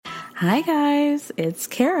Hi guys, it's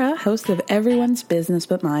Kara, host of Everyone's Business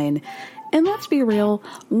But Mine. And let's be real,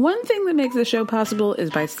 one thing that makes the show possible is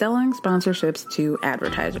by selling sponsorships to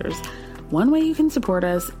advertisers. One way you can support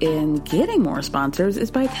us in getting more sponsors is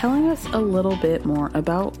by telling us a little bit more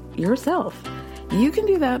about yourself. You can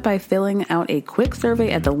do that by filling out a quick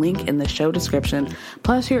survey at the link in the show description.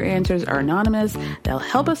 Plus, your answers are anonymous. They'll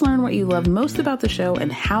help us learn what you love most about the show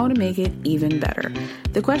and how to make it even better.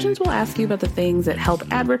 The questions will ask you about the things that help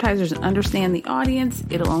advertisers understand the audience.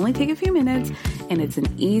 It'll only take a few minutes, and it's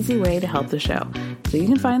an easy way to help the show. So you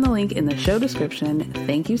can find the link in the show description.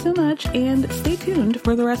 Thank you so much, and stay tuned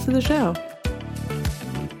for the rest of the show.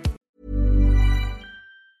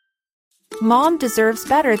 Mom deserves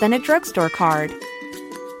better than a drugstore card.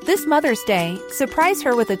 This Mother's Day, surprise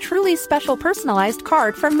her with a truly special personalized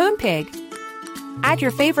card from Moonpig. Add your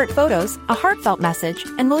favorite photos, a heartfelt message,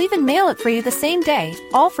 and we'll even mail it for you the same day,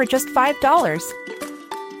 all for just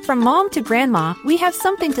 $5. From mom to grandma, we have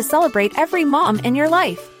something to celebrate every mom in your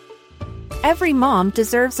life. Every mom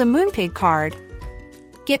deserves a Moonpig card.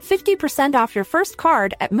 Get 50% off your first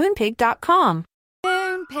card at moonpig.com.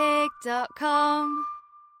 Moonpig.com.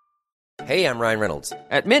 Hey, I'm Ryan Reynolds.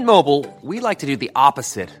 At Mint Mobile, we like to do the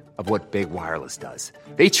opposite of what Big Wireless does.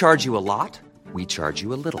 They charge you a lot, we charge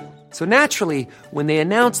you a little. So naturally, when they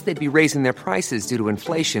announced they'd be raising their prices due to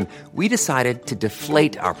inflation, we decided to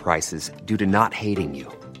deflate our prices due to not hating you.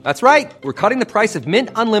 That's right. We're cutting the price of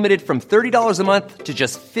Mint Unlimited from $30 a month to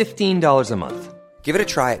just $15 a month. Give it a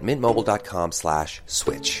try at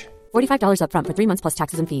mintmobile.com/switch. $45 up front for 3 months plus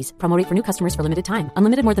taxes and fees. Promo rate for new customers for limited time.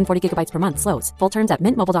 Unlimited more than 40 gigabytes per month. Slows full terms at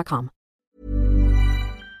mintmobile.com.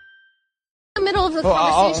 The middle of the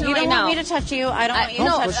conversation you right don't now. want me to touch you. I don't want you to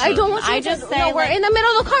No, touch I me. don't want you I to just touch. say, No, we're like, in the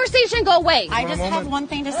middle of the conversation. Go away. I just have one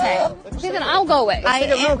thing to say. Okay, then I'll go away.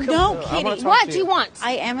 Katie. What do you want?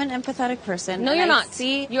 I am an empathetic person. No, and you're I not.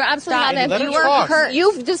 See, You're absolutely Stop. not. Let You her are talk. hurt.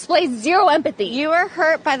 You've displayed zero empathy. You were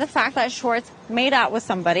hurt by the fact that Schwartz made out with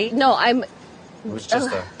somebody. No, I'm. It was just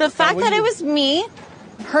The fact that it was me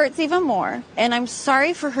hurts even more, and I'm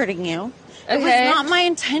sorry for hurting you. It was Okay. not my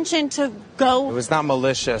intention to go. It was not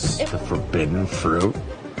malicious. The forbidden fruit.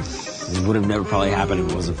 This would have never probably happened if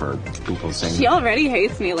it wasn't for people saying. She already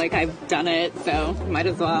hates me like I've done it, so might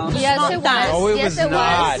as well. Yes, it was. No, it yes, was it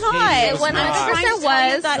not. was. Katie, It 100%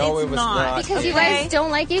 was. That No, it's it was not. not. Because you Okay? guys don't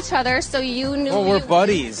like each other, so you knew. Well, we're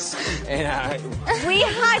buddies. And We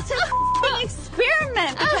had to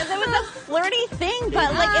experiment because it was a flirty thing,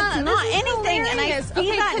 but like it's not This is anything, and I hilarious. see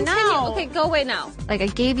Okay, that continue. now. Okay, go away now. Like I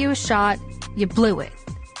gave you a shot, you blew it.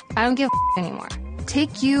 I don't give a anymore.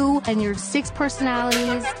 Take you and your 6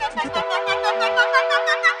 personalities.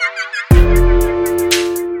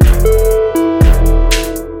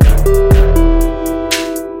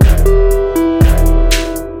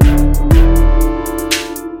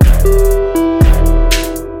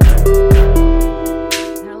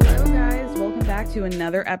 To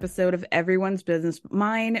another episode of Everyone's Business But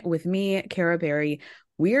Mine with me, Kara Berry.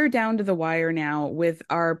 We're down to the wire now with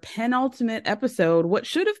our penultimate episode. What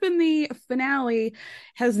should have been the finale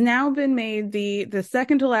has now been made the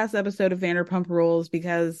second to last episode of Vanderpump Rules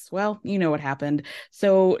because, well, you know what happened.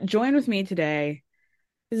 So join with me today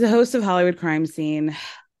is the host of Hollywood Crime Scene.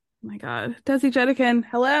 Oh my God, Desi Jedeikin.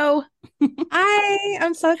 Hello. Hi,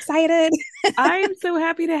 I'm so excited. I am so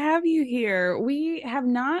happy to have you here. We have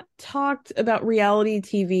not talked about reality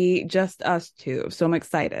TV, just us two. So I'm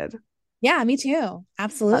excited. Yeah, me too.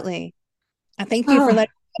 Absolutely. Thank you for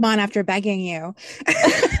letting me come on after begging you.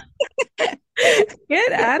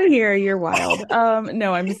 Get out of here. You're wild.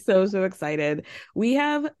 No, I'm so excited. We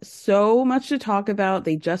have so much to talk about.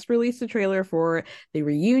 They just released a trailer for the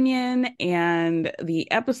reunion, and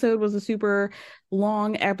the episode was a super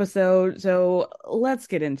long episode. So let's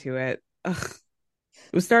get into it.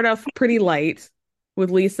 We'll start off pretty light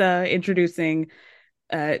with Lisa introducing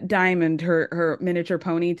Diamond, her miniature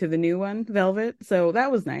pony, to the new one, Velvet. So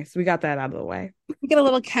that was nice. We got that out of the way. We get a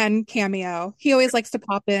little Ken cameo. He always likes to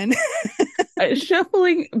pop in.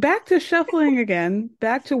 Shuffling again,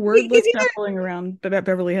 back to wordless shuffling around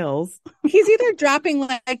Beverly Hills. He's either dropping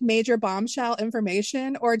like major bombshell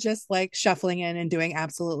information or just like shuffling in and doing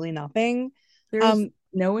absolutely nothing. There's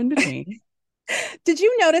no in between. Did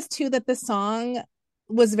you notice too that the song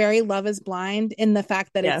was very Love Is Blind in the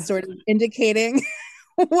fact that it's sort of indicating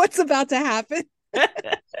what's about to happen?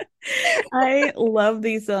 I love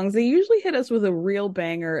these songs. They usually hit us with a real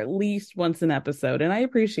banger at least once an episode, and I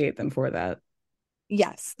appreciate them for that.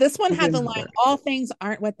 Yes, this one had the line, all things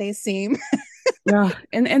aren't what they seem. Yeah,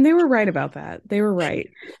 and they were right about that. They were right.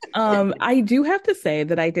 I do have to say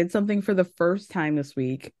that I did something for the first time this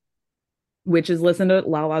week which is listen to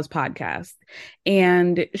Lala's podcast.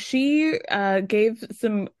 And she gave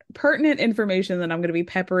some pertinent information that I'm going to be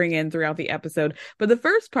peppering in throughout the episode. But the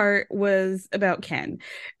first part was about Ken.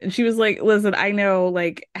 And she was like, listen, I know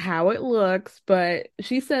like how it looks, but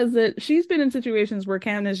she says that she's been in situations where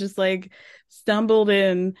Ken has just like stumbled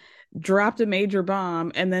in, dropped a major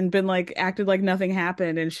bomb, and then been like acted like nothing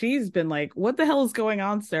happened. And she's been like, what the hell is going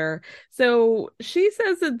on, sir? So she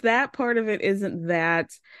says that that part of it isn't that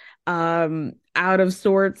out of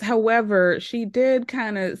sorts. However, she did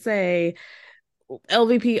kind of say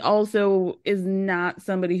LVP also is not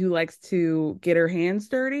somebody who likes to get her hands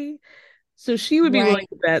dirty. So she would be willing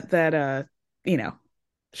to bet that you know,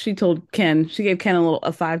 she told Ken, she gave Ken a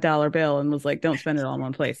 $5 bill and was like, don't spend it all in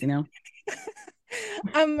one place, you know?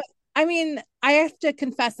 I mean, I have to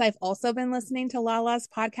confess, I've also been listening to Lala's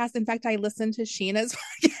podcast. In fact, I listened to Sheena's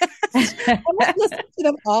podcast. I'm listening to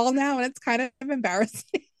them all now, and it's kind of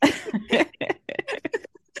embarrassing.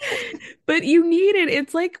 But you need it.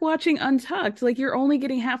 It's like watching Untucked. Like you're only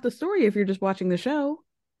getting half the story if you're just watching the show.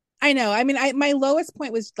 I know. I mean, my lowest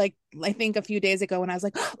point was like, I think a few days ago when I was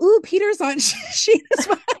like, ooh, Peter's on Sheena's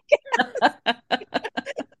podcast.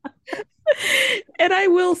 And I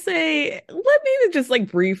will say, let me just like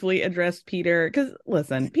briefly address Peter, because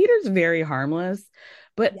listen, Peter's very harmless,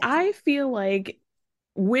 but yes. I feel like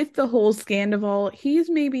with the whole Scandival, he's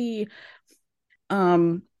maybe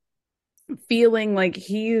feeling like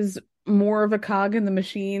he's more of a cog in the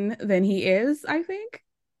machine than he is, I think.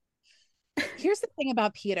 Here's the thing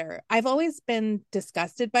about Peter. I've always been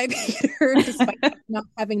disgusted by Peter despite not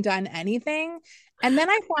having done anything. And then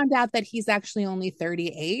I found out that he's actually only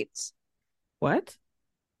 38. What?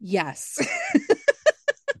 Yes.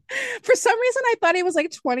 For some reason, I thought he was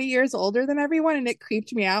like 20 years older than everyone, and it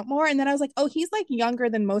creeped me out more. And then I was like, oh, he's like younger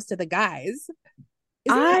than most of the guys.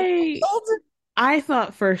 I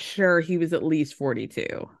thought for sure he was at least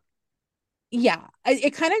 42. Yeah,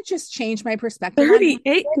 it kind of just changed my perspective.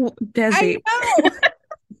 38, Desi.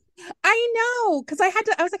 I know, because I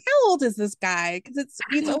was like, how old is this guy? Because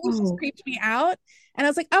he's always just creeped me out. And I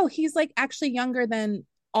was like, oh, he's like actually younger than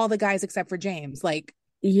all the guys except for James. Like,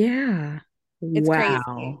 yeah. It's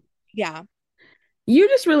crazy. Yeah. You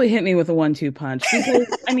just really hit me with a 1-2 punch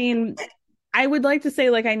because I mean, I would like to say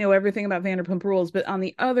like I know everything about Vanderpump Rules, but on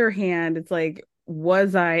the other hand, it's like,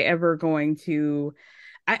 was I ever going to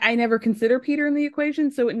I never consider Peter in the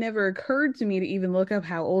equation, so it never occurred to me to even look up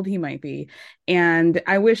how old he might be. And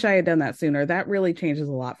I wish I had done that sooner. That really changes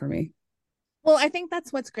a lot for me. Well, I think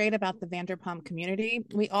that's what's great about the Vanderpump community.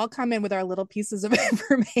 We all come in with our little pieces of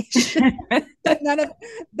information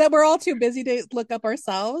that we're all too busy to look up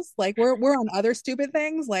ourselves. Like we're on other stupid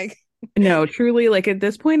things. Like no, truly, like at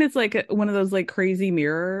this point, it's like one of those like crazy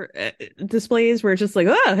mirror displays where it's just like,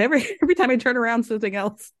 oh, every time I turn around, something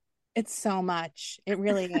else. It's so much. It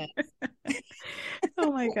really is.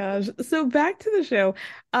 Oh my gosh. So back to the show.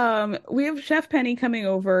 We have Chef Penny coming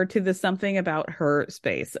over to the Something About Her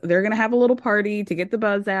space. They're going to have a little party to get the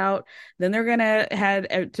buzz out. Then they're going to head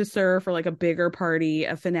out to serve for like a bigger party,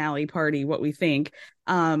 a finale party, what we think.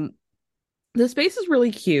 The space is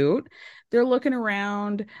really cute. They're looking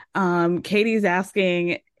around. Katie's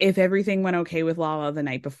asking if everything went okay with Lala the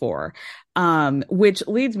night before, which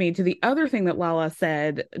leads me to the other thing that Lala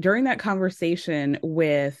said during that conversation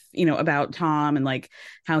with, about Tom and like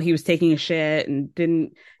how he was taking a shit and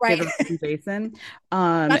didn't give her to Jason.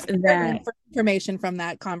 That's that information from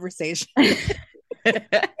that conversation.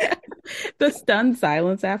 The stunned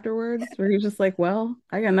silence afterwards where he was just like, well,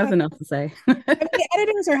 I got nothing else to say. I mean, the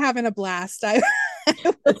editors are having a blast.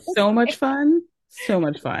 It's so much fun.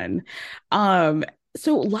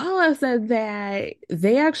 So Lala said that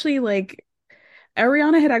they actually like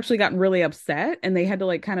Ariana had actually gotten really upset and they had to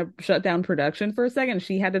like kind of shut down production for a second.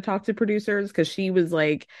 She had to talk to producers because she was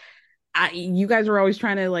like, you guys are always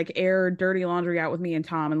trying to like air dirty laundry out with me and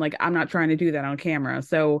Tom, and like I'm not trying to do that on camera.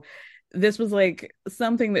 So this was like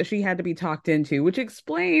something that she had to be talked into, which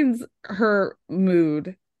explains her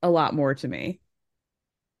mood a lot more to me.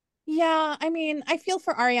 Yeah, I mean, I feel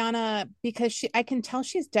for Ariana because I can tell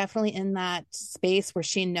she's definitely in that space where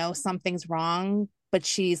she knows something's wrong, but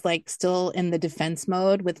she's like still in the defense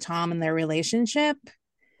mode with Tom and their relationship.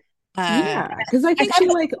 Yeah, because I think she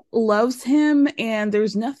like loves him and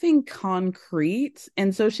there's nothing concrete.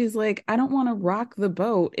 And so she's like, I don't want to rock the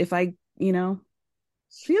boat if I, right,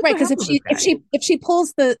 because if she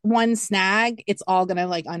pulls the one snag, it's all gonna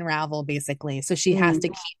like unravel basically. So she has to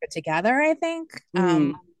keep it together, I think.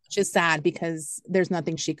 Which is sad because there's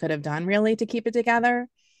nothing she could have done really to keep it together,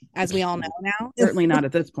 as we all know now. Certainly not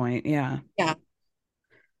at this point. Yeah. Yeah.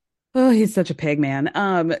 Oh, he's such a pig, man.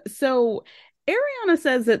 So Ariana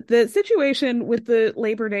says that the situation with the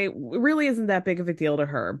Labor Day really isn't that big of a deal to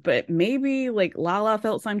her, but maybe like Lala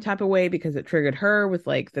felt some type of way because it triggered her with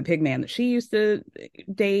like the pig man that she used to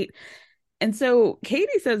date. And so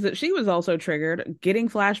Katie says that she was also triggered, getting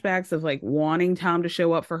flashbacks of like wanting Tom to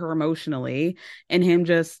show up for her emotionally and him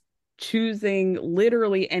just choosing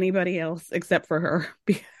literally anybody else except for her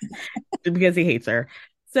because he hates her.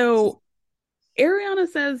 So Ariana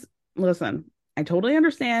says, listen, I totally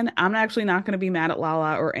understand. I'm actually not going to be mad at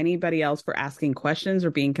Lala or anybody else for asking questions or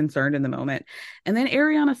being concerned in the moment. And then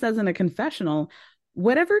Ariana says in a confessional,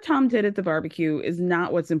 whatever Tom did at the barbecue is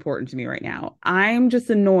not what's important to me right now. I'm just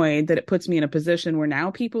annoyed that it puts me in a position where now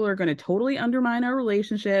people are going to totally undermine our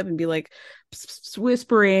relationship and be like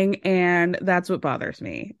whispering. And that's what bothers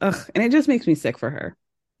me. Ugh, and it just makes me sick for her.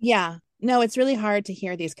 Yeah. No, it's really hard to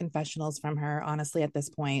hear these confessionals from her, honestly, at this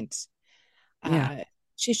point. Yeah.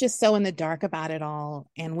 She's just so in the dark about it all,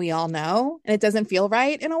 and we all know, and it doesn't feel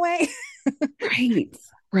right in a way.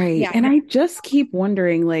 Right. Yeah. And I just keep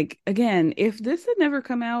wondering, like, again, if this had never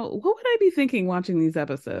come out, what would I be thinking watching these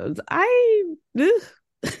episodes? I feel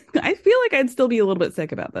like I'd still be a little bit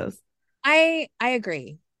sick about this. I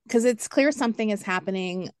agree, because it's clear something is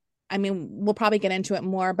happening. I mean, we'll probably get into it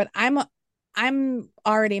more, but I'm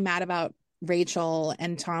already mad about Rachel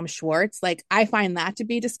and Tom Schwartz. Like, I find that to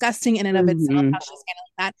be disgusting in and of itself, how she's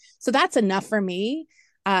handling that. So that's enough for me.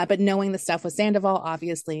 But knowing the stuff with Sandoval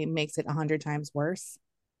obviously makes it 100 times worse.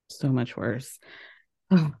 So much worse.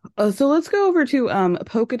 So let's go over to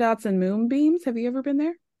polka dots and moonbeams. Have you ever been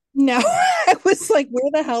there? No. I was like, where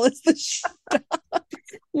the hell is the shop?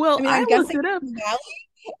 Well, I looked it up.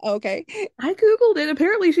 Okay. I Googled it.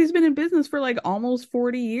 Apparently she's been in business for like almost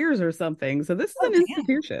 40 years or something. So this is an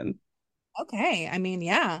institution. Okay. I mean,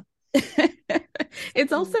 yeah.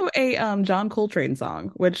 It's also a John Coltrane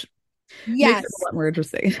song, which yes, makes it a lot more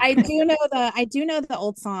interesting. I do know the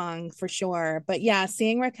old song for sure. But yeah,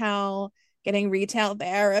 seeing Raquel getting retail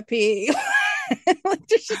therapy. Like,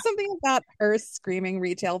 there's just something about her screaming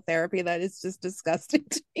retail therapy that is just disgusting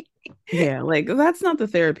to me. Yeah, like that's not the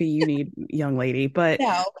therapy you need, young lady, but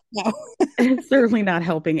no. It's certainly not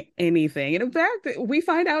helping anything. And in fact, we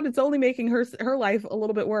find out it's only making her life a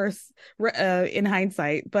little bit worse in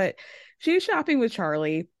hindsight. But she's shopping with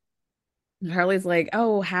Charlie. Charlie's like,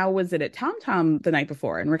 oh, how was it at Tom Tom the night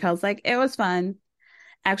before? And Raquel's like, it was fun.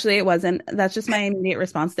 Actually, it wasn't. That's just my immediate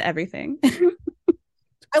response to everything.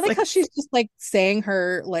 I like how she's just like saying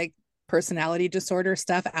her like personality disorder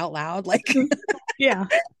stuff out loud. Like, yeah,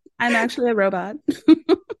 I'm actually a robot.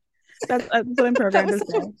 That's what I'm programmed to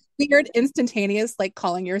say. Weird, instantaneous, like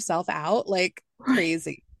calling yourself out, like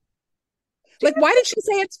crazy. Like, why did she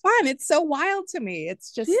say it's fun? It's so wild to me.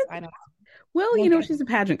 It's just, I don't know. Well, you know, she's a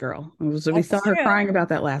pageant girl. So we saw her crying about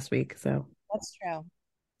that last week. So that's true.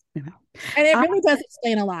 You know, and it really does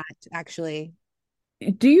explain a lot, actually.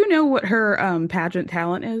 Do you know what her pageant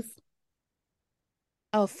talent is?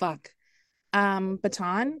 Oh, fuck.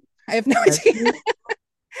 Baton? I have no idea.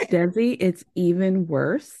 Desi, it's even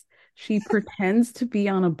worse. She pretends to be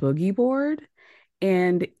on a boogie board,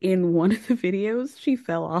 and in one of the videos, she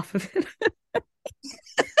fell off of it.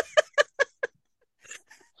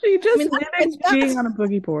 She just mimics being on a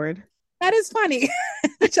boogie board. That is funny.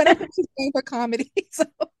 Which I don't think she's going for comedy. So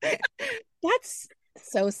that's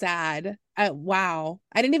so sad. Wow.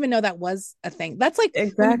 I didn't even know that was a thing. That's like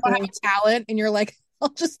exactly when you have talent and you're like, I'll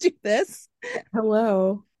just do this.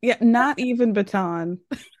 Hello. Yeah, not even Baton.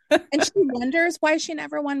 And she wonders why she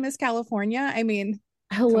never won Miss California. I mean,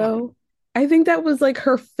 hello. I think that was like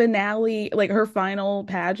her finale, like her final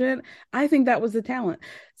pageant. I think that was the talent.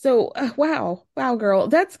 So, wow, girl.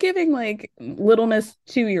 That's giving like Little Miss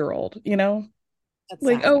 2-year-old, you know? That's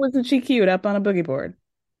like, sad. Oh, isn't she cute up on a boogie board?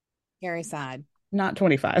 Very sad. Not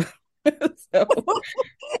 25. So,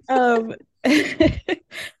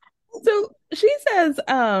 so she says,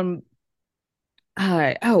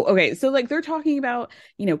 okay. So like they're talking about,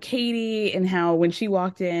 you know, Katie and how when she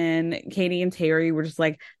walked in, Katie and Terry were just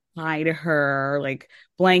like hi to her, like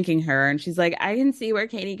blanking her. And she's like, I can see where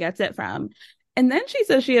Katie gets it from. And then she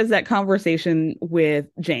says she has that conversation with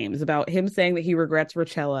James about him saying that he regrets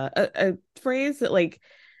Rochella, a phrase that like,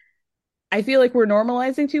 I feel like we're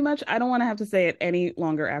normalizing too much. I don't want to have to say it any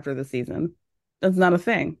longer after the season. That's not a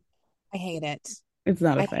thing. I hate it. It's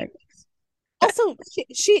not a thing. Also,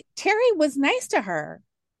 Terry was nice to her.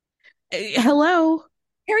 Hello.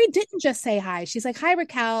 Terry didn't just say hi. She's like, hi,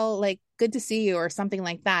 Raquel, like, good to see you, or something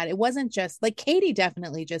like that. It wasn't just like Katie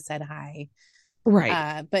definitely just said hi.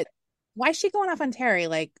 Right. But why is she going off on Terry?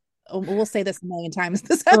 Like, we'll say this a million times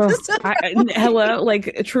this episode. Hello,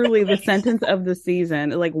 like truly the sentence of the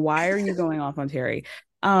season. Like, why are you going off on Terry?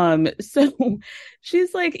 So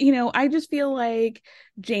she's like, I just feel like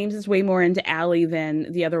James is way more into Allie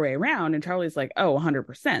than the other way around. And Charlie's like, oh,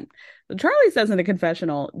 100%. So Charlie says in the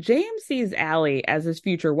confessional, James sees Allie as his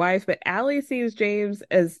future wife, but Allie sees James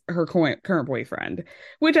as her current boyfriend,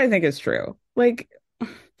 which I think is true. Like,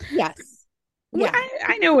 yes. Yeah.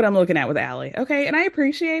 I know what I'm looking at with Allie. Okay. And I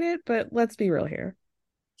appreciate it, but let's be real here.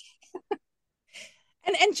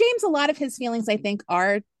 And James, a lot of his feelings, I think,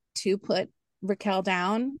 are to put Raquel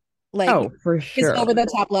down. Like, oh, for sure. His over the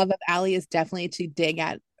top love of Allie is definitely to dig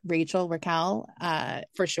at Raquel,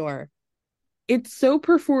 for sure. It's so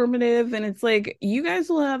performative, and it's like you guys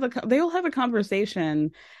they'll have a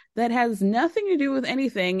conversation that has nothing to do with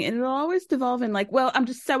anything, and it'll always devolve in like, well, I'm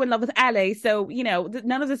just so in love with Allie, so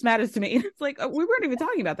none of this matters to me. And it's like, oh, we weren't even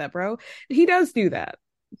talking about that, bro. He does do that,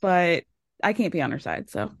 but I can't be on her side,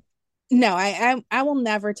 so. No, I will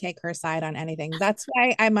never take her side on anything. That's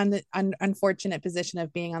why I'm on the unfortunate position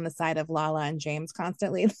of being on the side of Lala and James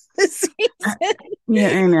constantly this season. Yeah,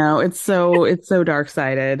 I know. It's so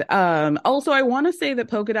dark-sided. Also, I want to say that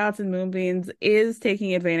Polka Dots and Moonbeams is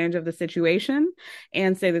taking advantage of the situation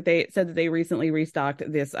and said that they recently restocked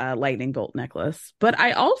this lightning bolt necklace. But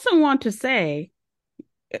I also want to say,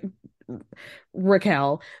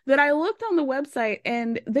 Raquel, that I looked on the website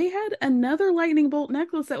and they had another lightning bolt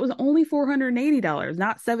necklace that was only $480,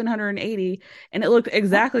 not $780, and it looked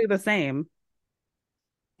exactly the same.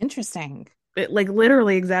 Interesting. It, like,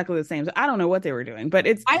 literally exactly the same. So I don't know what they were doing, but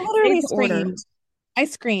I literally screamed. I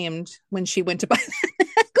screamed when she went to buy the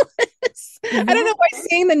necklace. Yeah. I don't know why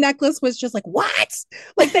seeing the necklace was just like, what?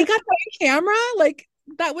 Like, they got that on camera? Like,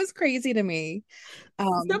 that was crazy to me.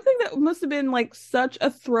 Something that must have been like such a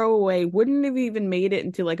throwaway wouldn't have even made it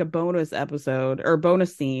into like a bonus episode or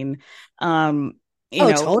bonus scene.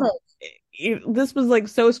 Totally. This was like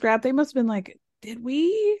so scrapped. They must have been like, did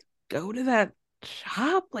we go to that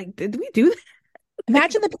shop? Like, did we do that?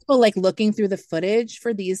 Imagine the people like looking through the footage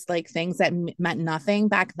for these like things that meant nothing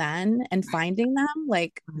back then and finding them.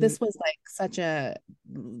 Like, this was like such a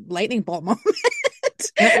lightning bolt moment.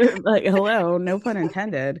 Like, hello, no pun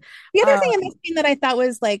intended. The other thing in this scene that I thought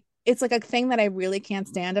was like, it's like a thing that I really can't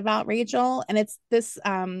stand about Rachel, and it's this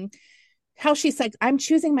how she's like, I'm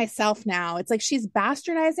choosing myself now. It's like she's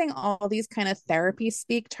bastardizing all these kind of therapy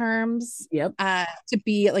speak terms. Yep. To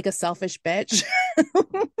be like a selfish bitch.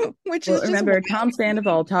 Which is remember, Tom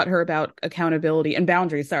Sandoval taught her about accountability and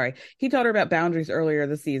boundaries. Sorry, he taught her about boundaries earlier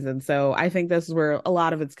this season. So I think this is where a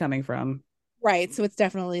lot of it's coming from. Right. So it's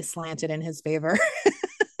definitely slanted in his favor.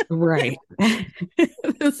 Right.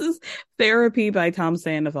 This is therapy by Tom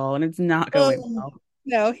Sandoval, and it's not going well.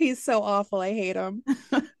 No, he's so awful. I hate him.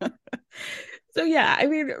 So yeah, I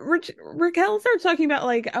mean, Raquel starts talking about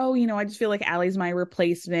like, oh, I just feel like Allie's my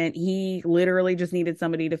replacement. He literally just needed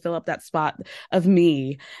somebody to fill up that spot of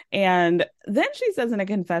me. And then she says in a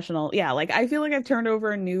confessional, yeah, like, I feel like I've turned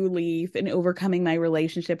over a new leaf in overcoming my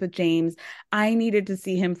relationship with James. I needed to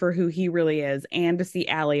see him for who he really is and to see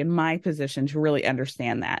Allie in my position to really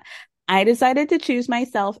understand that. I decided to choose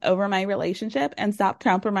myself over my relationship and stop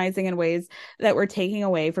compromising in ways that were taking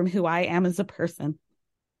away from who I am as a person.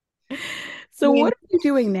 So what are you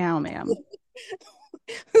doing now, ma'am?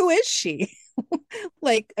 Who is she?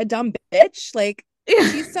 Like a dumb bitch? Like,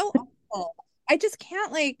 she's so awful. I just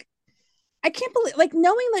can't I can't believe, like,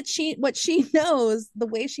 knowing that what she knows, the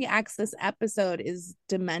way she acts this episode is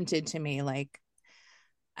demented to me. Like,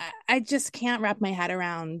 I just can't wrap my head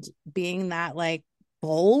around being that like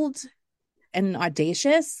bold and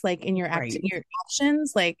audacious, like in your your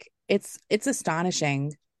actions. Like, it's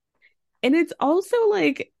astonishing. And it's also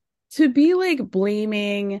like, to be like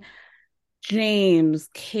blaming James,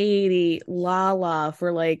 Katie, Lala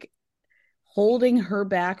for like holding her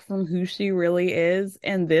back from who she really is,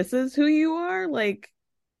 and this is who you are, like,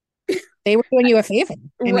 they were doing you a favor,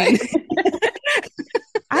 right?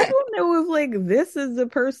 I don't know if like this is the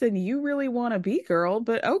person you really want to be, girl,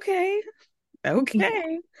 but okay. Yeah.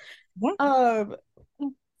 So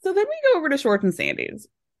then we go over to Schwartz and Sandy's.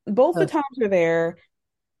 Both the Toms are there.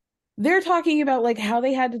 They're talking about like how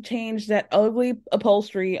they had to change that ugly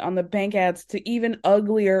upholstery on the bank ads to even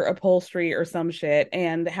uglier upholstery or some shit,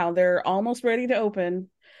 and how they're almost ready to open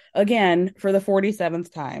again for the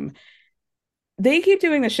 47th time. They keep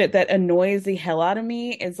doing the shit that annoys the hell out of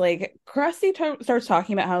me. It's like Krusty starts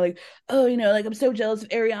talking about how like, oh, like, I'm so jealous of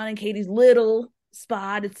Ariana and Katie's little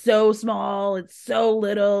spot. It's so small. It's so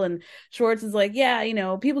little. And Schwartz is like,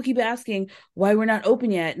 yeah, people keep asking why we're not open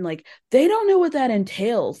yet. And like, they don't know what that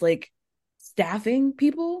entails. Like, staffing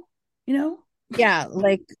people, Yeah.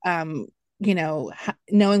 Like,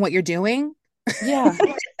 knowing what you're doing. Yeah.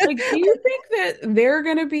 Like, do you think that they're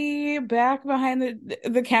gonna be back behind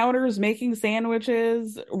the counters making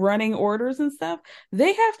sandwiches, running orders and stuff?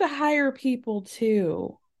 They have to hire people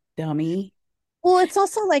too, dummy. Well, it's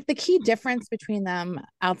also like the key difference between them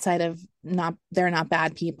outside of not they're not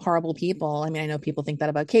bad people, horrible people. I mean, I know people think that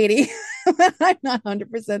about Katie. I'm not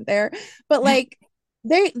 100% there, but like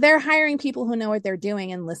they're hiring people who know what they're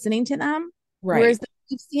doing and listening to them. Right. Whereas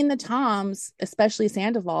you've seen the Toms, especially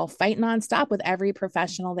Sandoval, fight nonstop with every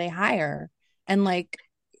professional they hire. And like,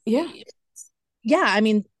 Yeah. yeah, I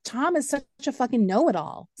mean, Tom is such a fucking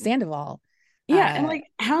know-it-all, Sandoval. Yeah, and like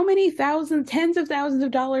how many thousands, tens of thousands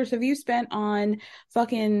of dollars have you spent on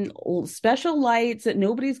fucking special lights that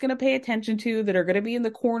nobody's going to pay attention to, that are going to be in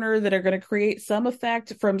the corner, that are going to create some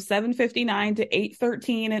effect from 7:59 to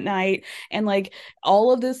 8:13 at night, and like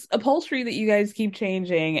all of this upholstery that you guys keep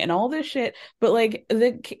changing and all this shit. But like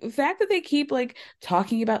the fact that they keep like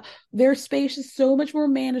talking about their space is so much more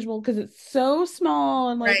manageable because it's so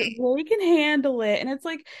small and like they can handle it. And it's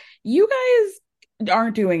like, you guys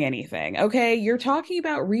aren't doing anything. Okay. You're talking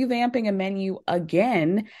about revamping a menu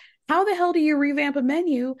again. How the hell do you revamp a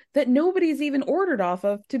menu that nobody's even ordered off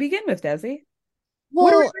of to begin with, Desi? Well,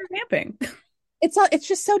 what are we revamping? It's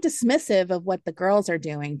just so dismissive of what the girls are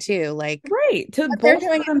doing too. Like, right, to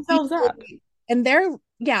bolster themselves up. And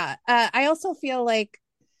I also feel like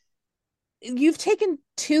you've taken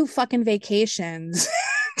 2 fucking vacations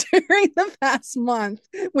during the past month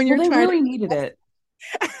when you're trying really needed it.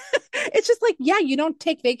 It's just like, yeah, you don't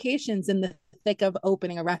take vacations in the thick of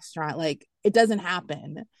opening a restaurant. Like, it doesn't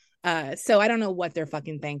happen. So I don't know what they're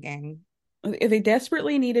fucking thinking. They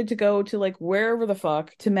desperately needed to go to like wherever the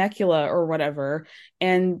fuck, Temecula or whatever,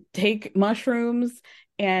 and take mushrooms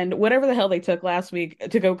and whatever the hell they took last week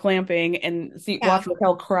to go clamping and watch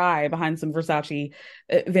Raquel cry behind some Versace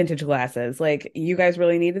vintage glasses. Like, you guys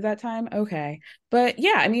really needed that time? Okay. But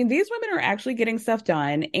yeah, I mean, these women are actually getting stuff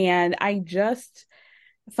done, and I just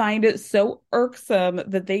find it so irksome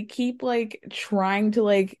that they keep like trying to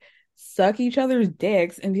like suck each other's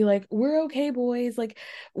dicks and be like, we're okay, boys, like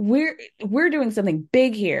we're doing something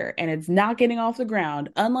big here and it's not getting off the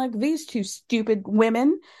ground, unlike these 2 stupid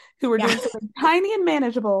women who are doing something tiny and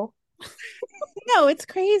manageable. No, it's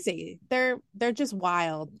crazy. They're just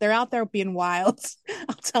wild. They're out there being wild.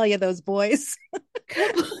 I'll tell you, those boys.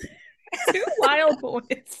 2 wild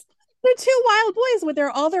boys. They're 2 wild boys with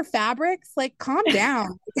all their fabrics. Like, calm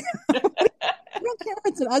down. I don't care if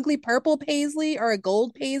it's an ugly purple paisley or a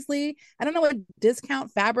gold paisley. I don't know what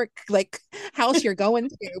discount fabric like house you're going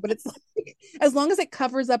to, but it's like, as long as it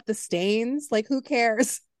covers up the stains, like, who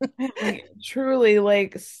cares? Like, truly,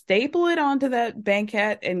 like, staple it onto that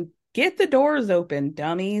banquette and get the doors open,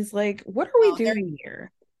 dummies. Like, what are we doing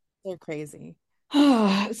here? They're crazy.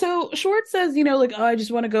 So Schwartz says, like, oh, I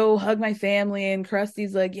just want to go hug my family, and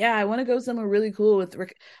Krusty's like, yeah, I want to go somewhere really cool with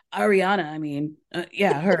Ariana. I mean,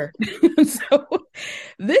 yeah, her. So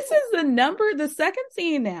this is the second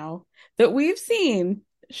scene now that we've seen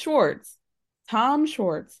Tom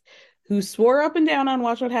Schwartz, who swore up and down on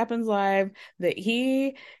Watch What Happens Live that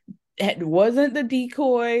he wasn't the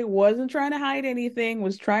decoy, wasn't trying to hide anything,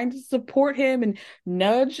 was trying to support him and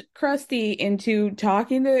nudge Krusty into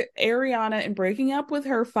talking to Ariana and breaking up with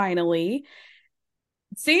her finally.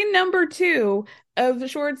 Scene number 2 of the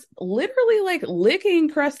Shorts literally like licking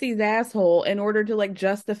Krusty's asshole in order to like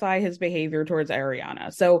justify his behavior towards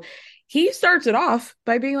Ariana. So he starts it off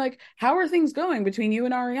by being like, how are things going between you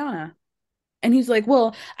and Ariana? And he's like,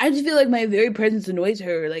 well, I just feel like my very presence annoys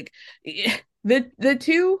her. Like, the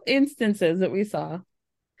 2 instances that we saw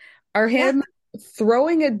are him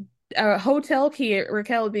throwing a hotel key at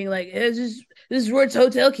Raquel, being like, this is Roy's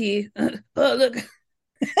hotel key. Oh, look.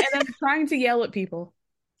 And then trying to yell at people.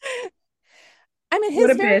 I mean,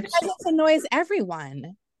 his very presence annoys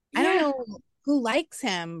everyone. Yeah. I don't know who likes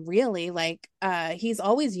him, really. Like, he's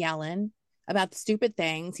always yelling about stupid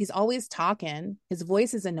things. He's always talking. His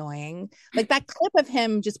voice is annoying. Like, that clip of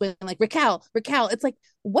him just went like, Raquel. It's like,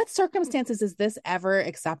 what circumstances is this ever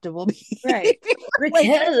acceptable? Right.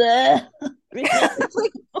 Raquel. In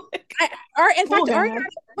fact, Ariana,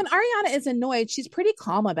 when Ariana is annoyed, she's pretty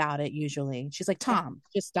calm about it usually. She's like, Tom,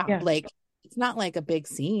 just stop. Yeah. Like, it's not like a big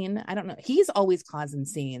scene. I don't know. He's always causing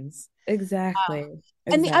scenes. Exactly.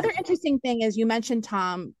 And the other interesting thing is, you mentioned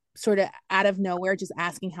Tom sort of out of nowhere just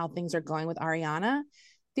asking how things are going with Ariana.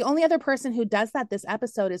 The only other person who does that this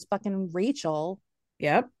episode is fucking Rachel.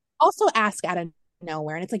 Yep. Also ask out of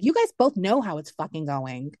nowhere. And it's like, you guys both know how it's fucking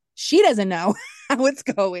going. She doesn't know how it's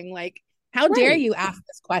going. Like, how dare you ask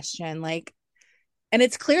this question? Like, And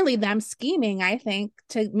it's clearly them scheming, I think,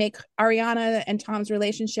 to make Ariana and Tom's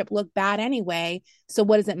relationship look bad anyway. So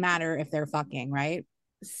what does it matter if they're fucking, right?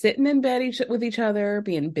 Sitting in bed with each other,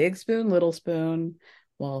 being big spoon, little spoon,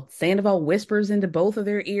 while Sandoval whispers into both of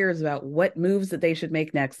their ears about what moves that they should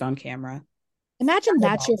make next on camera. Imagine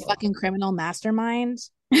that's your fucking criminal mastermind,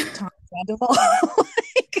 Tom Sandoval.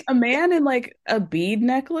 A man in like a bead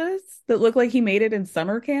necklace that looked like he made it in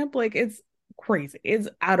summer camp. Like, it's crazy. It's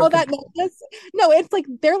out of control. No, it's like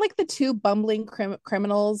they're like the two bumbling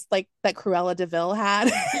criminals like that Cruella DeVille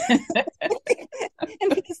had.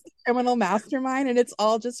 And he's the criminal mastermind, and it's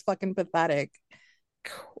all just fucking pathetic.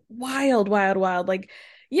 Wild, wild, wild. Like,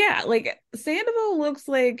 yeah, like Sandoval looks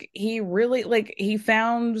like he really like he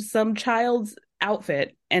found some child's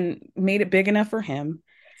outfit and made it big enough for him.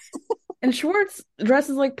 And Schwartz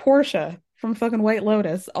dresses like Portia from fucking White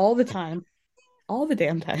Lotus all the time. All the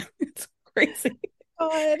damn time. It's crazy.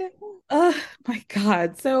 God. Oh my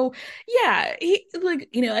God. So yeah, he like,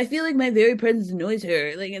 I feel like my very presence annoys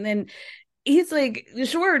her. Like, and then he's like,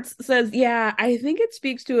 Schwartz says, yeah, I think it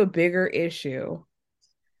speaks to a bigger issue.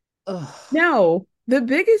 Ugh. No, the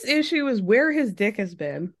biggest issue is where his dick has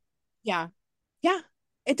been. Yeah. Yeah.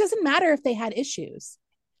 It doesn't matter if they had issues.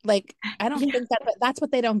 Like, I don't think that's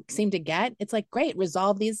what they don't seem to get. It's like, great,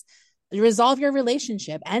 resolve your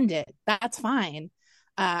relationship, end it. That's fine.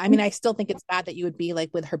 I mean, I still think it's bad that you would be like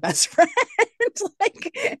with her best friend.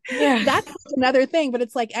 Like, that's another thing, but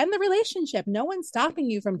it's like, end the relationship. No one's stopping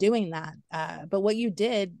you from doing that. But what you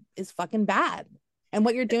did is fucking bad. And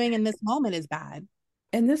what you're doing in this moment is bad.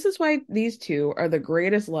 And this is why these two are the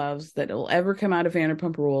greatest loves that will ever come out of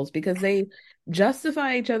Vanderpump Rules, because they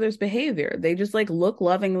justify each other's behavior. They just like look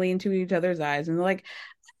lovingly into each other's eyes and they're like,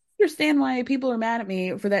 I understand why people are mad at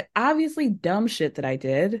me for that obviously dumb shit that I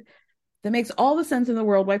did. That makes all the sense in the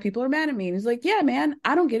world why people are mad at me. And he's like, yeah, man,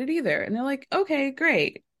 I don't get it either. And they're like, okay,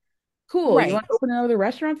 great. Cool. Right. You want to open another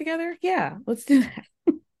restaurant together? Yeah, let's do that.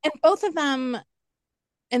 And both of them,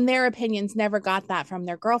 in their opinions, never got that from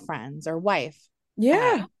their girlfriends or wife.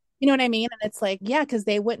 Yeah. You know what I mean? And it's like, yeah, because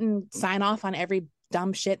they wouldn't sign off on every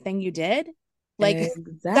dumb shit thing you did. Like,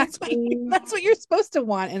 exactly. that's what you're supposed to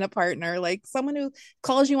want in a partner. Like someone who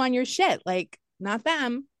calls you on your shit. Like, not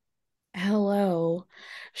them. Hello.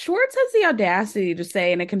 Schwartz has the audacity to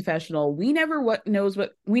say in a confessional, we never know what goes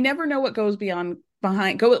what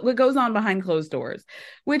goes on behind closed doors,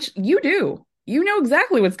 which you do. You know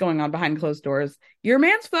exactly what's going on behind closed doors. Your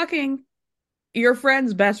man's fucking your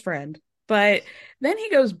friend's best friend. But then he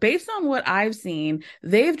goes, based on what I've seen,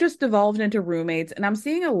 they've just devolved into roommates, and I'm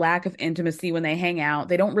seeing a lack of intimacy when they hang out.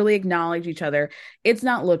 They don't really acknowledge each other. It's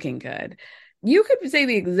not looking good. You could say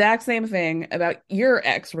the exact same thing about your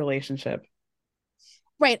ex relationship.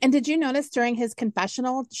 Right. And did you notice during his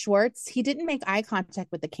confessional, Schwartz, he didn't make eye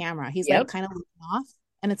contact with the camera. He's like kind of looking off.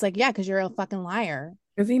 And it's like, yeah, because you're a fucking liar.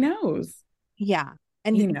 Because he knows. Yeah.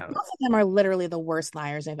 And he knows. Both of them are literally the worst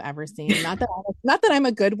liars I've ever seen. Not that I'm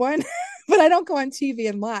a good one, but I don't go on TV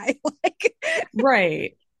and lie. Like,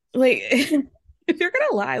 right. Like, if you're going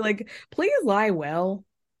to lie, like, please lie well.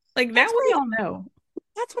 Like, now we all know.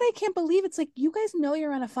 That's what I can't believe. It's like, you guys know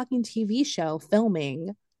you're on a fucking TV show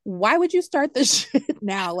filming. Why would you start this shit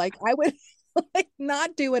now? Like, I would like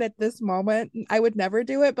not do it at this moment. I would never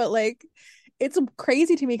do it, but like, it's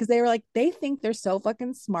crazy to me because they were like, they think they're so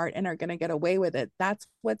fucking smart and are gonna get away with it. That's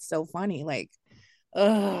what's so funny. Like,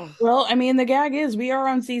 ugh. Well, I mean, the gag is we are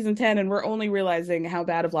on season 10 and we're only realizing how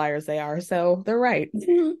bad of liars they are. So they're right.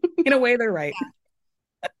 In a way, they're right.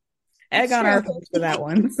 Yeah. Egg on our face for that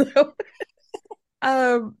one. So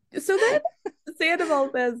then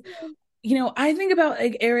Sandoval says, I think about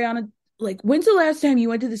like Ariana, like, when's the last time you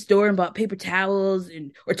went to the store and bought paper towels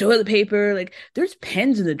or toilet paper? Like, there's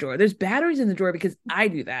pens in the drawer. There's batteries in the drawer because I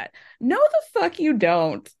do that. No, the fuck you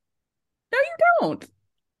don't. No, you don't.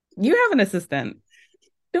 You have an assistant.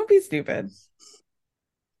 Don't be stupid.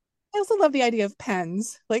 I also love the idea of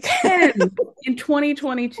pens. Like, pens in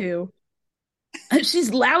 2022.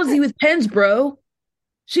 She's lousy with pens, bro.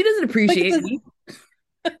 She doesn't appreciate me.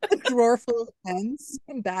 A drawer full of pens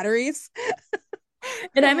and batteries.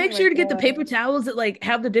 And I make sure to get the paper towels that like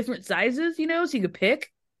have the different sizes, so you could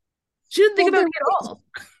pick. She didn't think about it at all.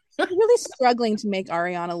 Really struggling to make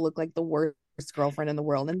Ariana look like the worst girlfriend in the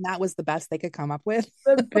world, and that was the best they could come up with.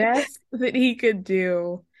 The best that he could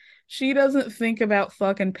do. She doesn't think about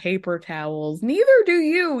fucking paper towels. Neither do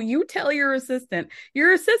you. You tell your assistant.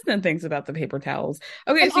 Your assistant thinks about the paper towels.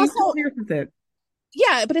 Okay, and so you tell your assistant.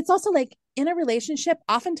 Yeah, but it's also like in a relationship,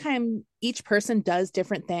 oftentimes each person does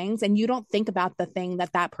different things and you don't think about the thing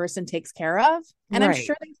that person takes care of. And right. I'm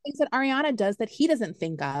sure there's things that Ariana does that he doesn't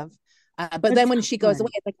think of. But then when she goes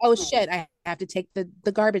away, it's like, oh shit, I have to take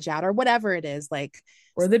the garbage out or whatever it is. Like,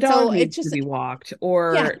 or the dog so needs it's just to be walked,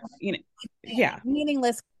 or yeah,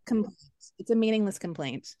 meaningless complaint. It's a meaningless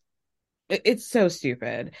complaint. It's so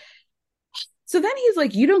stupid. So then he's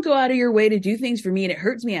like, you don't go out of your way to do things for me, and it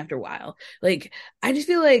hurts me after a while. Like, I just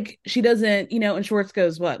feel like she doesn't, and Schwartz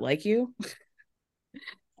goes, what, like you?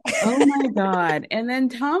 Oh my God. And then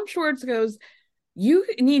Tom Schwartz goes, you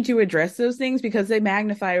need to address those things because they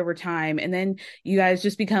magnify over time. And then you guys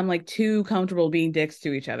just become like too comfortable being dicks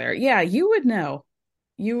to each other. Yeah, you would know.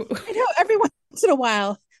 I know every once in a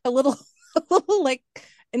while, a little like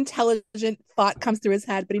intelligent thought comes through his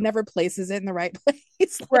head, but he never places it in the right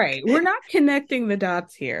place. Right. We're not connecting the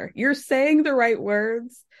dots here. You're saying the right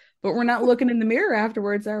words, but we're not looking in the mirror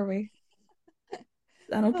afterwards, are we?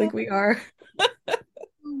 I don't think we are. Oh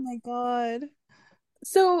my God.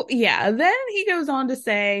 So yeah, then he goes on to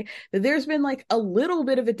say that there's been like a little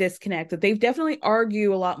bit of a disconnect, that they've definitely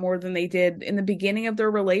argue a lot more than they did in the beginning of their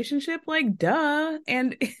relationship, like duh.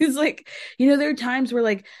 And he's like, there are times where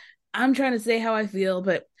like I'm trying to say how I feel,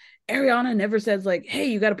 but Ariana never says like, hey,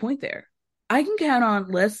 you got a point there. I can count on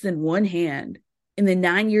less than one hand in the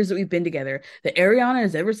 9 years that we've been together that Ariana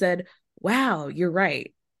has ever said, wow, you're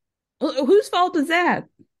right. Well, whose fault is that?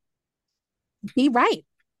 Be right,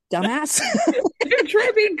 dumbass. You're trying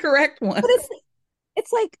to be correct one. But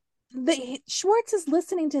it's like Schwartz is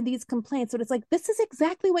listening to these complaints, but it's like, this is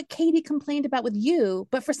exactly what Katie complained about with you.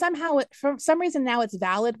 But for some reason now it's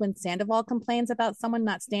valid when Sandoval complains about someone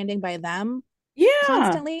not standing by them. Yeah.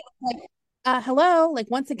 Constantly. Like, hello, like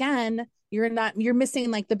once again, you're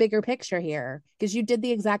missing like the bigger picture here because you did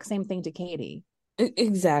the exact same thing to Katie.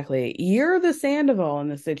 Exactly. You're the Sandoval in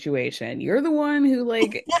the situation. You're the one who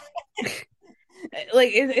like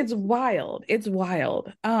it's wild. It's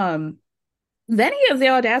wild. Then he has the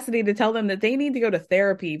audacity to tell them that they need to go to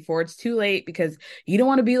therapy before it's too late because you don't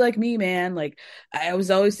want to be like me, man. Like I was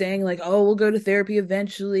always saying like, oh, we'll go to therapy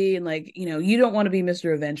eventually. And like, you don't want to be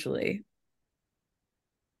Mr. Eventually.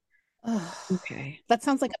 Okay. That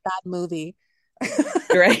sounds like a bad movie.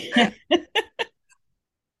 Right.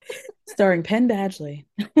 Starring Penn Badgley.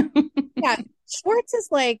 Yeah. Schwartz is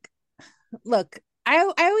like, look,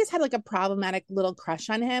 I always had like a problematic little crush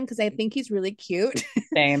on him because I think he's really cute.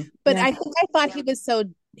 Same. But yeah. I think I thought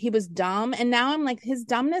he was dumb. And now I'm like, his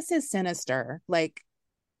dumbness is sinister. Like,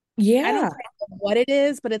 yeah, I don't know what it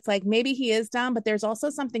is, but it's like maybe he is dumb, but there's also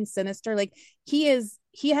something sinister. Like he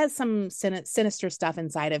has some sinister stuff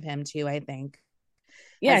inside of him too, I think.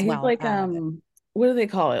 Yeah, he's well. Like what do they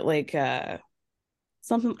call it? Like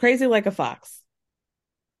something crazy like a fox.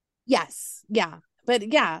 Yes. Yeah.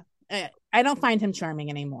 But yeah, I don't find him charming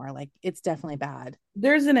anymore. Like it's definitely bad.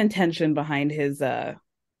 There's an intention behind his golly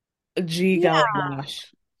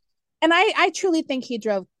gosh. And I truly think he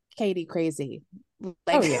drove Katie crazy.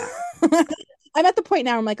 Like, oh yeah. I'm at the point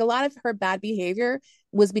now, I'm like, a lot of her bad behavior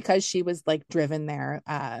was because she was like driven there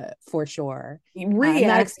for sure.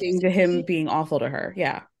 Reacting to him being awful to her.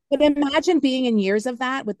 Yeah. But imagine being in years of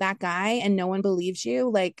that with that guy and no one believes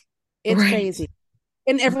you. Like it's crazy.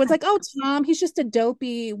 And everyone's like, oh, Tom, he's just a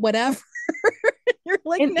dopey, whatever. You're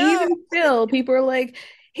like, and no. Even still, people are like,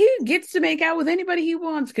 he gets to make out with anybody he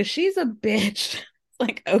wants because she's a bitch.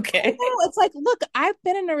 Like, okay. It's like, look, I've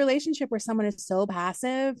been in a relationship where someone is so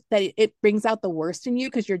passive that it brings out the worst in you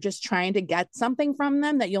because you're just trying to get something from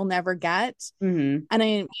them that you'll never get. Mm-hmm. And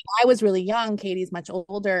I was really young. Katie's much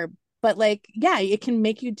older. But like, yeah, it can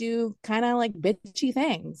make you do kind of like bitchy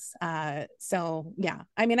things. So yeah,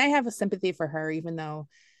 I mean, I have a sympathy for her, even though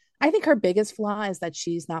I think her biggest flaw is that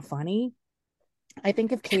she's not funny. I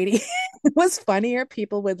think if Katie was funnier,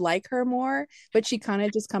 people would like her more, but she kind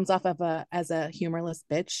of just comes off as a humorless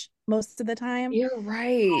bitch most of the time. You're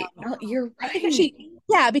right. You're right.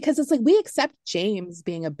 Yeah, because it's like we accept James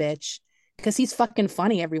being a bitch because he's fucking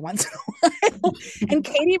funny every once in a while. And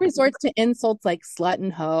Katie resorts to insults like slut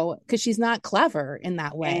and hoe because she's not clever in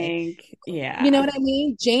that way. Yeah. You know what I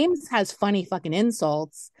mean? James has funny fucking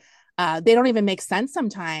insults. They don't even make sense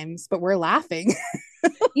sometimes, but we're laughing.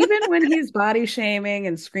 Even when he's body shaming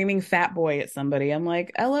and screaming fat boy at somebody, I'm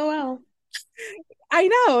like, LOL. I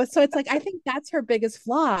know. So it's like, I think that's her biggest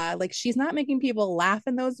flaw. Like she's not making people laugh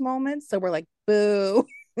in those moments. So we're like, boo.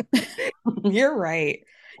 You're right.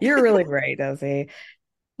 You're really right, Desi.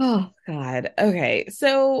 Oh God. Okay.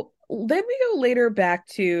 So then we go later back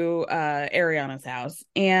to Ariana's house,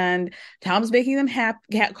 and Tom's making them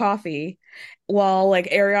coffee while like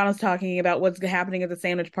Ariana's talking about what's happening at the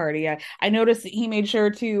sandwich party. I noticed that he made sure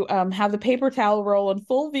to have the paper towel roll in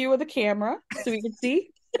full view of the camera so we could see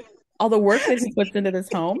all the work that he puts into this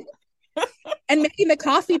home. And making the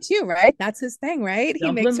coffee too, right? That's his thing, right? He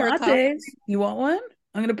Dumpling makes her lattes. coffee. You want one?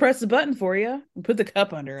 I'm gonna press the button for you and put the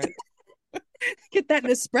cup under it. Get that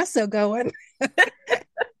espresso going.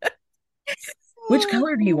 Which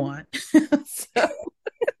color do you want? So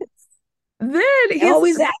then I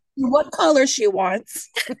always ask you what color she wants.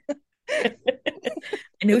 I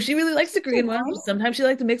know she really likes the green one. Sometimes she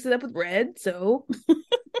likes to mix it up with red. So,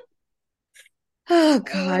 oh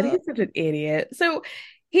God, he's such an idiot. So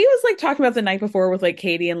he was like talking about the night before with like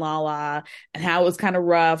Katie and Lala and how it was kind of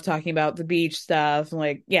rough talking about the beach stuff.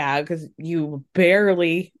 Like, yeah, because you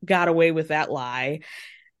barely got away with that lie.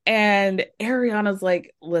 And Ariana's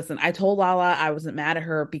like, listen, I told Lala I wasn't mad at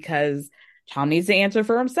her because Tom needs to answer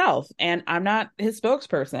for himself. And I'm not his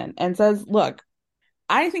spokesperson. And says, look,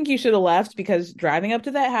 I think you should have left because driving up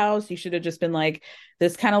to that house, you should have just been like,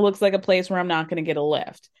 this kind of looks like a place where I'm not going to get a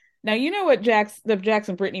lift. Now, you know what, Jax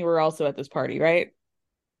and Brittany were also at this party, right?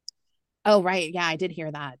 Oh, right. Yeah, I did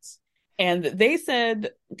hear that. And they said,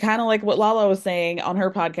 kind of like what Lala was saying on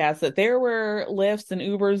her podcast, that there were lifts and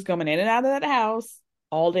Ubers coming in and out of that house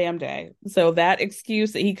all damn day. So that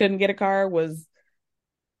excuse that he couldn't get a car was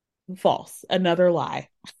false. Another lie.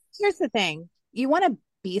 Here's the thing. You want to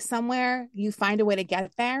be somewhere, you find a way to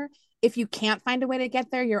get there. If you can't find a way to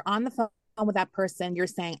get there, you're on the phone with that person. You're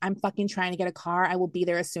saying, I'm fucking trying to get a car. I will be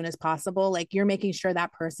there as soon as possible. Like, you're making sure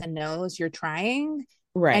that person knows you're trying.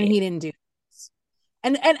 Right. And he didn't do this.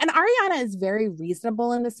 And Ariana is very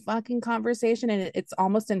reasonable in this fucking conversation. And it's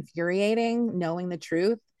almost infuriating knowing the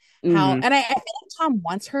truth. How, and I think Tom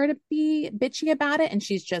wants her to be bitchy about it, and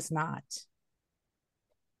she's just not.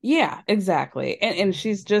 Yeah, exactly. And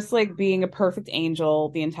she's just like being a perfect angel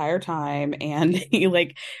the entire time, and he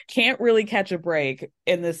like can't really catch a break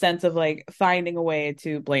in the sense of like finding a way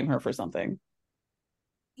to blame her for something.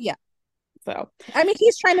 Yeah. So I mean,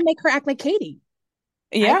 he's trying to make her act like Katie.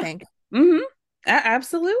 Yeah. I think.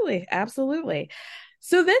 Absolutely. Absolutely.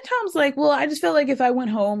 So then Tom's like, well, I just felt like if I went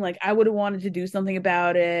home, like I would have wanted to do something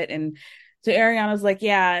about it. And so Ariana's like,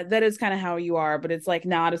 yeah, that is kind of how you are, but it's like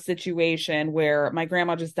not a situation where my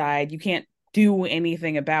grandma just died. You can't do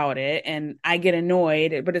anything about it. And I get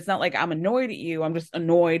annoyed, but it's not like I'm annoyed at you. I'm just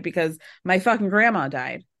annoyed because my fucking grandma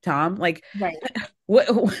died, Tom. Like, right.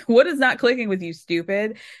 What is not clicking with you,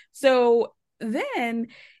 stupid? So then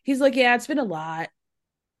he's like, yeah, it's been a lot.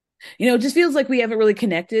 You know, it just feels like we haven't really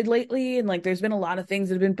connected lately. And like, there's been a lot of things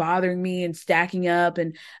that have been bothering me and stacking up.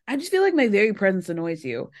 And I just feel like my very presence annoys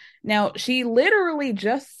you. Now, she literally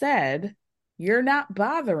just said, you're not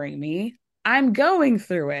bothering me. I'm going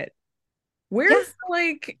through it. Where's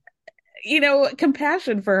like,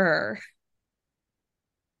 compassion for her?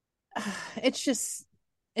 It's just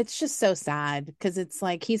so sad because it's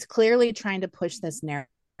like he's clearly trying to push this narrative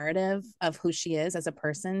of who she is as a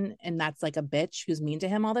person, and that's like a bitch who's mean to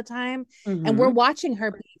him all the time. And we're watching her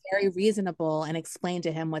be very reasonable and explain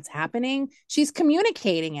to him what's happening. She's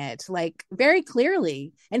communicating it like very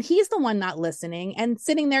clearly, and he's the one not listening and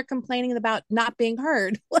sitting there complaining about not being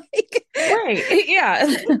heard. Like, right,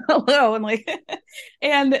 yeah. Hello. And like,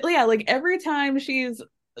 and yeah, like every time she's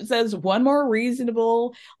says one more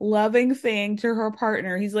reasonable, loving thing to her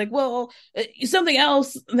partner, he's like, well, something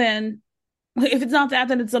else then. If it's not that,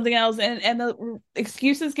 then it's something else. And the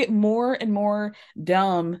excuses get more and more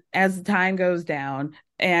dumb as the time goes down.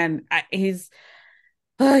 And he's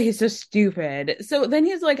so stupid. So then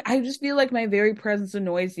he's like, I just feel like my very presence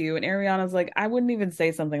annoys you. And Ariana's like, I wouldn't even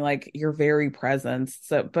say something like your very presence.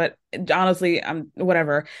 So, but honestly, I'm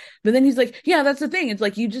whatever. But then he's like, yeah, that's the thing. It's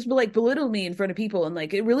like, you just like belittle me in front of people. And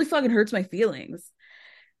like, it really fucking hurts my feelings.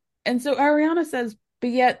 And so Ariana says, but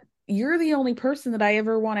yet you're the only person that I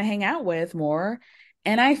ever want to hang out with more.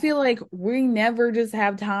 And I feel like we never just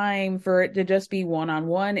have time for it to just be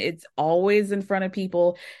one-on-one. It's always in front of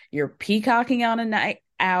people. You're peacocking on a night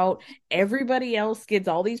out. Everybody else gets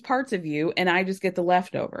all these parts of you, and I just get the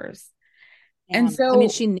leftovers. And so, I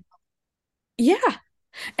mean, yeah.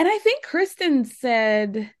 And I think Kristen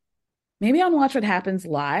said, maybe on Watch What Happens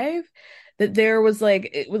Live, that there was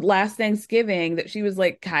like last Thanksgiving that she was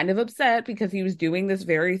like kind of upset because he was doing this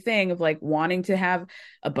very thing of like wanting to have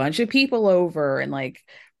a bunch of people over and like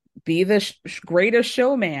be the greatest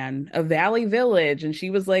showman of Valley Village. And she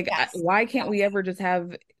was like, why can't we ever just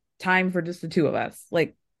have time for just the two of us?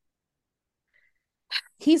 Like,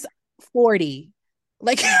 he's 40.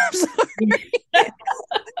 Like, I'm sorry.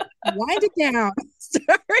 Wind it down.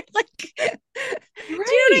 Sorry. Like, right. Do you know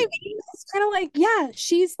what I mean? It's kind of like, yeah,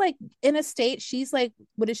 she's like in a state, she's like,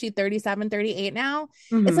 what is she, 37, 38 now?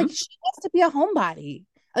 It's like she wants to be a homebody.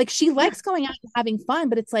 Like, she likes going out and having fun,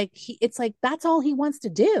 but it's like that's all he wants to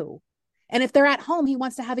do. And if they're at home, he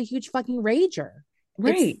wants to have a huge fucking rager.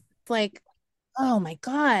 Right. like, oh my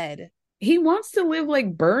God. He wants to live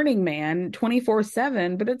like Burning Man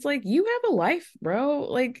 24/7, but it's like, you have a life, bro.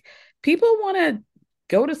 Like, people want to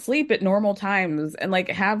go to sleep at normal times and like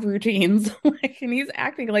have routines. Like, and he's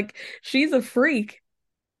acting like she's a freak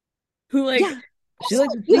who like she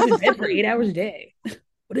likes to sleep in bed for 8 hours a day.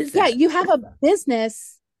 What is that? Yeah, you have a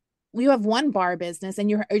business. You have one bar business, and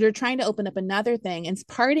you're trying to open up another thing, and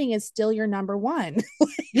partying is still your number one.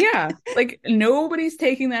 Yeah, like nobody's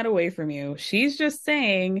taking that away from you. She's just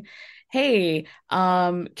saying, hey,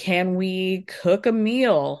 can we cook a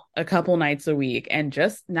meal a couple nights a week and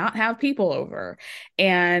just not have people over?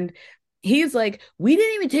 And he's like, we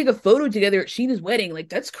didn't even take a photo together at Sheena's wedding. Like,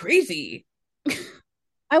 that's crazy.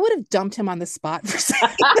 I would have dumped him on the spot for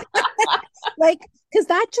saying like, because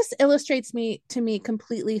that just illustrates to me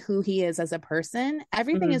completely who he is as a person.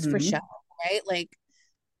 Everything is for show, right? Like,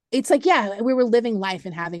 it's like, yeah, we were living life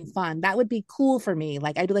and having fun. That would be cool for me.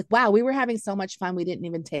 Like, I'd be like, wow, we were having so much fun. We didn't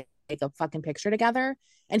even take a fucking picture together.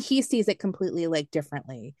 And he sees it completely like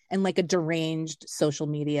differently and like a deranged social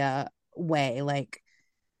media way. Like,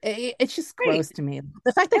 it's just gross to me.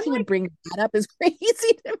 The fact that he would bring that up is crazy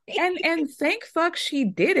to me. And thank fuck she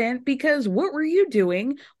didn't, because what were you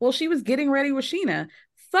doing while she was getting ready with Sheena?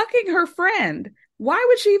 Fucking her friend. Why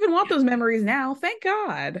would she even want those memories now? Thank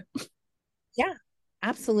God. Yeah,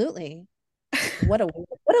 absolutely. What a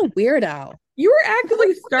weirdo. You were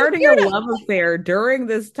actively starting a love affair during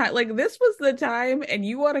this time. Like, this was the time, and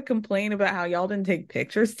you want to complain about how y'all didn't take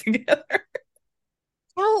pictures together.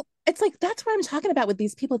 Well, it's like, that's what I'm talking about with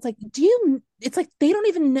these people. It's like, it's like, they don't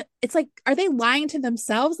even know. It's like, are they lying to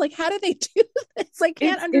themselves? Like, how do they do this? I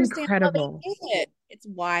can't understand incredible. how they do it. It's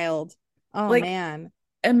wild. Oh, like, man.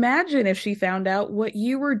 Imagine if she found out what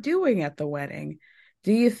you were doing at the wedding.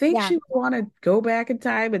 Do you think she would want to go back in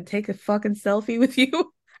time and take a fucking selfie with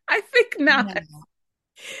you? I think not. No.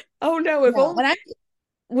 Oh no, if only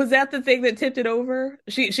was that the thing that tipped it over?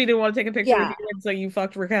 She didn't want to take a picture with you, and so you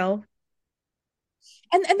fucked Raquel.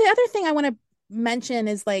 And the other thing I want to mention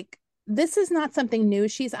is, like, this is not something new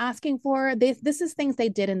she's asking for. This is things they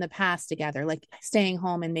did in the past together, like staying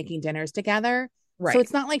home and making dinners together. Right. So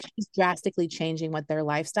it's not like she's drastically changing what their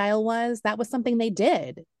lifestyle was. That was something they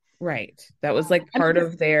did. Right. That was like part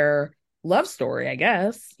of their love story, I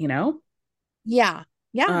guess, you know? Yeah.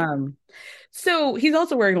 Yeah. So he's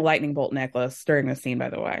also wearing a lightning bolt necklace during the scene, by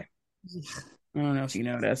the way. I don't know if you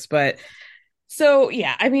noticed, but so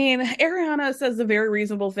yeah, I mean, Ariana says the very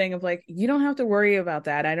reasonable thing of like, you don't have to worry about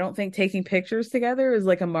that. I don't think taking pictures together is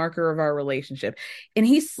like a marker of our relationship. And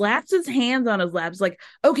he slaps his hands on his laps like,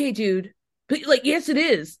 okay, dude, but like, yes, it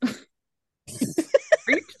is.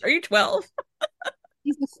 Are you 12?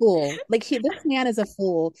 He's a fool. Like, this man is a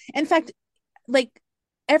fool. In fact, like,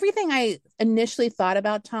 everything I initially thought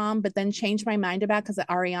about Tom, but then changed my mind about because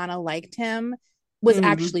Ariana liked him, was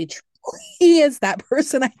actually true. He is that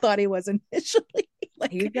person I thought he was initially.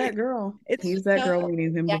 Like, he's that girl. He's that girl we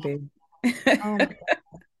need him to be. Oh my God.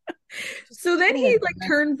 So then he like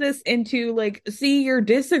turns this into like, see, you're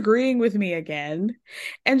disagreeing with me again.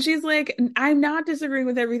 And she's like, I'm not disagreeing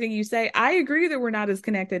with everything you say. I agree that we're not as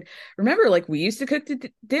connected. Remember, like, we used to cook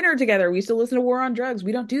dinner together. We used to listen to War on Drugs.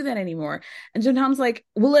 We don't do that anymore. And so Tom's like,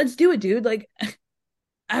 well, let's do it, dude. Like,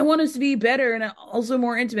 I want us to be better and also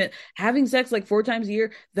more intimate. Having sex like 4 times a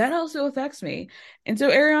year, that also affects me. And so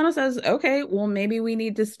Ariana says, okay, well, maybe we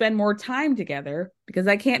need to spend more time together because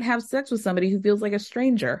I can't have sex with somebody who feels like a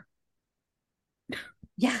stranger.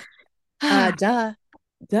 Yeah. Duh.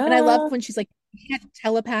 And I love when she's like, you can't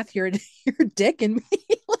telepath your dick in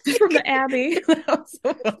me. Like, from the Abbey. That was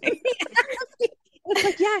so funny. It's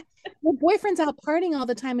like, yeah, your boyfriend's out partying all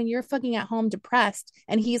the time and you're fucking at home depressed.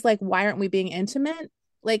 And he's like, why aren't we being intimate?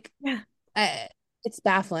 Like, it's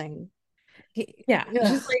baffling.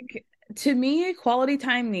 Just like, to me, quality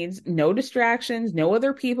time needs no distractions, no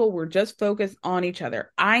other people. We're just focused on each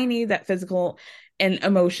other. I need that physical and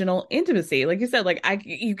emotional intimacy. Like you said, like,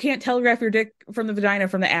 you can't telegraph your dick from the vagina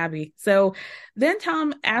from the Abbey. So then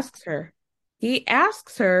Tom asks her,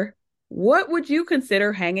 what would you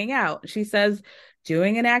consider hanging out? She says,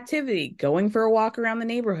 doing an activity, going for a walk around the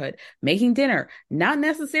neighborhood, making dinner, not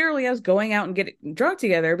necessarily us going out and getting drunk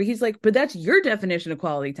together. But he's like, but that's your definition of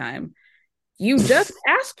quality time. You just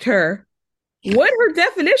asked her what her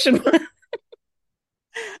definition was.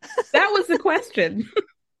 That was the question.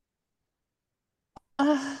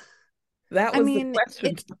 That was the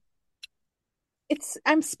question.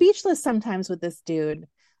 I'm speechless sometimes with this dude.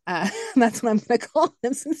 That's what I'm going to call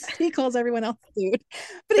him, since he calls everyone else dude.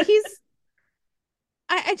 But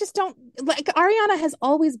I just don't like, Ariana has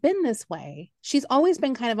always been this way. She's always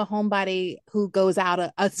been kind of a homebody who goes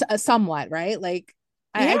out a somewhat, right? Like,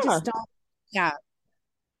 I just don't. Yeah.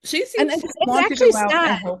 She seems to want to go out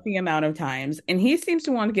a healthy amount of times, and he seems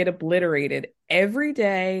to want to get obliterated every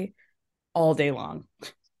day, all day long.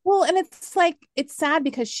 Well, and it's like, it's sad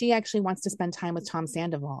because she actually wants to spend time with Tom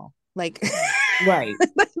Sandoval. Like, right.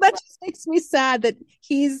 That just makes me sad that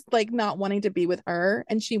he's like not wanting to be with her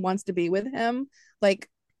and she wants to be with him. Like,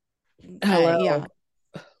 hello. Yeah.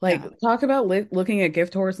 Like, talk about looking a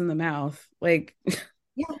gift horse in the mouth. Like,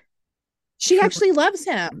 yeah. She actually loves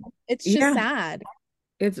him. It's just sad.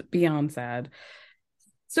 It's beyond sad.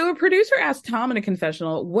 So a producer asked Tom in a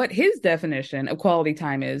confessional what his definition of quality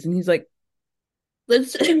time is. And he's like,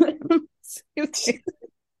 let's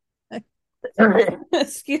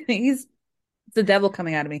excuse me, it's the devil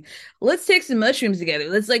coming out of me. Let's take some mushrooms together.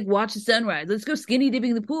 Let's like watch the sunrise. Let's go skinny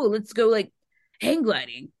dipping in the pool. Let's go like hang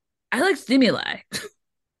gliding. I like stimuli.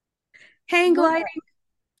 Hang gliding.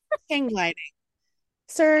 Hang gliding.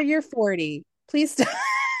 Sir, you're 40. Please stop.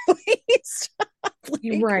 Please stop.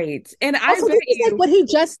 Like, right. And also, I bet you like what he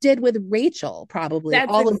just did with Rachel, probably.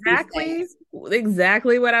 That's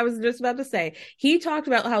exactly what I was just about to say. He talked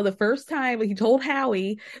about how the first time he told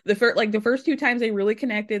Howie, the first two times they really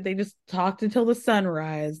connected, they just talked until the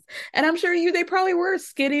sunrise. And I'm sure they probably were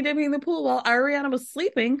skinny dipping in the pool while Ariana was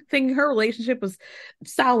sleeping, thinking her relationship was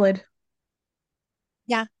solid.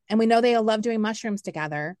 Yeah. And we know they love doing mushrooms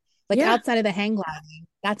together. Like outside of the hang gliding,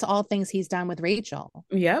 that's all things he's done with Rachel.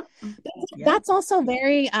 Yep. That's also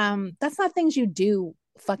very that's not things you do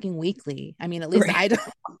fucking weekly. I mean, at least I don't.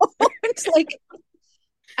 It's like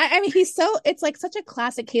I mean, it's like such a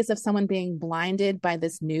classic case of someone being blinded by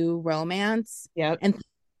this new romance. Yep. And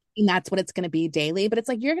that's what it's going to be daily, but it's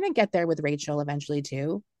like you're going to get there with Rachel eventually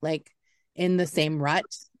too, like in the same rut,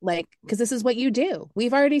 like because this is what you do.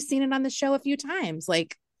 We've already seen it on the show a few times,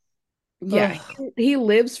 like he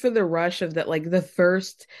lives for the rush of that, like the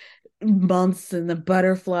first months and the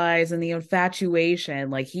butterflies and the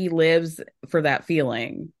infatuation. Like he lives for that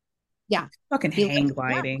feeling. Yeah. Fucking hang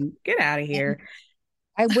gliding. Get out of here.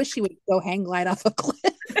 I wish he would go hang glide off a cliff.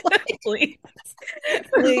 Please.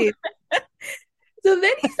 Please. So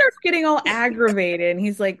then he starts getting all aggravated and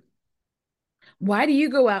he's like, why do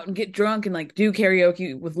you go out and get drunk and like do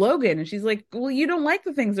karaoke with Logan? And she's like, well, you don't like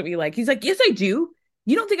the things that we like. He's like, yes, I do.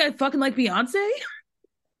 You don't think I fucking like Beyonce?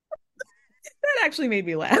 That actually made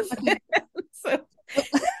me laugh. So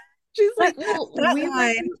she's like, well,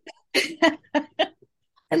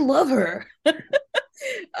 I love her.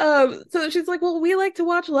 So she's like, well, we like to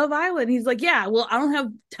watch Love Island. He's like, yeah, well, I don't have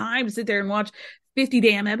time to sit there and watch 50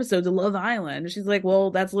 damn episodes of Love Island. And she's like, well,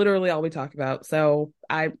 that's literally all we talk about. So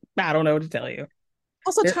I don't know what to tell you.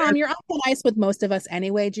 Also, Tom, you're on thin ice with most of us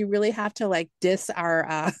anyway. Do you really have to like diss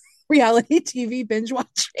our reality TV binge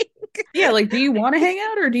watching? Yeah, like, do you want to hang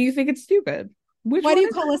out or do you think it's stupid? Why do you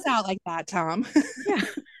call us out like that, Tom? Yeah.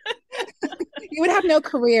 You would have no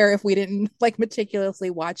career if we didn't like meticulously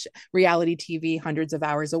watch reality TV hundreds of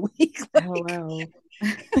hours a week. Like, hello.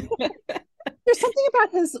 There's something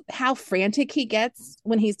about how frantic he gets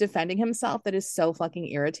when he's defending himself that is so fucking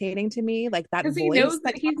irritating to me. Like that voice. He knows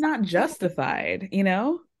that he's not justified, you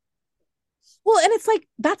know? Well, and it's like,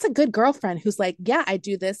 that's a good girlfriend who's like, yeah, I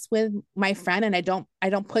do this with my friend and I don't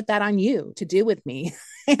put that on you to do with me.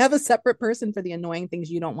 I have a separate person for the annoying things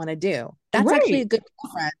you don't want to do. That's actually a good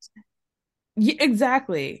girlfriend. Yeah,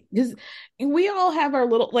 exactly. Because we all have our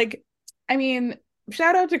little, like, I mean,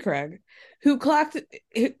 shout out to Craig, who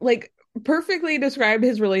perfectly described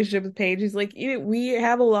his relationship with Paige. He's like, we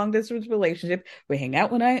have a long distance relationship. We hang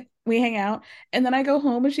out we hang out, and then I go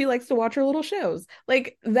home and she likes to watch her little shows.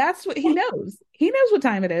 Like, that's what he knows. He knows what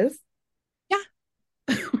time it is.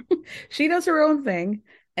 Yeah. She does her own thing,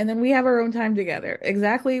 and then we have our own time together.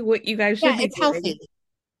 Exactly what you guys should be it's doing. healthy.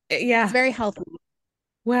 Yeah. It's very healthy.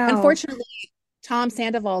 Wow. Unfortunately, Tom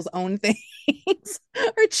Sandoval's own things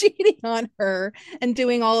are cheating on her and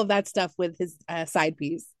doing all of that stuff with his side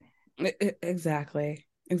piece. Exactly.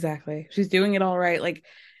 She's doing it all right. Like,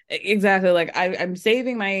 exactly. Like, I'm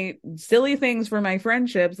saving my silly things for my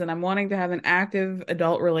friendships, and I'm wanting to have an active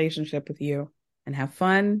adult relationship with you and have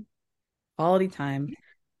fun, quality time.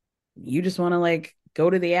 You just want to like go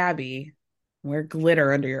to the Abbey, wear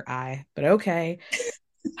glitter under your eye, but okay.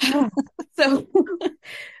 So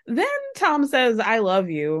then Tom says, I love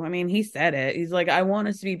you. I mean, he said it. He's like, I want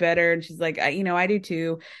us to be better. And she's like, I do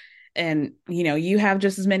too. And, you have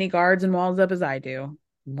just as many guards and walls up as I do.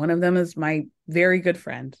 One of them is my very good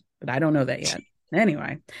friend, but I don't know that yet.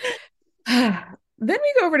 Anyway, then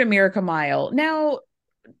we go over to Miracle Mile. Now,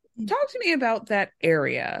 talk to me about that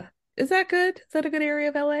area. Is that good? Is that a good area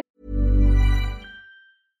of LA?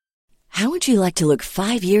 How would you like to look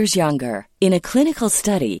 5 years younger? In a clinical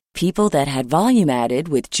study, people that had volume added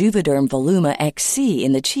with Juvederm Voluma XC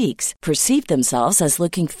in the cheeks perceived themselves as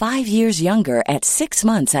looking 5 years younger at 6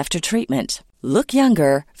 months after treatment. Look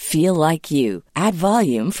younger, feel like you. Add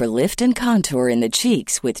volume for lift and contour in the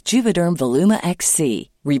cheeks with Juvederm Voluma XC.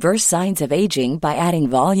 Reverse signs of aging by adding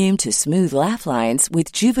volume to smooth laugh lines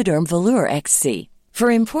with Juvederm Volure XC. For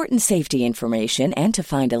important safety information and to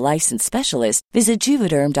find a licensed specialist, visit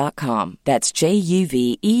Juvederm.com. That's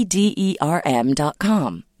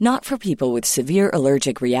JUVEDERM.com. Not for people with severe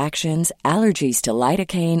allergic reactions, allergies to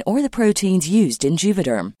lidocaine, or the proteins used in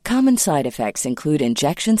Juvederm. Common side effects include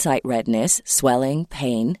injection site redness, swelling,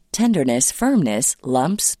 pain, tenderness, firmness,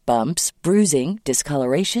 lumps, bumps, bruising,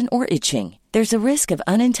 discoloration, or itching. There's a risk of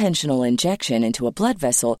unintentional injection into a blood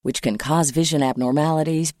vessel, which can cause vision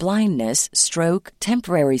abnormalities, blindness, stroke,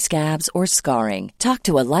 temporary scabs, or scarring. Talk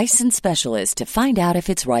to a licensed specialist to find out if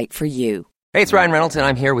it's right for you. Hey, it's Ryan Reynolds, and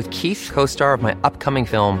I'm here with Keith, co-star of my upcoming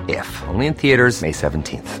film, If, only in theaters May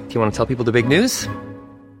 17th. Do you want to tell people the big news?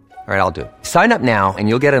 All right, I'll do it. Sign up now and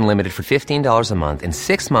you'll get unlimited for $15 a month and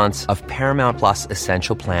 6 months of Paramount Plus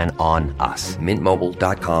Essential Plan on us.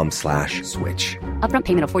 MintMobile.com/switch. Upfront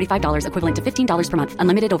payment of $45 equivalent to $15 per month.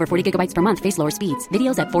 Unlimited over 40 gigabytes per month. Face lower speeds.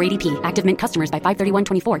 Videos at 480p. Active Mint customers by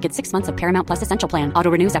 531.24 get 6 months of Paramount Plus Essential Plan.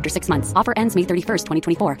 Auto renews after 6 months. Offer ends May 31st,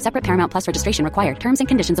 2024. Separate Paramount Plus registration required. Terms and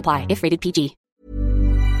conditions apply if rated PG.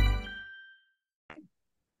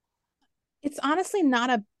 It's honestly not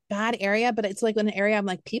a bad area, but it's like an area I'm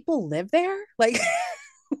like, people live there? Like,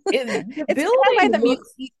 the building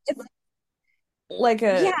looks like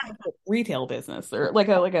a retail business or like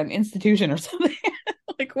an institution or something.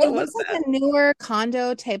 Like, what was that? Like a newer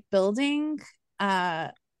condo type building.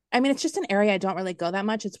 I mean, it's just an area I don't really go that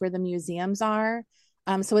much. It's where the museums are.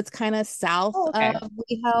 So it's kind of south of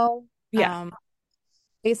WeHo. Yeah.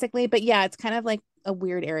 Basically, but yeah, it's kind of like a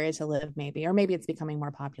weird area to live, maybe, or maybe it's becoming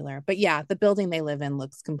more popular. But yeah, the building they live in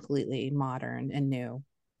looks completely modern and new.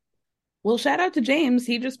 Well, shout out to James.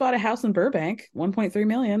 He just bought a house in Burbank, 1.3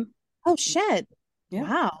 million. Oh shit! Yeah.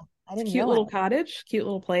 Wow, I didn't know. Cute little cottage, cute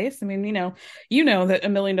little place. I mean, you know that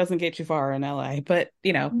 $1 million doesn't get you far in LA, but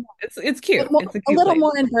it's cute. It's a little place.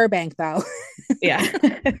 More in Burbank, though. Yeah.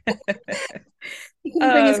 He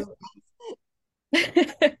can bring his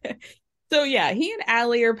So yeah, he and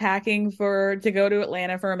Allie are packing to go to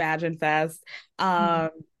Atlanta for Imagine Fest.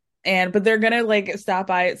 But they're gonna like stop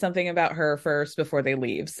by at something about her first before they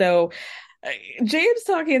leave. So James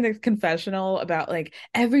talking in the confessional about like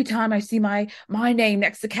every time I see my name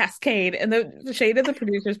next to Cascade, and the shade of the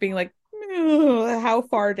producers being like, how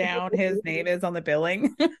far down his name is on the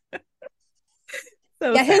billing.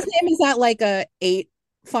 So yeah, his name is at like a 8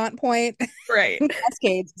 font point, right?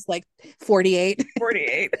 Cascades is like 48.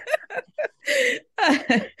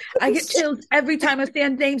 I get chills every time I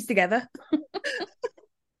stand names together.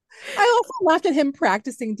 I also laughed at him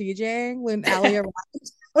practicing DJing when Allie arrived.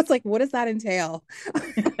 I was like, what does that entail?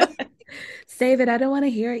 Save it, I don't want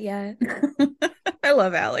to hear it yet. I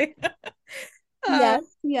love Allie. Yeah.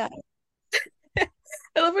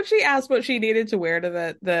 I love when she asked what she needed to wear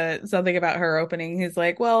to the something about her opening. He's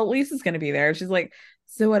like, well, Lisa's gonna be there. She's like,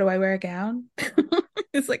 so what, do I wear a gown?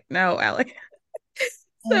 It's like, no, Allie.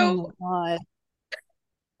 So, oh my God.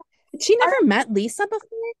 She never met Lisa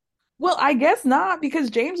before? Well, I guess not, because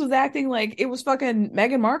James was acting like it was fucking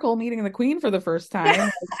Meghan Markle meeting the Queen for the first time. Yeah,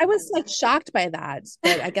 I was like shocked by that,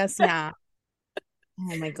 but I guess yeah.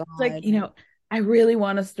 Oh my God. Like, I really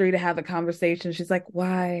want us three to have a conversation. She's like,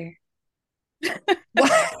 why?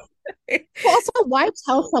 Also, why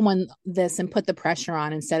tell someone this and put the pressure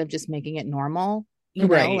on instead of just making it normal?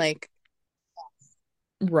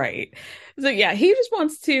 Right. So yeah, he just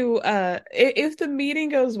wants to if the meeting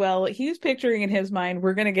goes well, he's picturing in his mind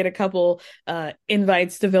we're gonna get a couple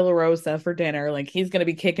invites to Villa Rosa for dinner. Like he's gonna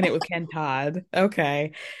be kicking it with Ken Todd.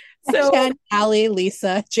 Okay. So Ken, Allie,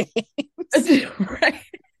 Lisa, James. Right.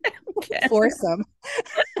 Foursome.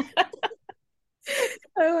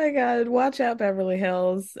 Oh my God, watch out Beverly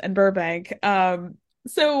Hills and Burbank.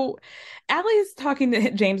 So Allie's talking to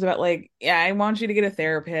James about like, yeah, I want you to get a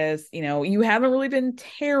therapist. You haven't really been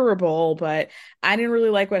terrible, but I didn't really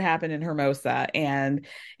like what happened in Hermosa. And,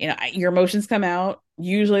 your emotions come out.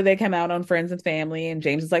 Usually they come out on friends and family. And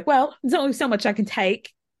James is like, well, there's only so much I can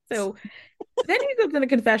take. So then he goes in a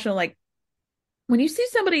confessional, like, when you see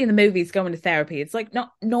somebody in the movies going to therapy, it's like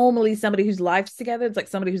not normally somebody whose life's together. It's like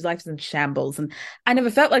somebody whose life is in shambles. And I never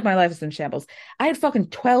felt like my life was in shambles. I had fucking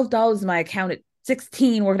 $12 in my account at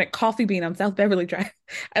 16 working at Coffee Bean on South Beverly Drive.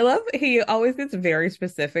 I love he always gets very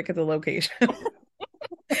specific at the location.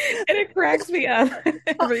 it cracks me up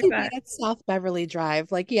every time. At South Beverly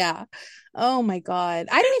Drive. Like, yeah. Oh my God.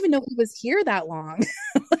 I didn't even know he was here that long.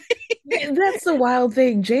 That's the wild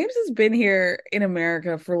thing. James has been here in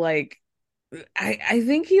America for like I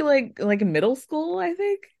think he like middle school, I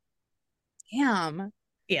think. Damn.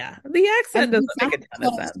 Yeah. The accent doesn't make a ton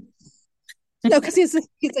of sense. No, because he's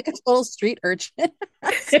like a total street urchin.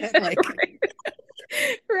 Like,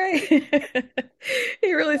 right.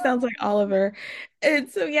 He really sounds like Oliver. And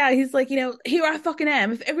so yeah, he's like, here I fucking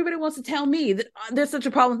am. If everybody wants to tell me that there's such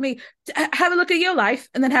a problem with me, have a look at your life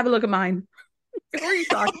and then have a look at mine. Who are you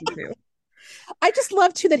talking to? I just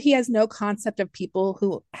love too that he has no concept of people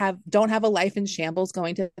who don't have a life in shambles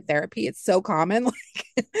going to therapy. It's so common.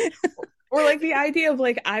 Like or like the idea of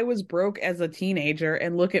like I was broke as a teenager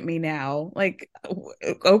and look at me now. Like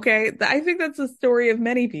okay, I think that's the story of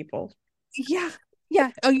many people. Yeah.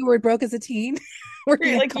 Yeah. Oh, you were broke as a teen?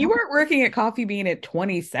 Like you weren't working at Coffee Bean at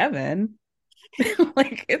 27.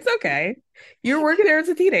 Like it's okay. You're working there as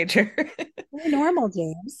a teenager. You're normal,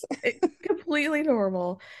 James. Completely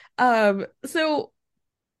normal. So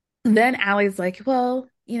then Allie's like, well,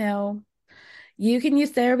 you can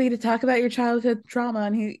use therapy to talk about your childhood trauma.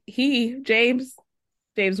 And James,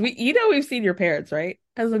 we've seen your parents, right?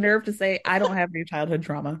 Has the nerve to say, I don't have any childhood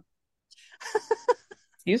trauma.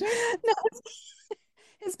 Excuse me? No,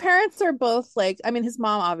 his parents are both like, I mean, his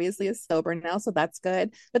mom obviously is sober now, so that's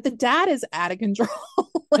good. But the dad is out of control.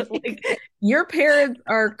 Like, your parents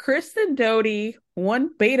are Kristen Doty,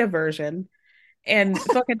 one beta version, and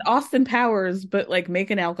fucking Austin Powers, but like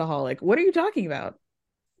make an alcoholic. What are you talking about?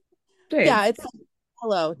 James. Yeah, it's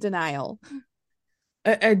hello, denial.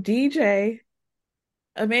 A DJ,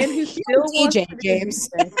 a man who still DJ, James.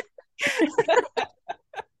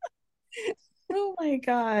 Oh my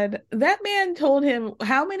God. That man told him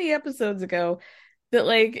how many episodes ago that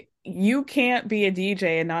like you can't be a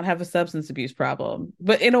DJ and not have a substance abuse problem,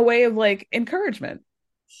 but in a way of like encouragement.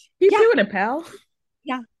 Keep doing it, pal.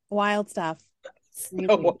 Yeah, wild stuff. So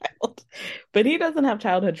wild. But he doesn't have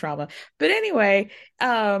childhood trauma. But anyway,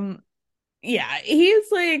 yeah,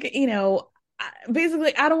 he's like,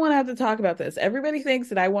 basically, I don't want to have to talk about this. Everybody thinks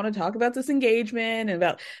that I want to talk about this engagement and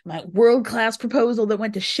about my world-class proposal that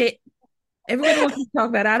went to shit. Everybody wants to talk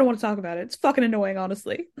about it. I don't want to talk about it. It's fucking annoying,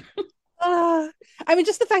 honestly. I mean,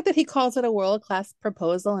 just the fact that he calls it a world-class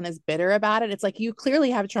proposal and is bitter about it. It's like, you clearly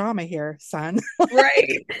have trauma here, son.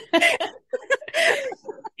 Right.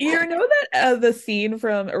 You know that the scene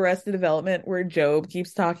from Arrested Development where Job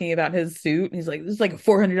keeps talking about his suit and he's like, this is like a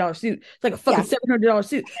 $400 suit. It's like a fucking $700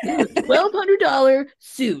 suit. This is a $1,200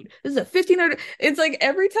 suit. This is a $1,500. It's like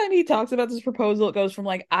every time he talks about this proposal, it goes from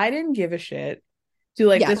like, I didn't give a shit to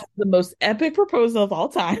like, this is the most epic proposal of all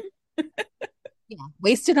time. Yeah,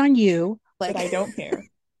 wasted on you. Like, but I don't care.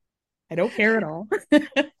 I don't care at all.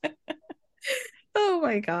 Oh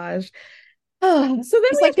my gosh. Oh, so then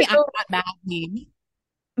it's like the I'm not mad meme.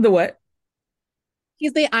 The what?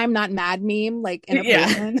 He's the I'm not mad meme, like in a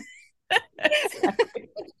person.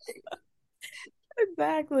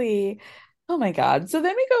 Exactly. Oh my God. So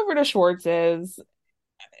then we go over to Schwartz's.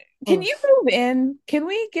 Can you move in? Can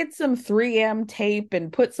we get some 3M tape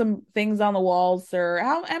and put some things on the walls, sir?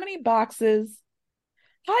 How many boxes?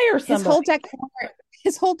 Hire somebody.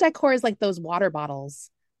 His whole decor is like those water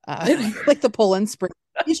bottles. Like the Poland Spring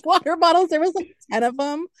water bottles. There was like 10 of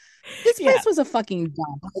them. This place was a fucking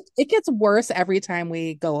dump. It gets worse every time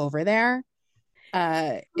we go over there.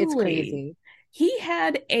 It's crazy. He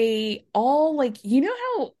had all like,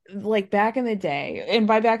 how like back in the day, and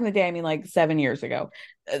by back in the day I mean like 7 years ago,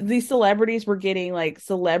 these celebrities were getting like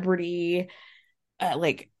celebrity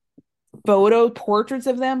like photo portraits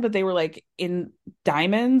of them, but they were like in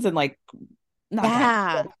diamonds and like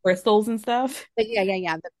not crystals and stuff. Yeah.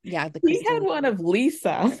 He had one of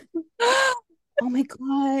Lisa. Oh my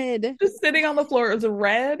God. Just sitting on the floor. It was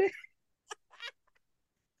red.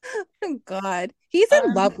 Oh God. He's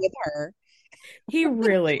in love with her. He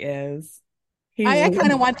really is. I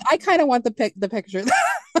kind of want the picture.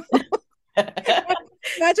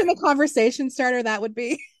 Imagine the conversation starter that would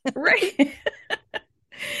be. Right.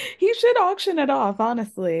 He should auction it off,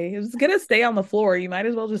 honestly. It's gonna stay on the floor. You might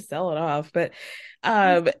as well just sell it off. But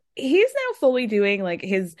he's now fully doing like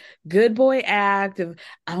his good boy act of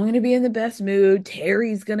I'm gonna be in the best mood.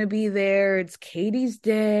 Terry's gonna be there. It's Katie's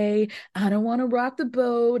day. I don't want to rock the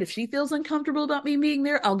boat. If she feels uncomfortable about me being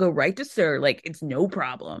there, I'll go right to Sir. Like it's no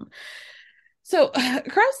problem. So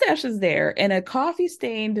Kraustash is there in a coffee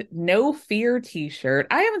stained No Fear t-shirt.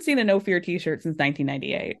 I haven't seen a No Fear t-shirt since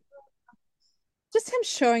 1998. Just him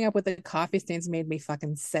showing up with the coffee stains made me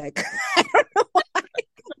fucking sick. I don't know why.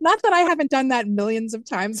 Not that I haven't done that millions of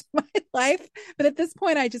times in my life, but at this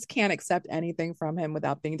point, I just can't accept anything from him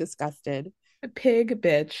without being disgusted. A pig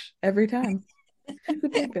bitch every time. She's a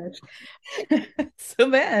pig bitch. So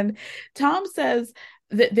then Tom says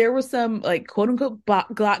that there was some like quote unquote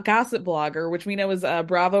gossip blogger, which we know is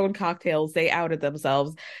Bravo and Cocktails. They outed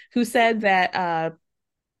themselves, who said that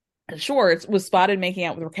Schwartz was spotted making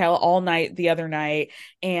out with Raquel all night the other night,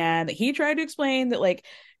 and he tried to explain that like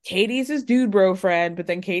Katie's his dude bro friend, but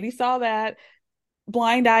then Katie saw that,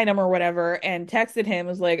 blind item or whatever, and texted him,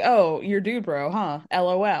 was like, oh, you're dude bro, huh?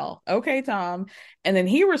 LOL. Okay, Tom. And then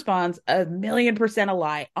he responds, 1,000,000% a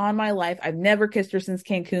lie. On my life, I've never kissed her since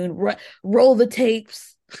Cancun. Roll the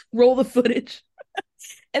tapes, roll the footage.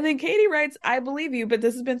 And then Katie writes, I believe you, but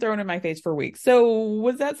this has been thrown in my face for weeks. So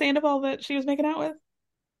was that Sandoval that she was making out with?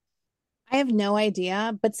 I have no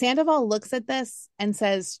idea, but Sandoval looks at this and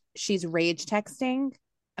says she's rage texting.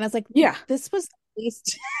 And I was like, yeah, this was the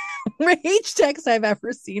least rage text I've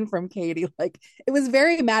ever seen from Katie. Like, it was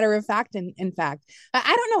very matter of fact. In fact,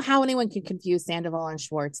 I don't know how anyone can confuse Sandoval and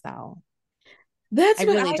Schwartz, though. That's I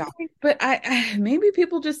what really I don't. think, but I maybe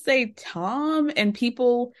people just say Tom and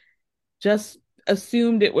people just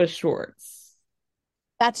assumed it was Schwartz.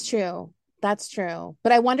 That's true. That's true.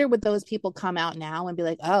 But I wonder would those people come out now and be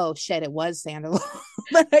like, oh shit, it was Sandoval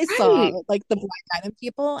that I saw, like the blind item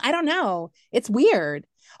people. I don't know. It's weird.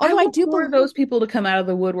 Although I do believe those people to come out of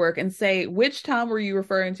the woodwork and say, which Tom were you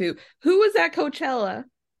referring to? Who was at Coachella?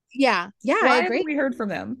 Yeah. Yeah, Why I agree. haven't we heard from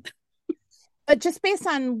them? But just based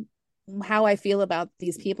on how I feel about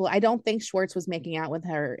these people, I don't think Schwartz was making out with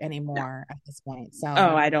her anymore at this point. So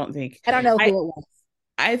I don't know who it was.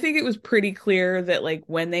 I think it was pretty clear that like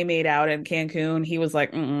when they made out in Cancun, he was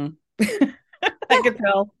like, I could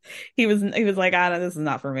tell he was like, no, this is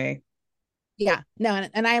not for me. Yeah, no,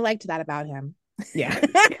 and I liked that about him. Yeah.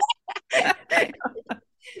 I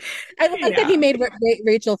like that he made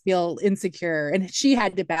Rachel feel insecure, and she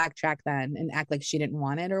had to backtrack then and act like she didn't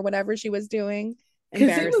want it or whatever she was doing.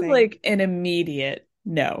 Because it was like an immediate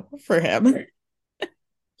no for him.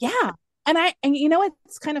 Yeah. And you know,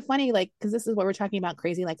 it's kind of funny, like, because this is what we're talking about,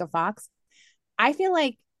 crazy like a fox. I feel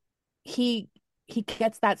like he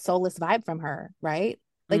gets that soulless vibe from her, right?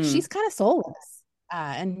 Like she's kind of soulless.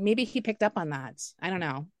 And maybe he picked up on that. I don't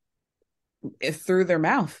know. Through their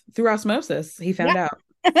mouth, through osmosis, he found out.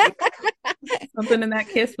 Something in that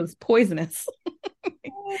kiss was poisonous.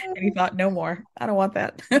 And he thought, no more. I don't want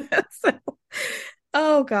that.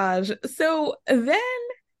 Oh gosh. So then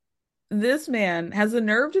this man has the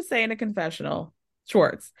nerve to say in a confessional,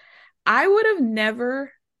 Schwartz, I would have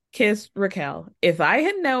never kissed Raquel if I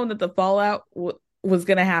had known that the fallout was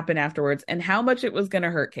going to happen afterwards and how much it was going to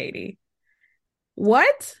hurt Katie.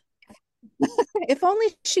 What? If only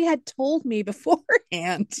she had told me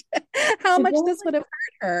beforehand how much this would have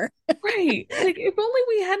hurt her. Right. Like, if only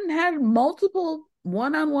we hadn't had multiple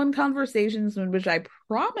one-on-one conversations in which I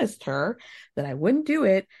promised her that I wouldn't do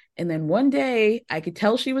it. And then one day I could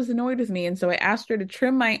tell she was annoyed with me. And so I asked her to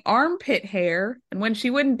trim my armpit hair. And when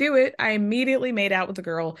she wouldn't do it, I immediately made out with the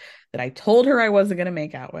girl that I told her I wasn't going to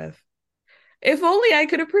make out with. If only I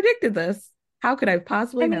could have predicted this. How could I have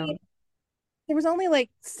possibly known? There was only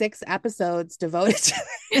like 6 episodes devoted to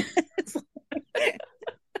it.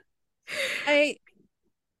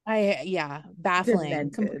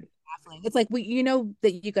 Baffling. It's like, you know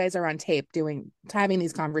that you guys are on tape having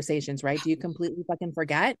these conversations, right? Do you completely fucking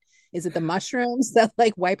forget? Is it the mushrooms that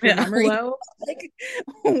like wipe your memory? Like,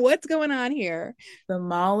 what's going on here? The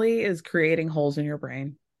Molly is creating holes in your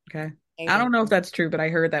brain. Okay. I don't know if that's true, but I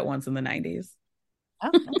heard that once in the 90s.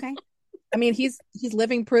 Oh, okay. I mean, he's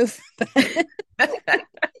living proof. So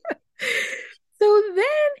then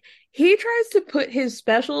he tries to put his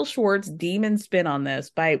special Schwartz demon spin on this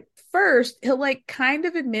by first, he'll like kind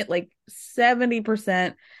of admit like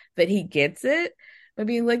 70% that he gets it by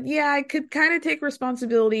being like, yeah, I could kind of take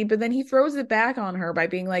responsibility. But then he throws it back on her by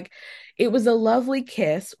being like, it was a lovely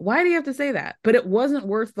kiss. Why do you have to say that? But it wasn't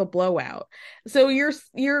worth the blowout. So you're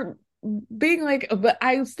being like, but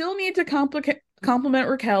I still need to compliment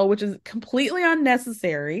Raquel, which is completely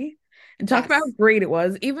unnecessary, and talk about how great it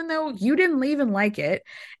was, even though you didn't even like it,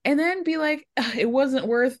 and then be like, it wasn't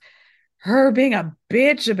worth her being a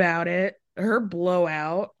bitch about it, her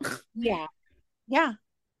blowout. Yeah.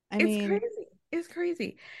 I mean, crazy. It's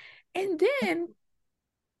crazy. And then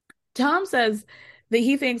Tom says that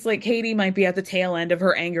he thinks like Katie might be at the tail end of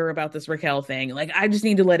her anger about this Raquel thing. Like, I just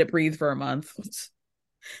need to let it breathe for a month.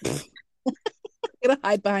 I'm gonna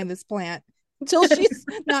hide behind this plant until she's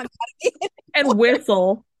not and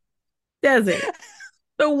whistle. Desi.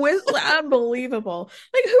 The whistle, unbelievable.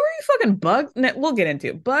 Like, who are you fucking Bugs? We'll get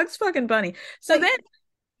into Bugs fucking Bunny. So then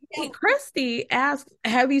Krusty asked,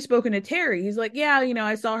 have you spoken to Terry? He's like, yeah,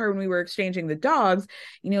 I saw her when we were exchanging the dogs.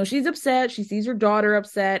 She's upset. She sees her daughter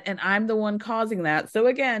upset, and I'm the one causing that. So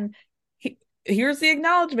again, here's the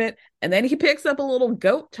acknowledgement. And then he picks up a little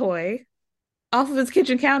goat toy off of his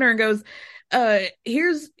kitchen counter and goes,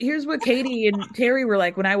 here's what Katie and Terry were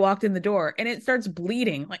like when I walked in the door. And it starts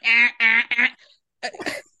bleeding. Like, I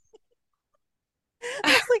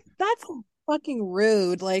was like, that's fucking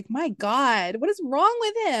rude. Like, my God, what is wrong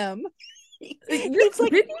with him? He's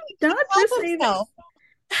like, did he not just say that?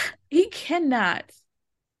 He cannot.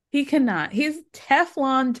 He's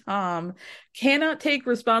Teflon Tom, cannot take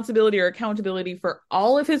responsibility or accountability for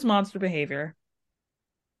all of his monster behavior.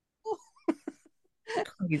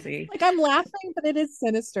 Crazy. Like, I'm laughing, but it is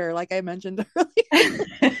sinister, like I mentioned earlier.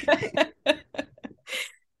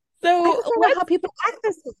 So I don't know how people act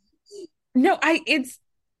this way. No, it's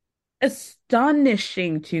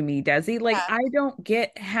astonishing to me, Desi. Like, I don't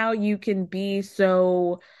get how you can be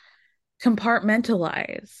so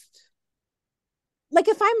compartmentalized. Like,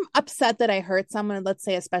 if I'm upset that I hurt someone, let's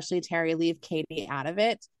say especially Terry, leave Katie out of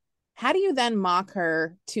it, how do you then mock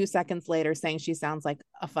her 2 seconds later saying she sounds like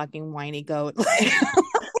a fucking whiny goat? Like, do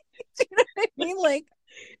you know what I mean? Like,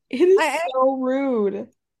 it is so rude.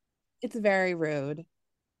 It's very rude.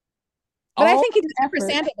 But I think it's for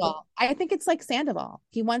Sandoval. I think it's like Sandoval.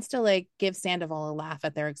 He wants to like give Sandoval a laugh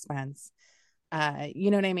at their expense. You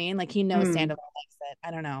know what I mean? Like, he knows Sandoval likes it.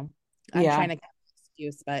 I don't know. I'm trying to get an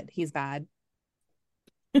excuse, but he's bad.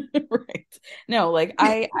 Right. No, like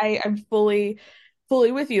I'm fully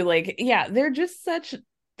with you. Like, yeah, they're just such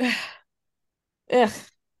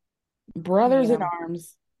brothers in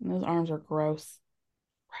arms. And those arms are gross.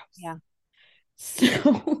 Yeah.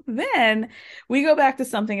 So then we go back to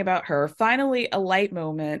something about her. Finally, a light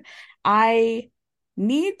moment. I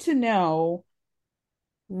need to know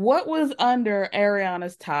what was under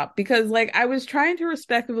Ariana's top, because like I was trying to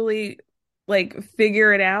respectfully like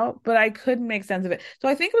figure it out, but I couldn't make sense of it. So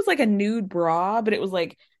I think it was like a nude bra, but it was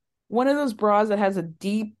like one of those bras that has a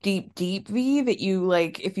deep, deep, deep V that you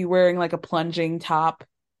like if you're wearing like a plunging top.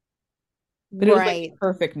 But it was like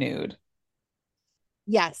perfect nude.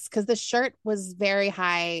 Yes, because the shirt was very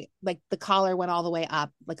high, like the collar went all the way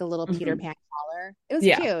up, like a little Peter Pan collar. It was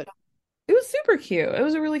cute. It was super cute. It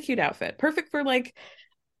was a really cute outfit. Perfect for like,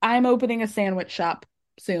 I'm opening a sandwich shop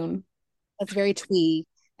soon. That's very twee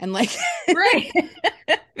and like right.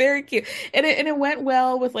 Very cute. And it went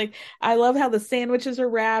well with like, I love how the sandwiches are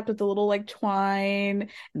wrapped with the little like twine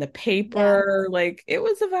and the paper. Yeah. Like, it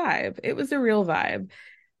was a vibe. It was a real vibe.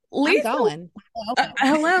 Lisa, I'm going.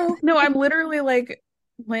 Hello. No, I'm literally like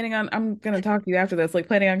I'm going to talk to you after this, like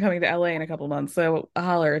planning on coming to LA in a couple months. So I'll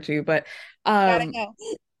holler at you, but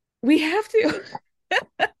we have to.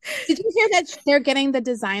 Did you hear that they're getting the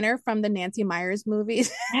designer from the Nancy Meyers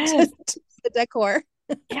movies? Yes. The decor.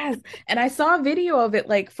 Yes. And I saw a video of it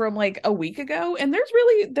like from like a week ago, and they're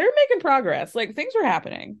making progress. Like, things are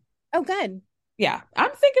happening. Oh, good. Yeah.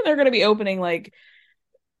 I'm thinking they're going to be opening like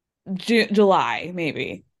July,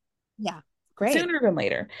 maybe. Yeah. Great. Sooner than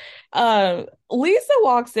later. Lisa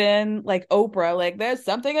walks in like Oprah, like, there's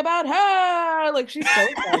something about her. Like, she's so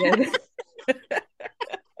excited.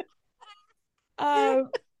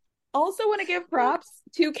 Also want to give props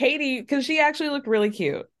to Katie, because she actually looked really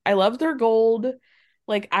cute. I loved her gold,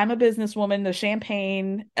 like, I'm a businesswoman, the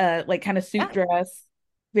champagne, like kind of suit dress.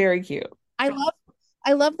 Very cute. I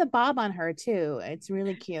love the bob on her too. It's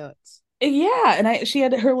really cute. Yeah, and she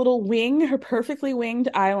had her perfectly winged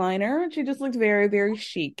eyeliner. She just looked very, very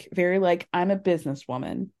chic. Very like, I'm a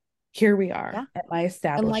businesswoman. Here we are at my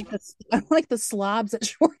establishment. I'm like the slobs at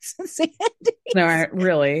Schwartz and Sandy. No,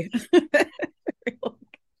 really.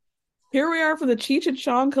 Here we are for the Cheech and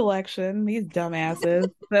Chong collection. These dumbasses.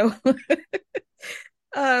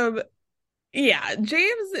 So, yeah,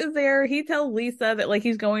 James is there. He tells Lisa that like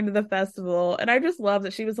he's going to the festival, and I just love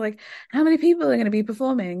that she was like, how many people are going to be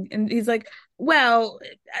performing? And he's like, well,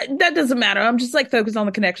 that doesn't matter. I'm just like focused on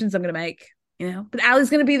the connections I'm going to make, but Allie's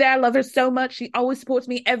going to be there. I love her so much. She always supports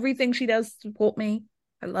me. Everything she does support me.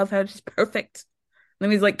 I love her. She's perfect. And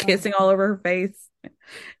then he's like kissing all over her face.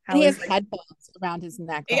 He has headphones around his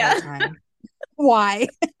neck the whole time. Why?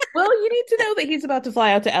 Well, you need to know that he's about to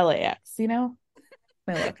fly out to LAX,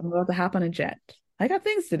 Look, I'm about to hop on a jet. I got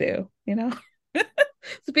things to do,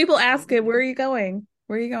 So people ask him, where are you going?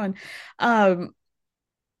 Where are you going?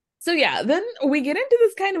 So yeah, then we get into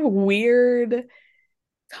this kind of weird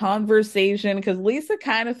conversation because Lisa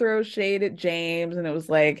kind of throws shade at James, and it was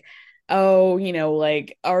like, oh,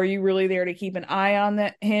 like, are you really there to keep an eye on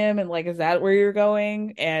him? And like, is that where you're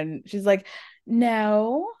going? And she's like,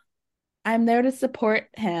 no, I'm there to support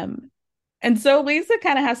him. And so Lisa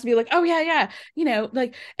kind of has to be like, oh, yeah,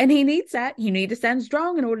 like, and he needs that. You need to stand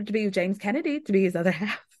strong in order to be James Kennedy, to be his other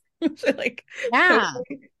half. So, like, Yeah.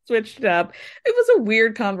 totally switched it up. It was a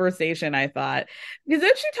weird conversation, I thought. Because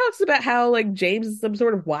then she talks about how, like, James is some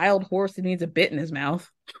sort of wild horse and needs a bit in his mouth.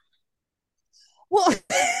 Well,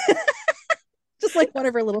 just like one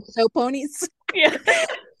of her little show ponies. Yeah.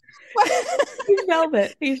 He's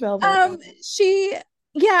velvet.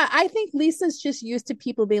 I think Lisa's just used to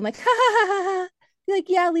people being like, ha ha ha ha. Like,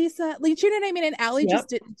 yeah, Lisa. Like, you know what I mean? And Allie just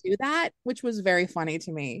didn't do that, which was very funny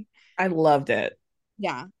to me. I loved it.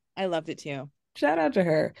 Yeah, I loved it too. Shout out to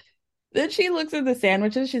her. Then she looks at the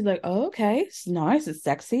sandwiches. She's like, oh, okay, it's nice. It's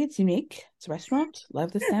sexy. It's unique. It's a restaurant.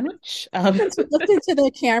 Love the sandwich. She looked into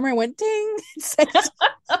the camera and went, ding.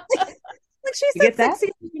 When she said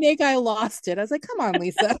sexy and unique, I lost it. I was like, come on,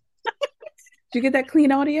 Lisa. Did you get that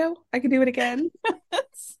clean audio? I can do it again.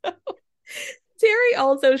 So, Terry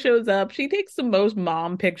also shows up. She takes the most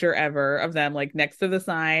mom picture ever of them, like next to the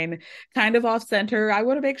sign, kind of off center. I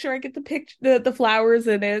want to make sure I get the picture, the flowers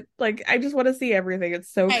in it. Like, I just want to see everything.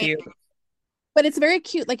 It's so cute. But it's very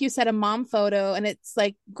cute, like you said, a mom photo, and it's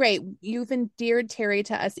like, great, you've endeared Terry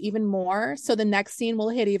to us even more, so the next scene will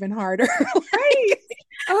hit even harder.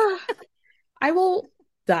 Right. I will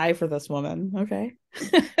die for this woman. Okay.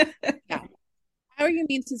 Yeah. How are you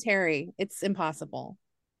mean to Terry? It's impossible.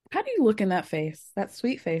 How do you look in that face, that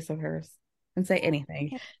sweet face of hers, and say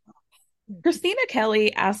anything? Christina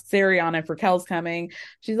Kelly asks Ariana if Raquel's coming.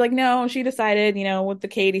 She's like, no, she decided, with the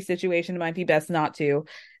Katie situation, it might be best not to.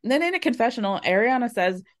 And then in a confessional, Ariana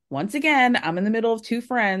says, once again, I'm in the middle of two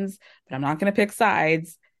friends, but I'm not going to pick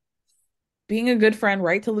sides. Being a good friend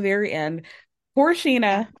right till the very end. Poor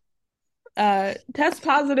Sheena tests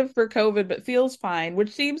positive for COVID, but feels fine,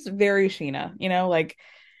 which seems very Sheena, like,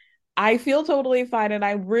 I feel totally fine. And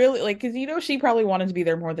I really because, she probably wanted to be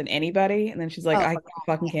there more than anybody. And then she's like, I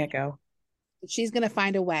fucking can't go. She's going to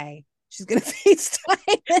find a way. She's going to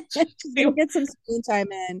FaceTime. She's going to get some screen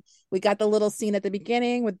time in. We got the little scene at the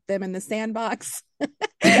beginning with them in the sandbox.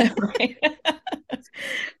 Right.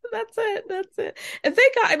 That's it. And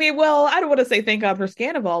thank God. I mean, well, I don't want to say thank God for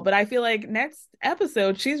Scandival, but I feel like next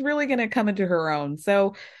episode, she's really going to come into her own.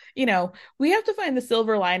 So, we have to find the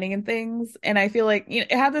silver lining in things. And I feel like,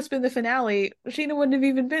 had this been the finale, Sheena wouldn't have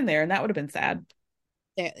even been there. And that would have been sad.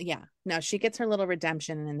 Yeah. No, she gets her little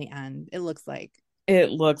redemption in the end. It looks like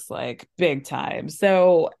big time.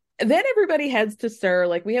 So then everybody heads to SUR.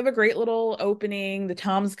 Like, we have a great little opening. The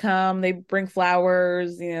Toms come, they bring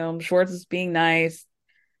flowers, Schwartz is being nice.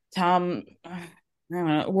 Tom, I don't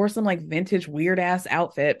know, wore some like vintage weird ass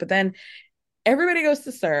outfit, but then everybody goes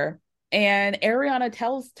to SUR, and Ariana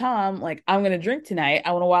tells Tom, like, I'm going to drink tonight.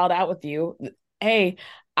 I want to wild out with you. Hey,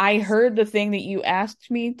 I heard the thing that you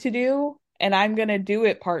asked me to do, and I'm going to do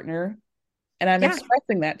it, partner. And I'm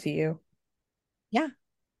expressing that to you. Yeah.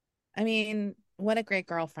 I mean, what a great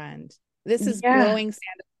girlfriend. This is blowing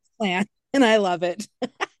Santa's plan, and I love it.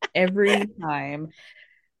 Every time.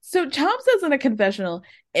 So Tom says in a confessional,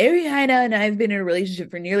 Ariana and I have been in a relationship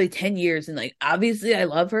for nearly 10 years. And like, obviously I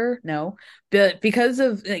love her. No, but because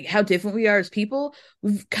of like how different we are as people,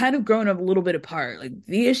 we've kind of grown up a little bit apart. Like,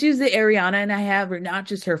 the issues that Ariana and I have are not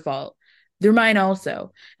just her fault. They're mine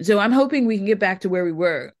also. And so I'm hoping we can get back to where we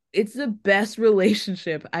were. It's the best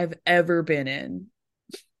relationship I've ever been in.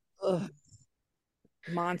 Ugh.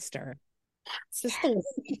 Monster. It's just the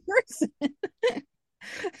worst person.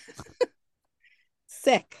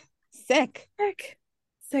 Sick.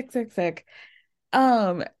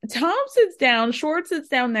 Tom sits down, Schwartz sits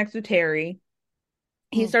down next to Terry.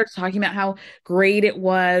 He starts talking about how great it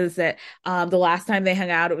was that the last time they hung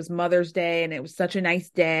out, it was Mother's Day, and it was such a nice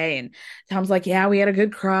day. And Tom's like, yeah, we had a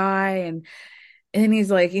good cry. And he's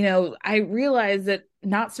like, I realize that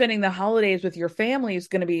not spending the holidays with your family is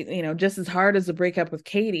going to be, just as hard as the breakup with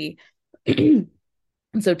Katie. And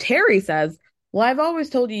so Terry says, well, I've always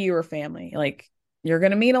told you were family. Like, you're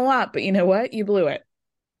going to mean a lot, but you know what? You blew it.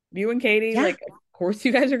 You and Katie, like, of course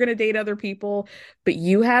you guys are going to date other people, but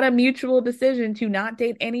you had a mutual decision to not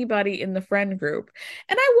date anybody in the friend group.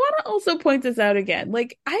 And I want to also point this out again.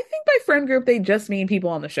 Like, I think by friend group, they just mean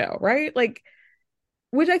people on the show, right? Like,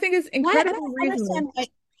 which I think is incredibly reasonable.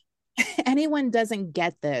 Anyone doesn't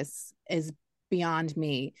get this is beyond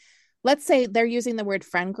me. Let's say they're using the word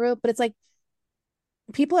friend group, but it's like,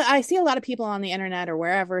 I see a lot of people on the internet or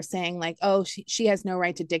wherever saying like, oh, she has no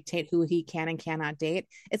right to dictate who he can and cannot date.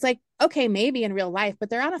 It's like, okay, maybe in real life, but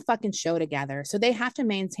they're on a fucking show together. So they have to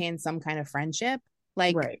maintain some kind of friendship.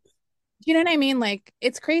 Like, right. You know what I mean? Like,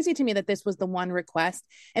 it's crazy to me that this was the one request.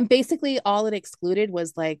 And basically all it excluded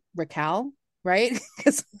was like Raquel, right?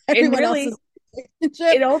 Because everyone else is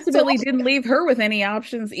it ultimately didn't leave her with any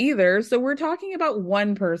options either. So we're talking about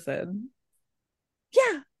one person.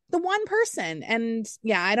 Yeah, the one person. And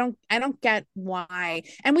yeah, I don't get why.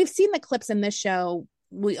 And we've seen the clips in this show.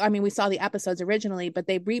 We saw the episodes originally, but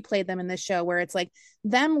they replayed them in this show where it's like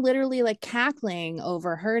them literally like cackling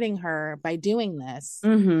over hurting her by doing this.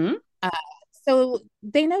 Mm-hmm. So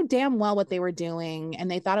they know damn well what they were doing,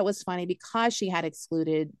 and they thought it was funny because she had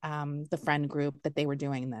excluded the friend group that they were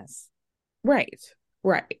doing this. Right.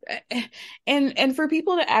 And for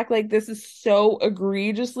people to act like this is so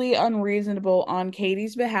egregiously unreasonable on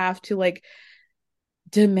Katie's behalf to like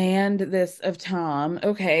demand this of Tom.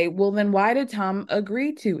 Okay, well then why did Tom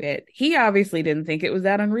agree to it? He obviously didn't think it was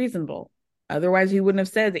that unreasonable. Otherwise he wouldn't have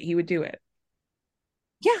said that he would do it.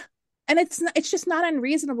 Yeah. And it's just not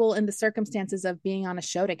unreasonable in the circumstances of being on a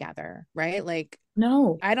show together, right? Like,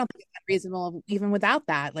 no, I don't think it's unreasonable even without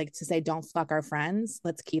that, like to say don't fuck our friends.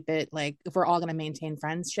 Let's keep it like if we're all going to maintain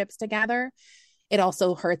friendships together. It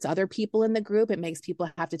also hurts other people in the group. It makes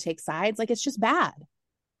people have to take sides. Like it's just bad.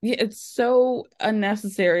 Yeah, it's so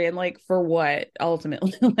unnecessary and like for what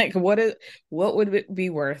ultimately? Like what would it be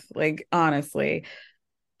worth? Like honestly.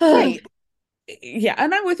 Right. Yeah,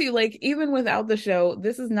 and I'm with you. Like, even without the show,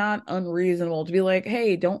 this is not unreasonable to be like,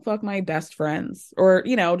 hey, don't fuck my best friends. Or,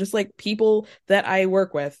 just like people that I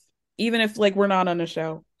work with. Even if like we're not on a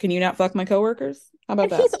show. Can you not fuck my coworkers? How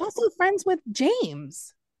about that? He's also friends with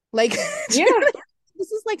James. Like, yeah.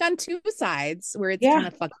 This is like on two sides where it's kind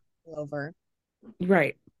of fucking over.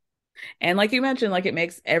 Right. And like you mentioned, like it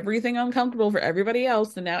makes everything uncomfortable for everybody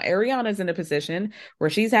else. And now Ariana's in a position where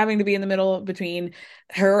she's having to be in the middle between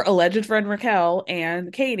her alleged friend Raquel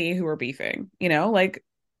and Katie, who are beefing. Like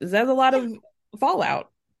there's a lot of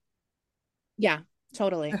fallout. Yeah,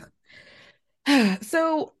 totally.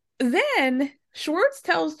 So then Schwartz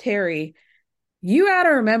tells Terry, you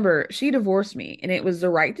gotta remember, she divorced me and it was the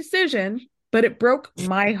right decision, but it broke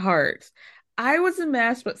my heart. I was a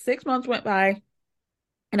mess, but 6 months went by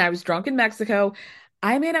and I was drunk in Mexico.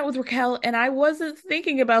 I made out with Raquel and I wasn't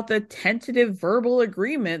thinking about the tentative verbal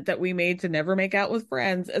agreement that we made to never make out with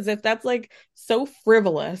friends, as if that's like so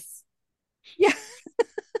frivolous. Yeah.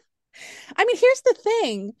 I mean, here's the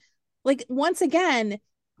thing. Like, once again,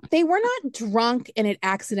 they were not drunk and it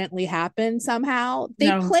accidentally happened somehow. They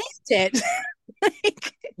planned it.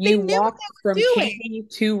 Like, you walked from Katie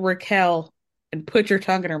to Raquel and put your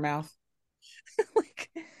tongue in her mouth. Like,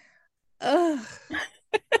 ugh.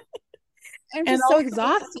 I'm just so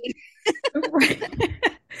exhausted.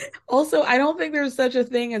 Also, I don't think there's such a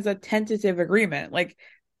thing as a tentative agreement. Like,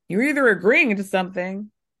 you're either agreeing to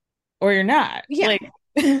something or you're not. Yeah.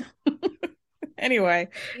 Like, anyway.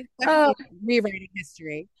 Rewriting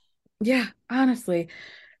history. Yeah, honestly.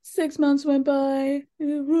 6 months went by.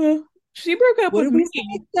 She broke up with me.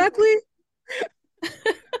 Exactly.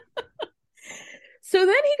 So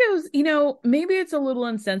then he goes, maybe it's a little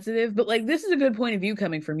insensitive, but like, this is a good point of view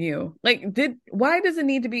coming from you. Like, why does it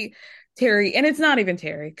need to be Terry? And it's not even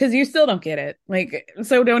Terry, because you still don't get it. Like,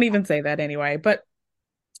 so don't even say that anyway. But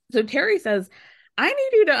so Terry says, I need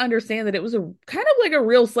you to understand that it was a kind of like a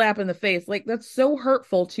real slap in the face. Like, that's so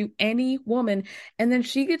hurtful to any woman. And then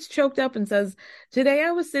she gets choked up and says, today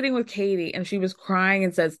I was sitting with Katie and she was crying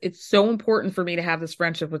and says, it's so important for me to have this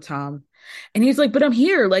friendship with Tom. And he's like, but I'm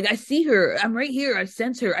here. Like, I see her. I'm right here. I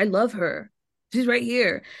sense her. I love her. She's right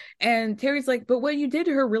here. And Terry's like, but what you did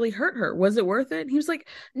to her really hurt her. Was it worth it? And he was like,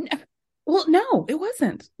 well, no, it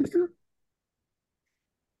wasn't.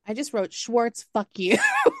 I just wrote Schwartz, fuck you.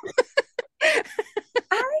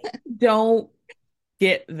 I don't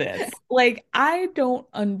get this. Like, I don't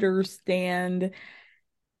understand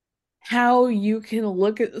how you can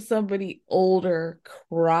look at somebody older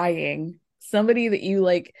crying, somebody that you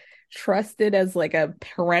like trusted as like a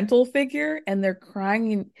parental figure, and they're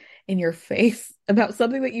crying in your face about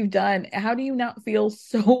something that you've done. How do you not feel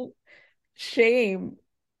so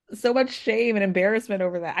much shame and embarrassment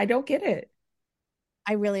over that? I don't get it.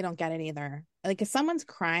 I really don't get it either. Like, if someone's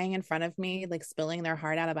crying in front of me, like spilling their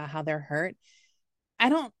heart out about how they're hurt, I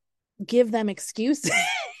don't give them excuses.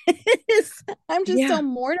 I'm just so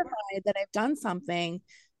mortified that I've done something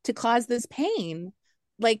to cause this pain.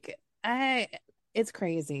 Like, it's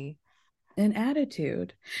crazy. An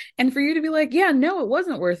attitude. And for you to be like, yeah, no, it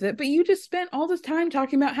wasn't worth it. But you just spent all this time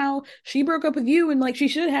talking about how she broke up with you and like she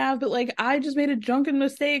should have, but like I just made a drunken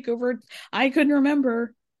mistake over I couldn't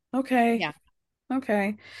remember. Okay. Yeah.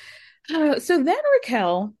 Okay. So then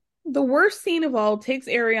Raquel, the worst scene of all, takes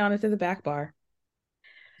Ariana to the back bar.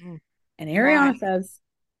 And Ariana says,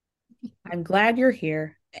 I'm glad you're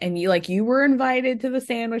here. and you were invited to the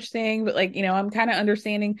sandwich thing, but like, I'm kind of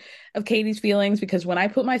understanding of Katie's feelings because when I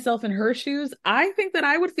put myself in her shoes, I think that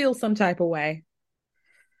I would feel some type of way.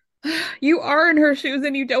 You are in her shoes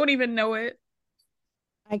and you don't even know it.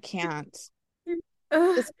 I can't.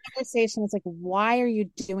 This conversation is like, why are you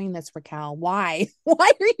doing this, Raquel? Why?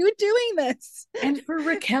 Why are you doing this? And for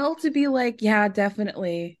Raquel to be like, yeah,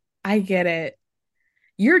 definitely. I get it.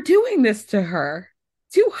 You're doing this to her.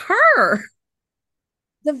 To her.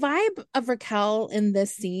 The vibe of Raquel in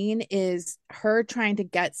this scene is her trying to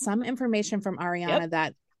get some information from Ariana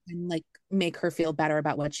that can like make her feel better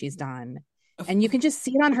about what she's done. And you can just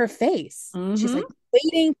see it on her face.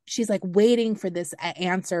 Mm-hmm. She's like waiting for this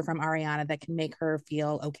answer from Ariana that can make her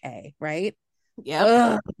feel okay, right?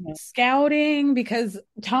 Yeah. Scouting, because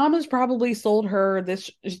Tom has probably told her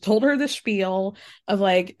this spiel of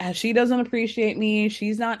like, she doesn't appreciate me,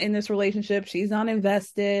 she's not in this relationship, she's not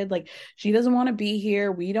invested, like she doesn't want to be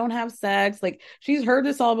here, we don't have sex, like she's heard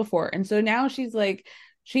this all before. And so now she's like,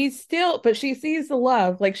 but she sees the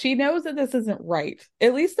love, like she knows that this isn't right,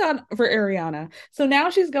 at least not for Ariana. So now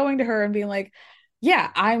she's going to her and being like, yeah,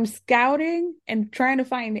 I'm scouting and trying to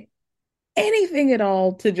find anything at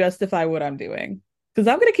all to justify what I'm doing, because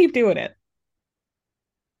I'm going to keep doing it.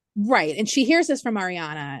 Right. And she hears this from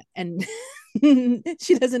Ariana and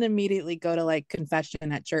she doesn't immediately go to like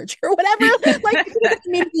confession at church or whatever. Like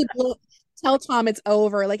immediately tell Tom it's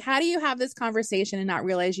over. Like, how do you have this conversation and not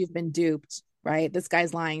realize you've been duped? Right. This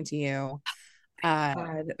guy's lying to you.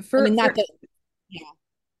 And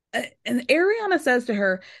Ariana says to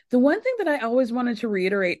her, the one thing that I always wanted to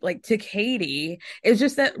reiterate, like to Katie, is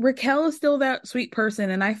just that Raquel is still that sweet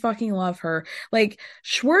person and I fucking love her. Like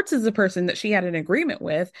Schwartz is the person that she had an agreement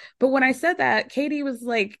with. But when I said that, Katie was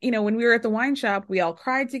like, when we were at the wine shop, we all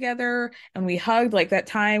cried together and we hugged, like that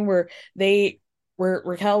time where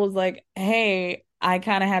Raquel was like, hey, I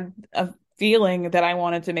kind of had a feeling that I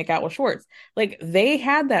wanted to make out with Schwartz. Like they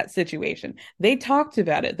had that situation. They talked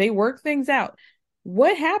about it. They worked things out.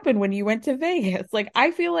 What happened when you went to Vegas? Like,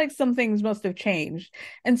 I feel like some things must have changed.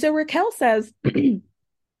 And so Raquel says,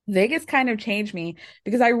 Vegas kind of changed me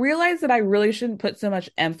because I realized that I really shouldn't put so much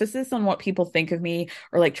emphasis on what people think of me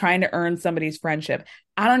or like trying to earn somebody's friendship.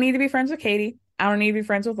 I don't need to be friends with Katie. I don't need to be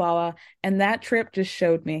friends with Lala. And that trip just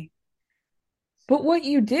showed me. But what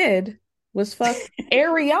you did was fuck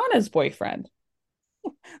Ariana's boyfriend.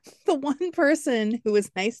 The one person who was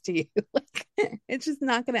nice to you. Like, it's just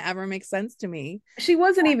not going to ever make sense to me. She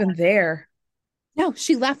wasn't even there. No,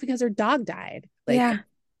 she left because her dog died. Like, yeah.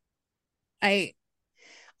 I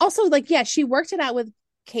also like, yeah, she worked it out with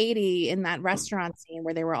Katie in that restaurant scene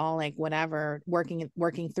where they were all like, whatever,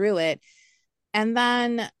 working through it. And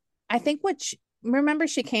then I think remember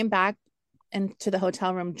she came back into the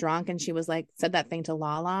hotel room drunk and she was like, said that thing to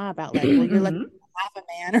Lala about like, well, you're like half a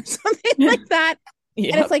man or something like that.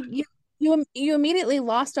 Yep. And it's like you immediately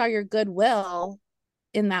lost all your goodwill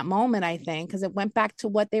in that moment, I think, because it went back to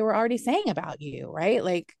what they were already saying about you, right?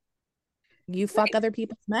 Like you fuck other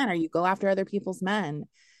people's men or you go after other people's men.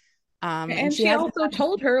 And she also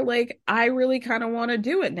told her, like, I really kind of want to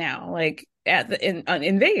do it now, like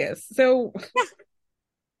in Vegas. So yeah.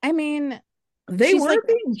 I mean, they were like,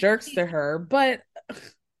 being jerks to her, but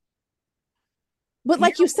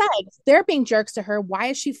like you said, they're being jerks to her. Why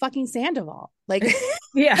is she fucking Sandoval? Like,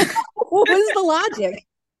 yeah. What is the logic?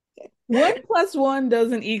 1 + 1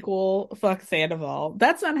 doesn't equal fuck Sandoval.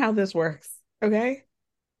 That's not how this works. Okay.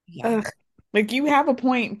 Yeah. Like you have a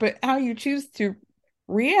point, but how you choose to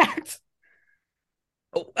react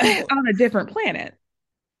on a different planet.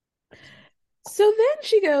 So then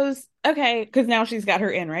she goes, okay, because now she's got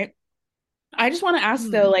her in, right? I just want to ask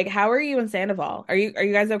though, like, how are you and Sandoval? Are you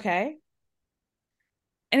guys okay?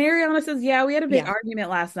 And Ariana says, yeah, we had a big argument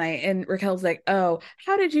last night. And Raquel's like, oh,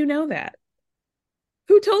 how did you know that?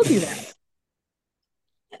 Who told you that?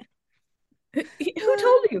 Who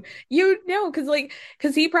told you? You know,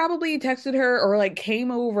 because he probably texted her or like came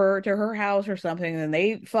over to her house or something and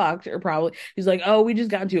they fucked, or probably he's like, oh, we just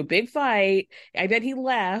got into a big fight. I bet he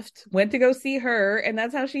left, went to go see her, and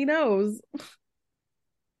that's how she knows.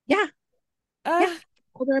 Yeah.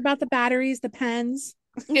 Told her about the batteries, the pens.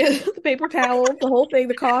 The paper towels, the whole thing,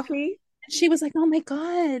 the coffee. She was like, oh my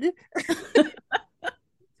God.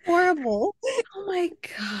 Horrible. Oh my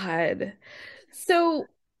God. So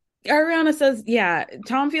Ariana says, yeah,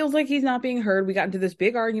 Tom feels like he's not being heard. We got into this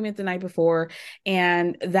big argument the night before,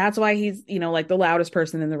 and that's why he's, like the loudest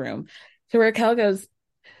person in the room. So Raquel goes,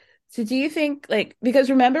 So do you think like because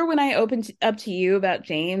remember when I opened up to you about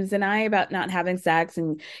James and I about not having sex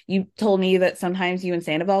and you told me that sometimes you and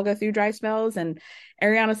Sandoval go through dry spells and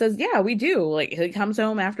Ariana says, "Yeah, we do." Like he comes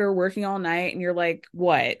home after working all night and you're like,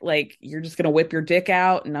 "What? Like you're just going to whip your dick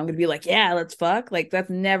out and I'm going to be like, "Yeah, let's fuck." Like that's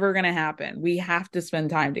never going to happen. We have to spend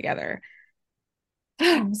time together.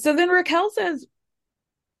 So then Raquel says,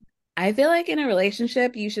 "I feel like in a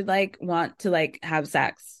relationship you should like want to like have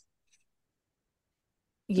sex."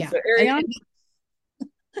 Yeah. So Ariana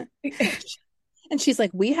And she's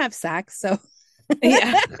like, we have sex, so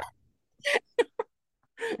yeah.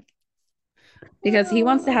 Because he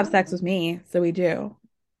wants to have sex with me, so we do.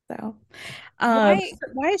 So, why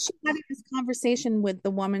is she having this conversation with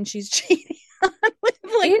the woman she's cheating on with?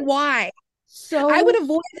 Like, why? So I would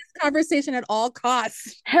avoid this conversation at all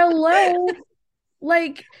costs. Hello.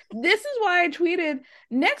 Like, this is why I tweeted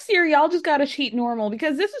next year, y'all just gotta cheat normal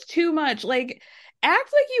because this is too much. Like,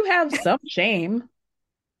 act like you have some shame.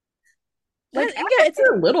 Like, yeah, it's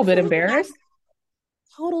a little bit embarrassed.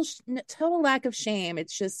 Total lack of shame.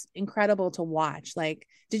 It's just incredible to watch. Like,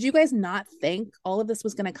 did you guys not think all of this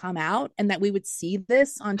was going to come out and that we would see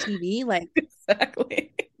this on TV? Like,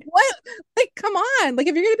 exactly. What? Like, come on. Like,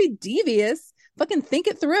 if you're going to be devious, fucking think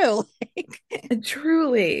it through. Like,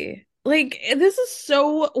 truly. Like, this is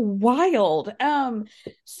so wild.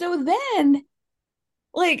 So then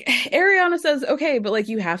like Ariana says, okay, but like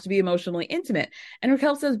you have to be emotionally intimate. And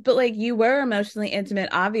Raquel says, but like you were emotionally intimate,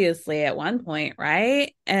 obviously, at one point,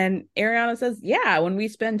 right? And Ariana says, yeah, when we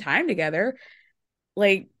spend time together,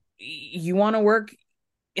 like you want to work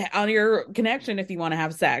on your connection if you want to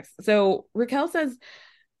have sex. So Raquel says,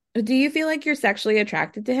 do you feel like you're sexually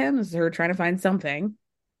attracted to him? This is her trying to find something.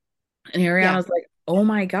 And Ariana's like, oh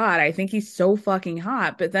my God, I think he's so fucking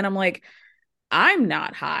hot. But then I'm like, I'm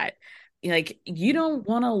not hot. Like, you don't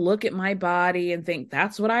want to look at my body and think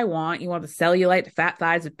that's what I want. You want the cellulite, the fat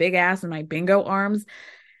thighs, the big ass, and my bingo arms.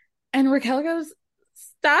 And Raquel goes,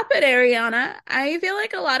 stop it, Ariana. I feel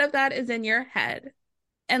like a lot of that is in your head.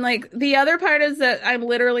 And like the other part is that I'm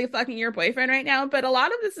literally fucking your boyfriend right now, but a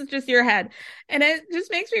lot of this is just your head. And it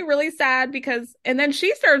just makes me really sad because, and then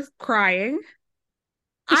she starts crying.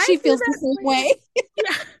 She feels the same way.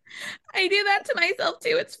 Yeah. I do that to myself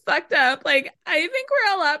too. It's fucked up. Like, I think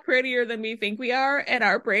we're a lot prettier than we think we are, and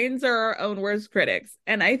our brains are our own worst critics.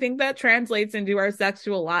 And I think that translates into our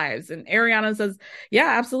sexual lives. And Ariana says,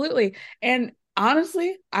 yeah, absolutely. And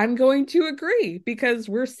honestly, I'm going to agree because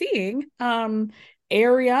we're seeing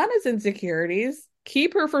Ariana's insecurities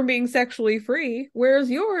keep her from being sexually free, whereas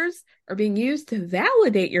yours are being used to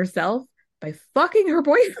validate yourself by fucking her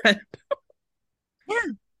boyfriend. Yeah.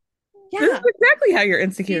 Yeah. This is exactly how your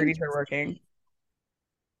insecurities are working.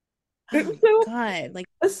 Oh so, God, like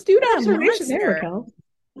astute observation there, Raquel.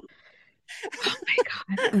 Oh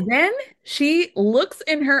my God. Then she looks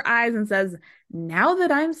in her eyes and says, now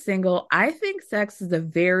that I'm single, I think sex is a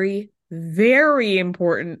very, very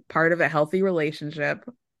important part of a healthy relationship.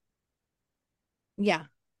 Yeah.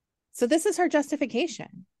 So this is her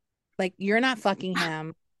justification. Like, you're not fucking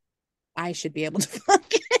him. I should be able to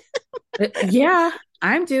fuck him. Yeah,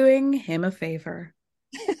 I'm doing him a favor.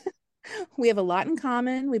 We have a lot in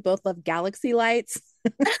common. We both love galaxy lights.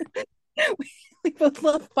 we both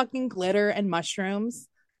love fucking glitter and mushrooms.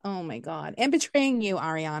 Oh my God. And betraying you,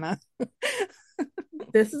 Ariana.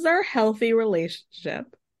 This is our healthy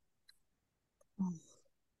relationship.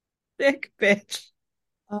 Sick bitch.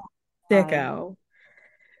 Oh, sicko.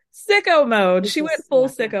 Sicko mode. She went full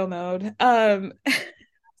sicko mode.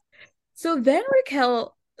 So then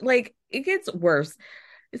Raquel, like, it gets worse.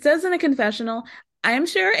 It says in a confessional, I am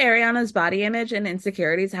sure Ariana's body image and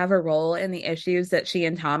insecurities have a role in the issues that she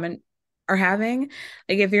and Tom are having.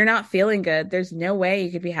 Like, if you're not feeling good, there's no way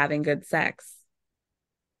you could be having good sex.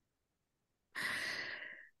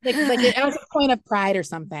 Like it was a point of pride or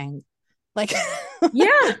something. Like,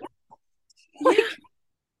 yeah. Like,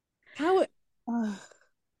 how?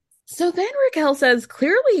 So then Raquel says,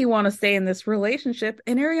 clearly you want to stay in this relationship.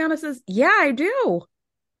 And Ariana says, yeah, I do.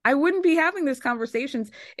 I wouldn't be having these conversations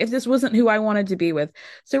if this wasn't who I wanted to be with.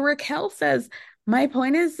 So Raquel says, my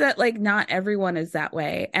point is that like not everyone is that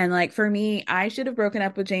way. And like for me, I should have broken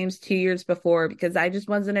up with James 2 years before because I just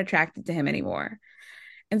wasn't attracted to him anymore.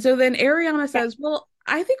 And so then Ariana says, well,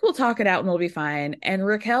 I think we'll talk it out and we'll be fine. And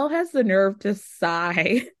Raquel has the nerve to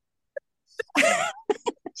sigh.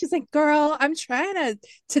 She's like, girl, I'm trying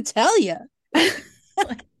to tell you.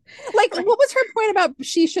 Like, what was her point about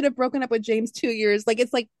she should have broken up with James 2 years? Like,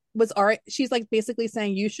 it's like, she's like basically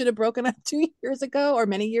saying you should have broken up 2 years ago or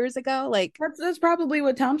many years ago. Like, that's probably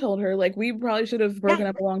what Tom told her. Like, we probably should have broken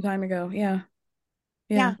up a long time ago. Yeah.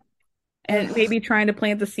 And maybe trying to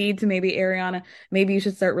plant the seed to maybe Ariana. Maybe you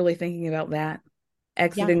should start really thinking about that.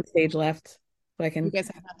 Exiting stage left. So I can. You guys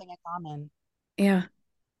have nothing in common. Yeah.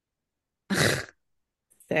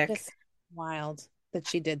 Sick. Just wild that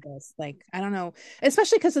she did this. Like, I don't know,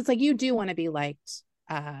 especially because it's like you do want to be liked,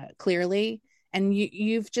 clearly, and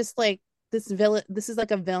you've just like this villain. This is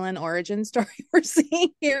like a villain origin story we're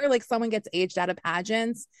seeing here. Like someone gets aged out of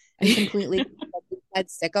pageants and completely at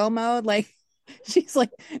sicko mode. Like she's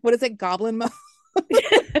like, what is it, goblin mode?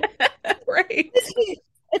 Right.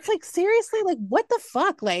 It's like seriously, like what the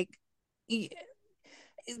fuck, like.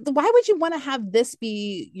 Why would you want to have this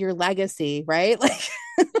be your legacy, right? Like,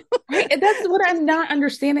 right. That's what I'm not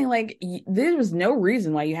understanding. Like, there was no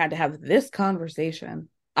reason why you had to have this conversation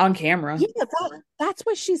on camera. Yeah, that's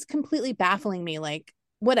what she's completely baffling me. Like,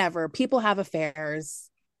 whatever, people have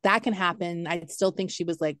affairs, that can happen. I still think she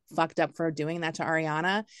was like fucked up for doing that to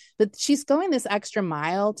Ariana, but she's going this extra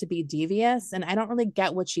mile to be devious, and I don't really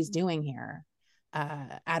get what she's doing here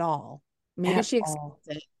at all. Maybe she explains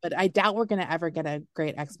it, but I doubt we're going to ever get a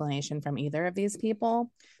great explanation from either of these people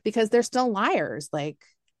because they're still liars. Like,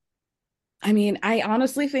 I mean, I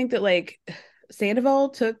honestly think that like Sandoval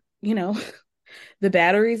took, the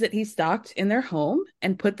batteries that he stocked in their home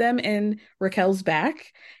and put them in Raquel's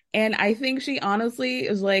back. And I think she honestly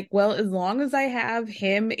is like, well, as long as I have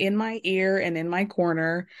him in my ear and in my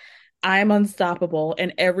corner, I'm unstoppable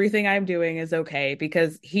and everything I'm doing is okay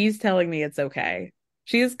because he's telling me it's okay.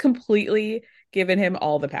 She has completely given him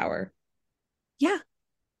all the power. Yeah.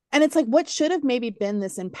 And it's like, what should have maybe been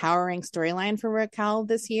this empowering storyline for Raquel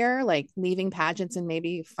this year, like leaving pageants and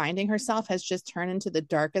maybe finding herself, has just turned into the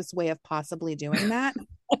darkest way of possibly doing that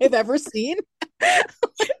I've ever seen.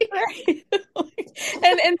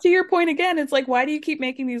 and to your point again, it's like, why do you keep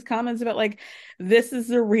making these comments about like, this is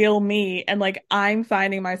the real me? And like, I'm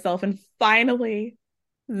finding myself and finally,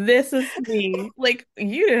 this is me. Like,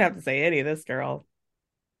 you didn't have to say any of this, girl.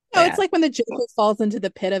 No, it's like when the Joker falls into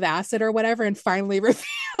the pit of acid or whatever and finally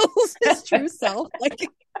reveals his true self. Like,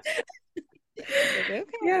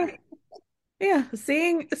 okay. Yeah.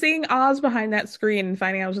 Seeing Oz behind that screen and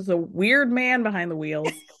finding out it was just a weird man behind the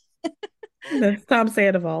wheels. That's Tom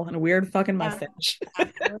Sandoval and a weird fucking mustache.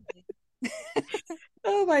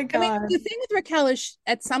 Oh my god! I mean, the thing with Raquel is,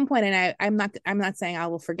 at some point, and I'm not saying I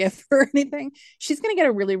will forgive her or anything. She's gonna get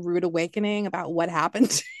a really rude awakening about what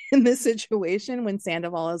happened in this situation when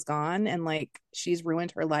Sandoval is gone, and like she's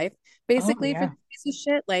ruined her life basically for this piece of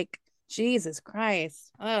shit. Like, Jesus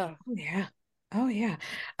Christ! Oh yeah.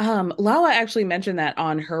 Lala actually mentioned that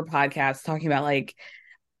on her podcast, talking about like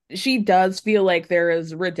she does feel like there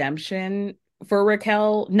is redemption for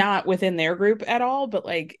Raquel, not within their group at all, but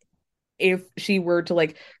like, if she were to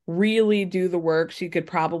like really do the work, she could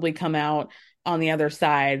probably come out on the other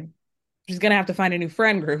side. She's gonna have to find a new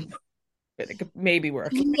friend group, but it could maybe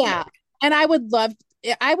work. Yeah, and I would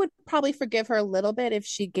probably forgive her a little bit if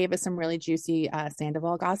she gave us some really juicy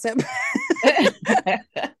Sandoval gossip.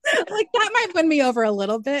 Like that might win me over a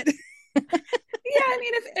little bit. Yeah, I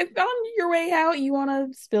mean, if on your way out you want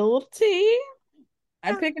to spill a tea,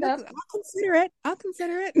 I'd pick it up. I'll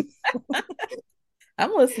consider it.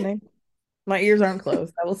 I'm listening. My ears aren't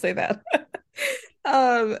closed. I will say that.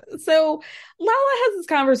 So Lala has this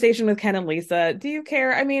conversation with Ken and Lisa. Do you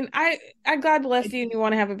care? I mean, I'm God bless you and you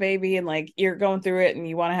want to have a baby and like you're going through it and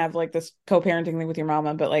you want to have like this co-parenting thing with your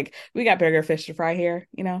mama, but like we got bigger fish to fry here,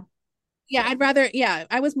 Yeah,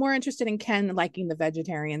 I was more interested in Ken liking the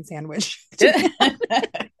vegetarian sandwich.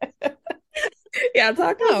 Yeah,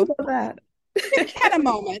 talk to us about that. Had a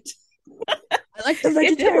moment. I like the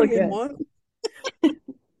vegetarian one.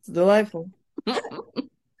 It's delightful.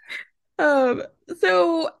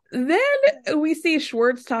 So then we see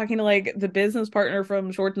Schwartz talking to like the business partner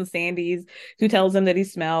from Schwartz and Sandy's, who tells him that he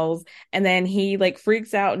smells, and then he like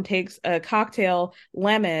freaks out and takes a cocktail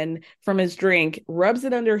lemon from his drink, rubs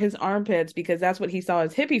it under his armpits because that's what he saw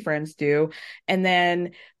his hippie friends do, and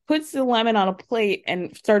then puts the lemon on a plate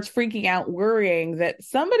and starts freaking out, worrying that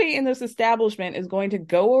somebody in this establishment is going to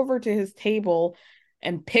go over to his table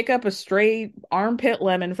and pick up a stray armpit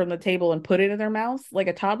lemon from the table and put it in their mouth like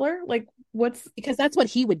a toddler. Like, because that's what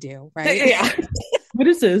he would do, right? Yeah. What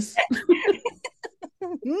is this?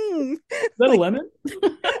 Is that a lemon?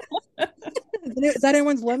 Is that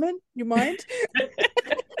anyone's lemon? You mind?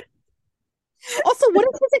 Also, what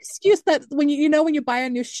is his excuse that when when you buy a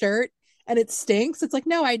new shirt and it stinks, it's like,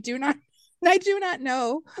 no, I do not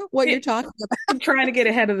know what you're talking about. I'm trying to get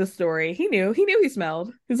ahead of the story. He knew he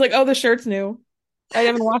smelled. He's like, oh, the shirt's new. I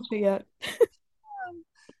haven't watched it yet.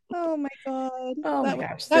 Oh my god. Oh my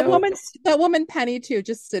gosh. That woman Penny too,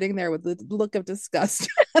 just sitting there with the look of disgust.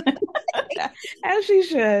 As she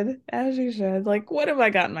should. As she should. Like, what have I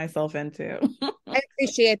gotten myself into? I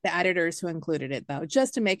appreciate the editors who included it though,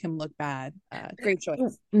 just to make him look bad. Great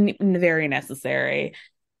choice. Very necessary.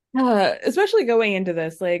 Especially going into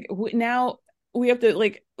this, like now we have to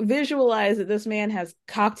like visualize that this man has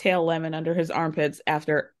cocktail lemon under his armpits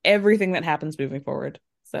after everything that happens moving forward.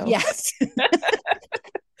 So yes.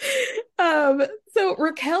 So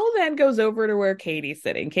Raquel then goes over to where Katie's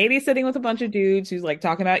sitting. Katie's sitting with a bunch of dudes who's like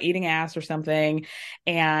talking about eating ass or something.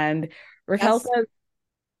 And Raquel says,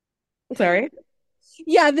 sorry.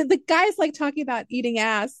 Yeah, the guy's like talking about eating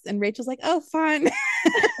ass, and Rachel's like, oh, fun.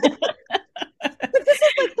 But this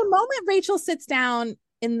is like the moment Rachel sits down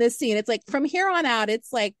in this scene. It's like from here on out,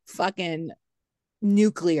 it's like fucking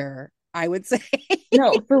nuclear, I would say.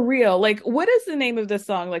 No, for real. Like, what is the name of this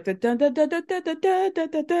song? Like the da da da da da da da da da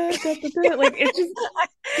da da. Like it's just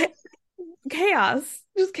chaos,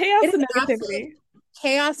 just chaos and negativity.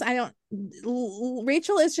 Chaos.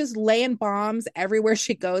 Rachel is just laying bombs everywhere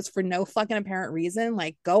she goes for no fucking apparent reason.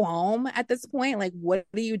 Like, go home at this point. Like, what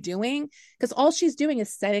are you doing? Because all she's doing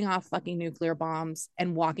is setting off fucking nuclear bombs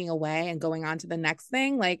and walking away and going on to the next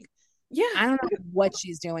thing. Like, yeah, I don't know what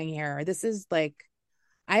she's doing here. This is like,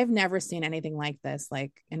 I've never seen anything like this.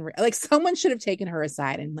 Like, like someone should have taken her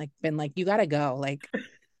aside and like been like, you gotta go. Like,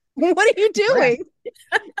 what are you doing?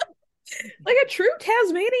 Like a true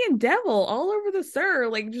Tasmanian devil all over the Sur.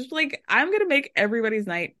 Like, just like, I'm gonna make everybody's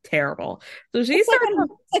night terrible. So she's like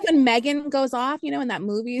when Megan goes off, you know, in that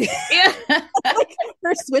movie. Yeah. Like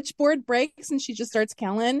her switchboard breaks and she just starts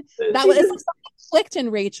killing. That was something clicked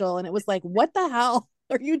in Rachel, and it was like, what the hell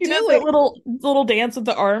are you doing? That little dance with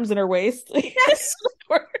the arms in her waist. Yes.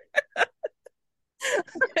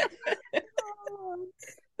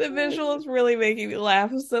 The visual is really making me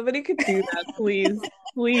laugh. If somebody could do that, please.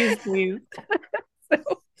 Please.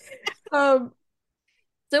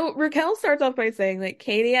 So Raquel starts off by saying, like,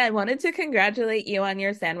 Katie, I wanted to congratulate you on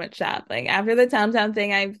your sandwich shop. Like, after the Tom Tom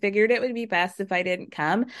thing, I figured it would be best if I didn't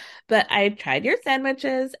come, but I tried your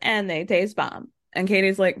sandwiches and they taste bomb. And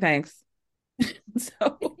Katie's like, thanks.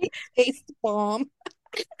 So taste bomb.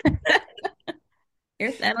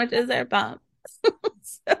 Your sandwiches are bomb.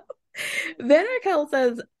 So then Raquel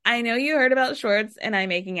says, I know you heard about Schwartz and I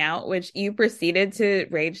making out, which you proceeded to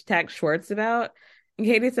rage text Schwartz about. And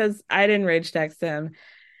Katie says, I didn't rage text him.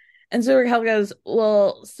 And so Raquel goes,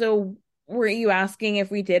 well, so were you asking if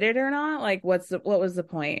we did it or not? Like, what was the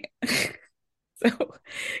point? So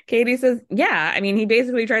Katie says, yeah, I mean, he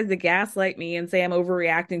basically tries to gaslight me and say I'm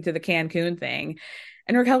overreacting to the Cancun thing.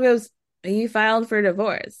 And Raquel goes, you filed for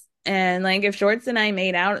divorce. And like, if Schwartz and I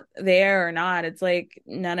made out there or not, it's like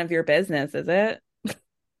none of your business, is it?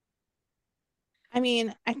 I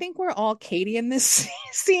mean, I think we're all Katie in this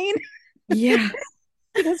scene. Yeah.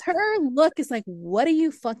 Because her look is like, what are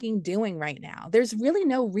you fucking doing right now? There's really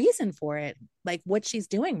no reason for it. Like what she's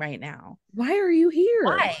doing right now. Why are you here?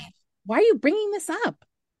 Why are you bringing this up?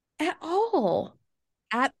 At all.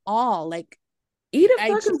 Like, eat a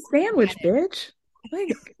fucking sandwich, bitch. Like,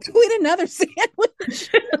 eat another sandwich.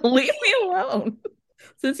 Leave me alone.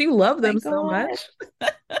 Since you love them so much.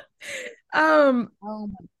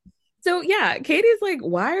 So yeah, Katie's like,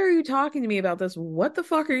 why are you talking to me about this? What the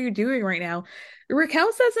fuck are you doing right now?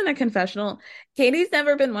 Raquel says in a confessional, Katie's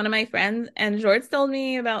never been one of my friends, and George told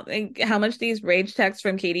me about like how much these rage texts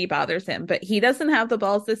from Katie bothers him, but he doesn't have the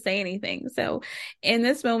balls to say anything. So in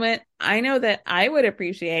this moment, I know that I would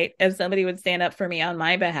appreciate if somebody would stand up for me on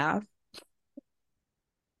my behalf.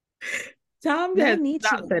 Tom has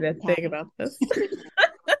not said a thing about this.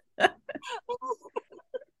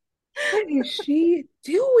 What is she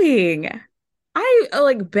doing? I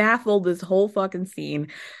like baffled this whole fucking scene.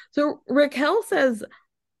 So Raquel says,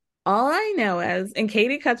 all I know is, and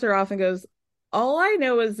Katie cuts her off and goes, all I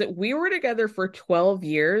know is that we were together for 12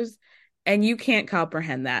 years and you can't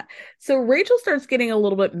comprehend that. So Rachel starts getting a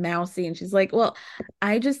little bit mousy and she's like, well,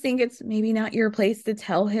 I just think it's maybe not your place to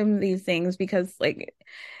tell him these things because like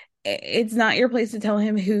it's not your place to tell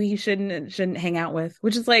him who he shouldn't and shouldn't hang out with,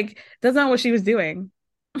 which is like, that's not what she was doing.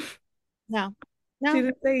 No. She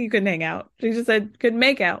didn't say you couldn't hang out. She just said couldn't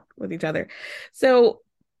make out with each other. So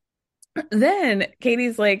then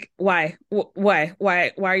Katie's like, why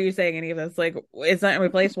are you saying any of this? Like, it's not in my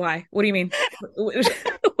place. Why? What do you mean?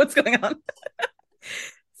 What's going on?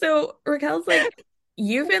 So Raquel's like,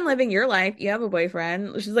 you've been living your life. You have a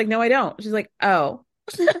boyfriend. She's like, no, I don't. She's like, oh.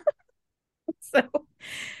 So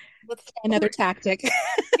let's try another tactic.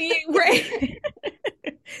 Right.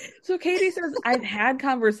 So Katie says, I've had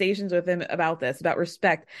conversations with him about this, about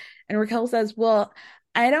respect. And Raquel says, well,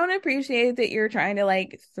 I don't appreciate that you're trying to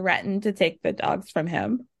like threaten to take the dogs from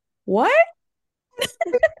him. What? I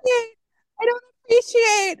don't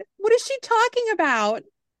appreciate. What is she talking about?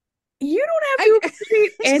 You don't have to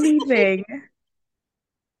appreciate anything.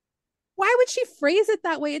 Why would she phrase it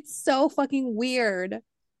that way? It's so fucking weird.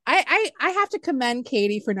 I have to commend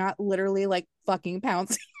Katie for not literally like fucking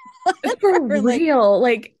pouncing. For real.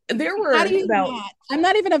 Like there were I'm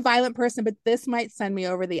not even a violent person, but this might send me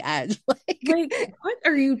over the edge. Like what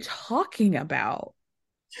are you talking about?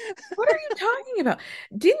 What are you talking about?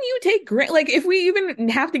 Didn't you take like if we even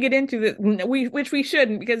have to get into it, which we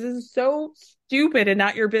shouldn't because this is so stupid and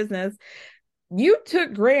not your business. You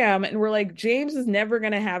took Graham and were like, James is never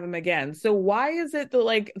gonna have him again. So why is it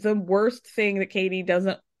the worst thing that Katie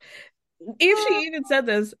doesn't? If she even said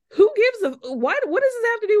this, who gives a what does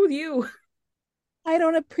this have to do with you? I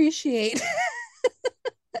don't appreciate.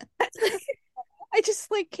 I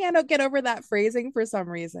just like cannot get over that phrasing for some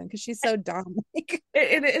reason because she's so dumb.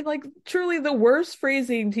 It like truly the worst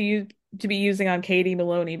phrasing to be using on Katie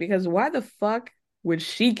Maloney because why the fuck would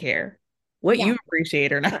she care what you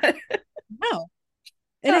appreciate or not? No,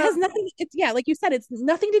 and it has nothing. It's like you said, it's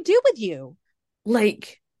nothing to do with you,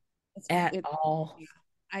 like at all.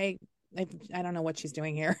 I don't know what she's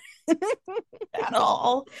doing here at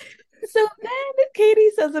all. So then Katie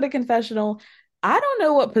says in a confessional, I don't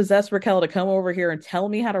know what possessed Raquel to come over here and tell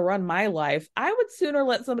me how to run my life. I would sooner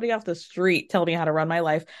let somebody off the street tell me how to run my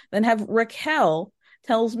life than have Raquel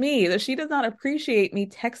tells me that she does not appreciate me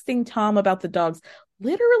texting Tom about the dogs.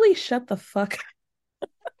 Literally shut the fuck up.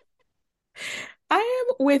 I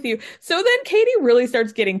am with you. So then Katie really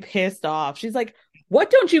starts getting pissed off. She's like, what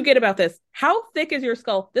don't you get about this? How thick is your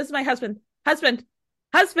skull? This is my husband. And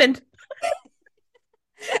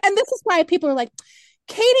this is why people are like,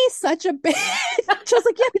 Katie's such a bitch. She was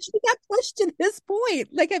like, yeah, but she got pushed to this point.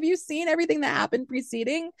 Like, have you seen everything that happened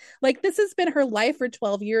preceding? Like, this has been her life for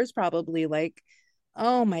 12 years, probably. Like,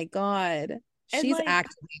 oh my God. She's like,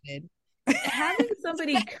 activated. Having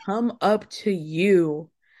somebody come up to you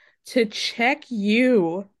to check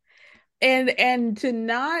you and to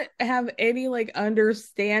not have any like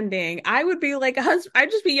understanding, I would be like,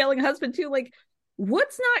 I'd just be yelling husband too, like,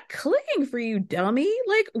 what's not clicking for you, dummy?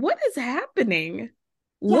 Like, what is happening?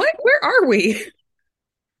 Where are we?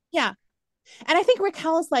 Yeah. And I think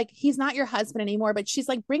Raquel is like, he's not your husband anymore, but she's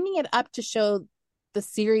like bringing it up to show the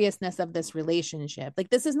seriousness of this relationship.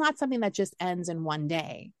 Like, this is not something that just ends in one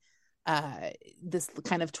day. This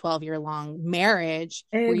kind of 12-year long marriage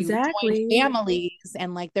where you join families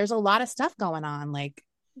and like there's a lot of stuff going on, like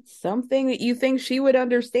something that you think she would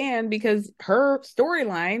understand because her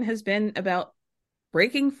storyline has been about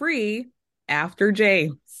breaking free after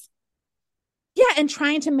James. Yeah, and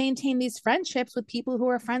trying to maintain these friendships with people who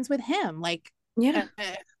are friends with him. Like, yeah.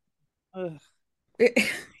 Just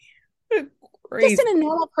in a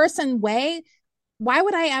normal person way, why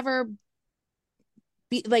would I ever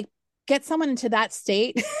be like get someone into that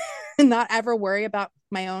state and not ever worry about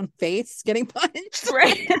my own face getting punched?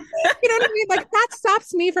 Right. You know what I mean? Like, that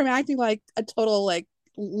stops me from acting like a total like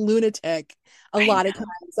lunatic a lot of times.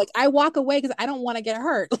 Like, I walk away because I don't want to get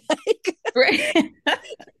hurt. Like, right.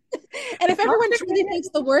 And if everyone truly thinks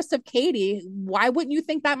the worst of Katie, why wouldn't you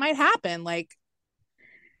think that might happen? Like,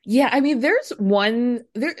 yeah, I mean, it's one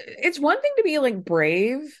thing to be like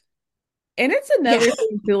brave, and it's another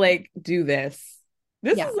thing to like do this.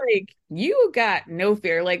 This is like, you got no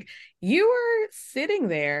fear. Like, you are sitting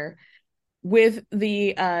there with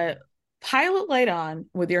the pilot light on,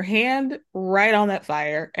 with your hand right on that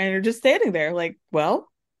fire, and you're just standing there like, well,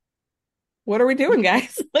 what are we doing,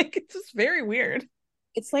 guys? Like, it's just very weird.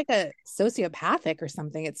 It's like a sociopathic or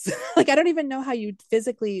something. It's like, I don't even know how you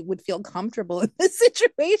physically would feel comfortable in this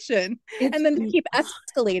situation. And then to keep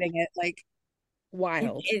escalating it, like,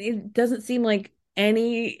 wild. It doesn't seem like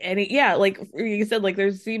any like you said, like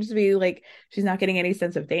there seems to be like she's not getting any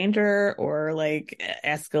sense of danger or like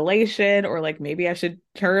escalation or like maybe I should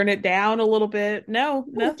turn it down a little bit. No,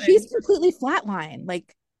 nothing. She's completely flatline.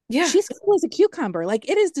 Like, yeah, she's cool as a cucumber. Like,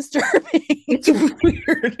 it is disturbing. It's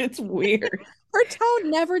weird. It's weird. Her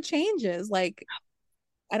tone never changes. Like,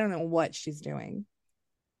 I don't know what she's doing.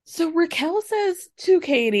 So Raquel says to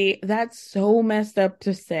Katie, that's so messed up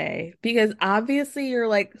to say because obviously you're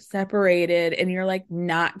like separated and you're like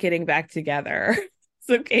not getting back together.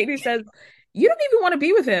 So Katie says, you don't even want to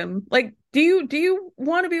be with him. Like, do you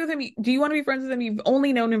want to be with him? Do you want to be friends with him? You've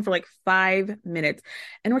only known him for like 5 minutes.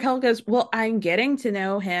 And Raquel goes, well, I'm getting to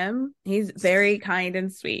know him. He's very kind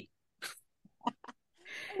and sweet. I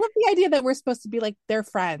love the idea that we're supposed to be like, they're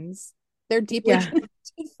friends. They're deeply connected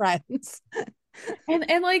friends.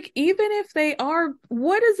 And like, even if they are,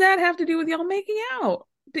 what does that have to do with y'all making out?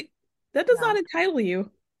 That does not entitle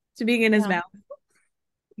you to being in his mouth.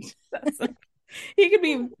 He could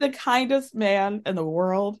be the kindest man in the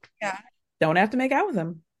world. Yeah. Don't have to make out with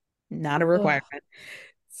him. Not a requirement.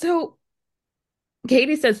 So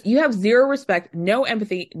Katie says, you have zero respect, no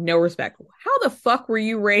empathy, no respect. How the fuck were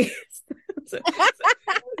you raised?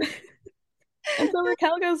 And so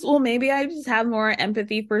Raquel goes, well, maybe I just have more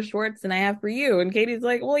empathy for Schwartz than I have for you. And Katie's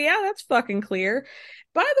like, well, yeah, that's fucking clear.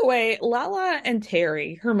 By the way, Lala and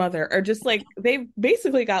Terry, her mother, are just like, they've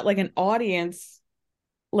basically got like an audience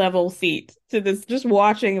level seat to this, just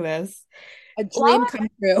watching this. A dream come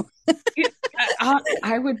true.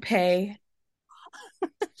 I would pay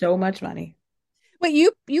so much money. Wait,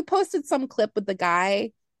 you posted some clip with the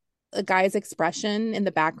guy's expression in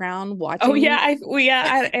the background watching. Oh yeah,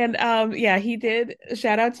 he did.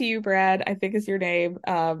 Shout out to you, Brad. I think is your name.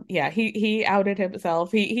 Yeah, he outed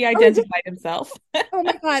himself. He identified himself. Oh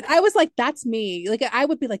my God, I was like, that's me. Like, I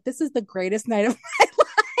would be like, this is the greatest night of my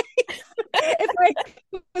life if I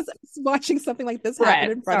was watching something like this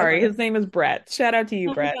happen in front of me. His name is Brett. Shout out to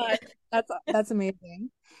you, Brett. That's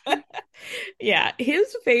amazing. Yeah,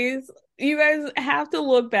 his face. You guys have to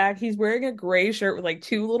look back. He's wearing a gray shirt with like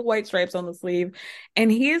 2 little white stripes on the sleeve.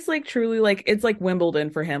 And he is like truly like, it's like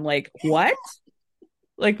Wimbledon for him. Like, what?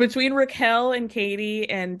 Like between Raquel and Katie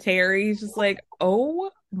and Terry, he's just like,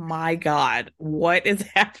 oh my God, what is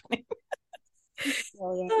happening?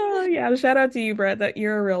 Oh yeah, shout out to you, Brett. That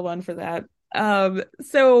you're a real one for that.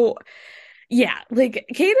 So yeah, like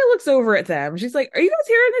Katie looks over at them. She's like, are you guys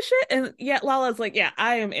hearing this shit? And yeah, Lala's like, yeah,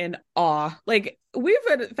 I am in awe. Like, we've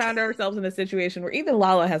found ourselves in a situation where even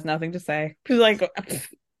Lala has nothing to say. She's like,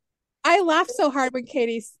 I laughed so hard when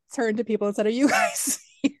Katie turned to people and said, are you guys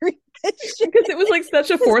hearing this shit? Because it was like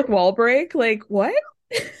such a fourth wall break. Like, what?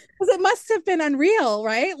 Because it must have been unreal,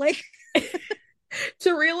 right? Like,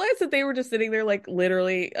 to realize that they were just sitting there like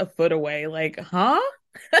literally a foot away. Like, huh?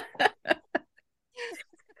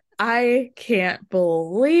 I can't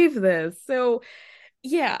believe this. So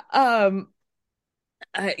yeah,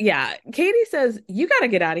 Katie says, you got to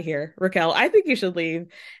get out of here, Raquel. I think you should leave.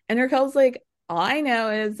 And Raquel's like, all I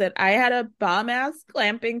know is that I had a bomb ass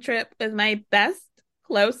glamping trip with my best,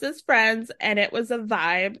 closest friends, and it was a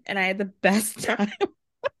vibe, and I had the best time.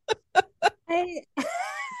 I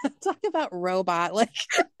talk about robot, like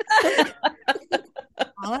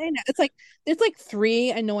all I know, it's like there's like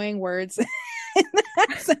 3 annoying words in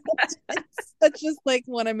that sentence that just like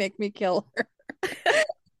want to make me kill her.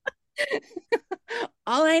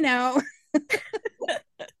 All I know.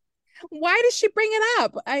 Why does she bring it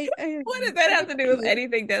up? What does that have to do with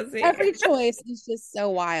anything, Desi? Every choice is just so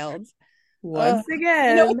wild. Once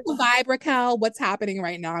again, you know what's the vibe, Raquel? What's happening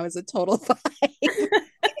right now is a total vibe.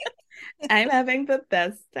 I'm having the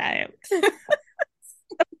best time.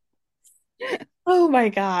 Oh my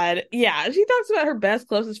God. Yeah. She talks about her best,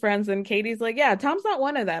 closest friends, and Katie's like, yeah, Tom's not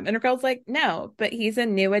one of them. And Raquel's like, no, but he's a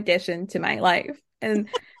new addition to my life. And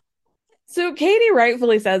so Katie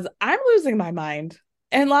rightfully says, I'm losing my mind.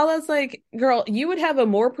 And Lala's like, girl, you would have a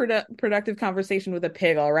more productive conversation with a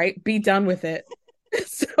pig, all right? Be done with it.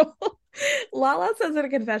 So Lala says in a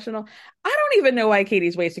confessional, I don't even know why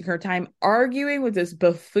Katie's wasting her time arguing with this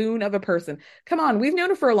buffoon of a person. Come on, we've known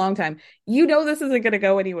her for a long time. You know this isn't going to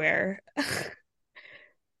go anywhere.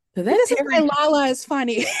 So this is why Lala is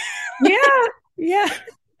funny. Yeah.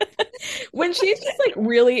 When she's just like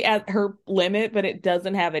really at her limit, but it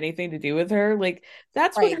doesn't have anything to do with her, like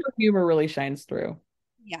that's when her humor really shines through.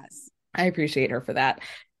 Yes. I appreciate her for that.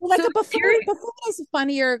 Well, like, so a buffoon is a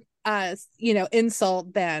funnier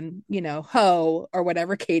insult than, hoe or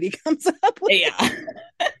whatever Katie comes up with. Yeah.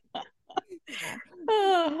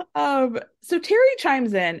 So Terry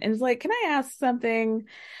chimes in and is like, can I ask something?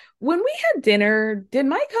 When we had dinner, did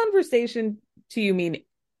my conversation to you mean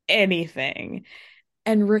anything?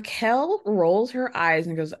 And Raquel rolls her eyes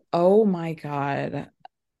and goes, oh my God.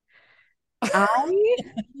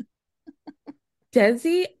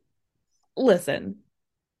 Desi, listen,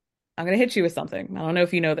 I'm going to hit you with something. I don't know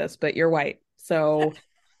if you know this, but you're white. So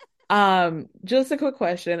just a quick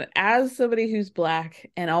question. As somebody who's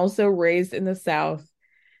Black and also raised in the South,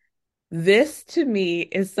 this to me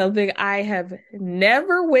is something I have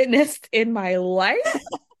never witnessed in my life.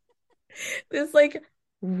 This like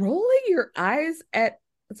rolling your eyes at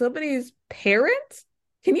somebody's parent.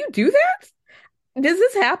 Can you do that? Does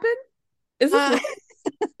this happen? Is this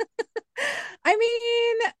I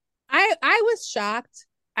mean, I was shocked.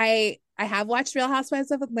 I I have watched Real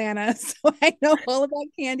Housewives of Atlanta, so I know all about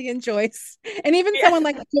Candy and Joyce. And even someone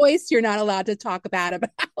like Joyce, you're not allowed to talk bad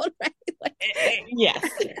about, right? Like, yes.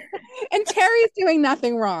 And Terry's doing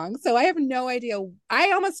nothing wrong. So I have no idea.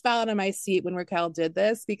 I almost fell out of my seat when Raquel did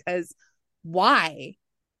this because why?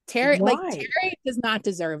 Terry does not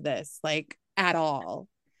deserve this, like, at all.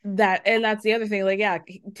 That's the other thing. Like, yeah,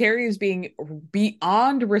 Terry is being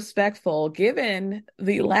beyond respectful, given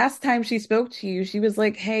the last time she spoke to you, she was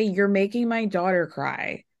like, hey, you're making my daughter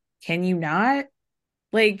cry. Can you not?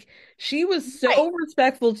 Like, she was so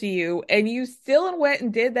respectful to you, and you still went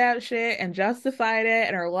and did that shit and justified it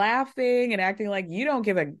and are laughing and acting like you don't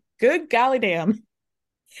give a good golly damn.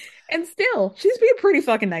 And still, she's being pretty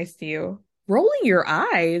fucking nice to you. Rolling your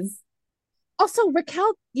eyes. Also,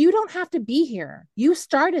 Raquel, you don't have to be here. You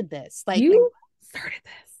started this. Like, you started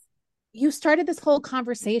this. You started this whole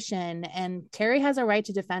conversation, and Terry has a right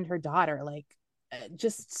to defend her daughter. Like,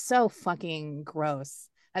 just so fucking gross.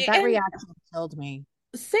 That reaction killed me.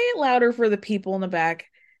 Say it louder for the people in the back,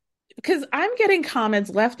 because I'm getting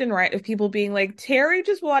comments left and right of people being like, Terry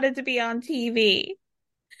just wanted to be on TV.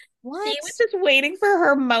 What? She was just waiting for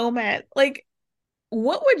her moment. Like,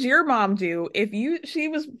 what would your mom do if she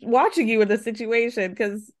was watching you in this situation?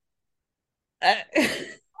 Because what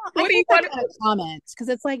do you want to comment? Because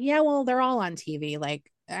it's like, yeah, well, they're all on TV. Like,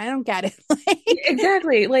 I don't get it.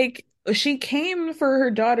 Exactly. Like, she came for her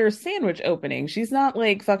daughter's sandwich opening. She's not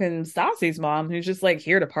like fucking Stassi's mom, who's just like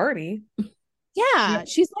here to party. Yeah,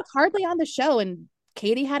 she's like hardly on the show, and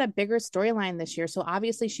Katie had a bigger storyline this year, so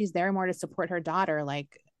obviously she's there more to support her daughter. Like,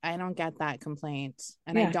 I don't get that complaint,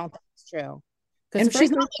 and I don't think it's true. Because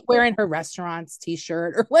she's not like wearing her restaurant's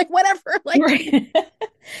t-shirt or like whatever. Like, right.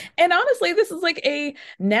 And honestly, this is like a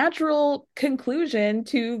natural conclusion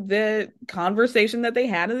to the conversation that they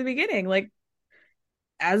had in the beginning. Like,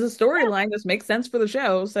 as a storyline, this makes sense for the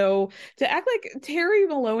show. So to act like Terry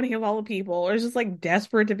Maloney of all people is just like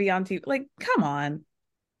desperate to be on TV, like, come on.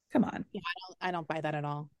 Yeah, I don't buy that at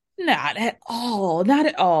all. Not at all. Not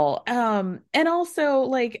at all. And also,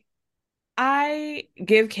 like, I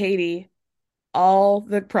give Katie all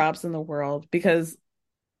the props in the world because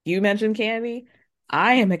you mentioned Candy.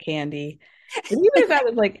 I am a Candy. And even if I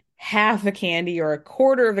was like half a Candy or a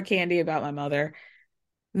quarter of a Candy about my mother,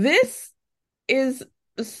 this is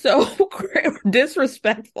so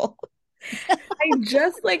disrespectful. I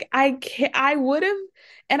just like I would have,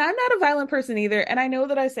 and I'm not a violent person either, and I know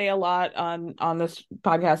that I say a lot on this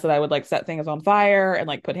podcast that I would like set things on fire and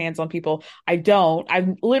like put hands on people. I don't.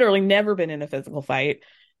 I've literally never been in a physical fight.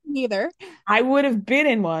 Neither. I would have been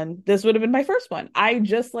in one. This would have been my first one. I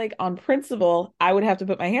just like on principle, I would have to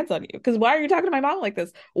put my hands on you. Because why are you talking to my mom like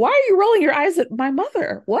this? Why are you rolling your eyes at my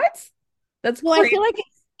mother? What? That's well, crazy. I feel like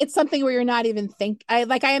it's something where you're not even I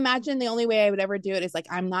imagine the only way I would ever do it is like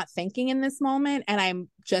I'm not thinking in this moment and I'm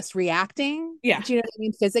just reacting. Yeah. Do you know what I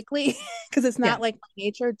mean? Physically, because it's not like my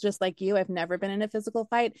nature, just like you. I've never been in a physical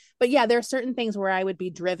fight. But yeah, there are certain things where I would be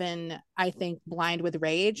driven, I think, blind with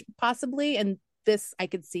rage, possibly. And this I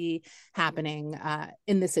could see happening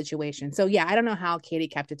in this situation. So yeah, I don't know how Katie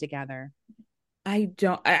kept it together. I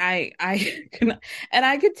don't. I and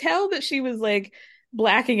I could tell that she was like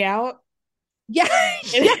blacking out. Yeah,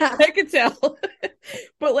 yeah. I could tell.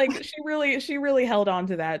 But like she really held on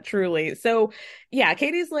to that, truly. So yeah,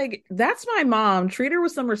 Katie's like, that's my mom. Treat her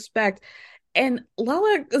with some respect. And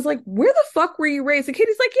Lala is like, where the fuck were you raised? And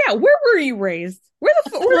Katie's like, yeah, where were you raised? Where the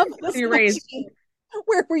fuck were you raised?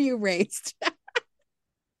 Where were you raised?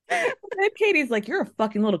 And Katie's like, you're a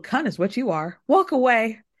fucking little cunt is what you are. Walk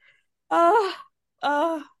away. Right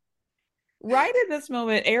at this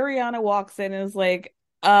moment, Ariana walks in and is like,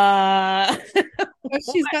 she's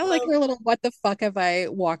got like her little what the fuck have I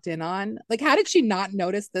walked in on? Like, how did she not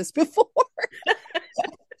notice this before?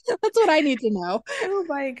 That's what I need to know. Oh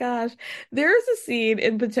my gosh. There's a scene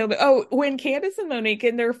in Potomac. Oh, when Candace and Monique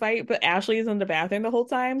in their fight, but Ashley is in the bathroom the whole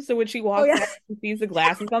time. So when she walks out and sees the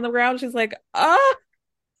glasses on the ground, she's like, that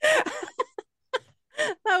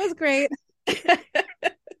was great. So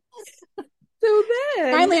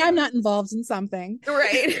then finally I'm not involved in something.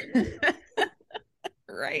 Right.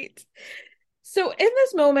 Right. So in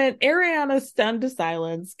this moment, Ariana's stunned to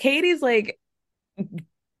silence. Katie's like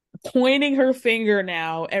pointing her finger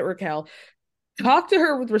now at Raquel. Talk to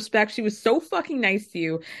her with respect. She was so fucking nice to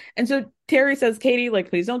you. And so Terry says, Katie, like,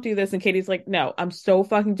 please don't do this. And Katie's like, no, I'm so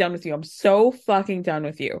fucking done with you. I'm so fucking done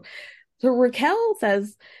with you. So Raquel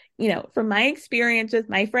says, you know, from my experience with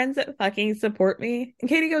my friends that fucking support me. And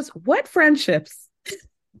Katie goes, what friendships?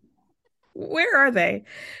 Where are they?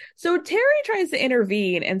 So Terry tries to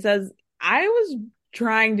intervene and says, I was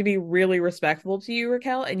trying to be really respectful to you,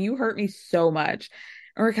 Raquel, and you hurt me so much.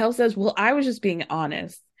 And Raquel says, well, I was just being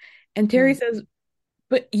honest. And Terry says,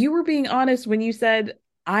 but you were being honest when you said,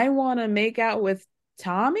 I want to make out with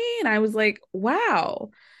Tommy. And I was like, wow.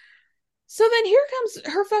 So then here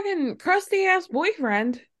comes her fucking crusty ass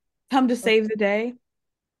boyfriend come to save the day.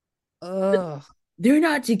 Ugh. They're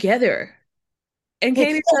not together. And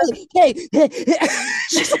Katie says,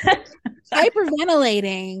 she's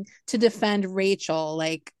hyperventilating to defend Rachel.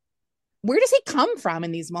 Like, where does he come from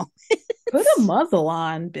in these moments? Put a muzzle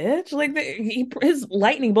on, bitch. Like his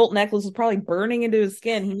lightning bolt necklace was probably burning into his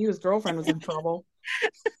skin. He knew his girlfriend was in trouble.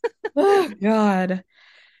 Oh God.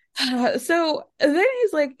 So then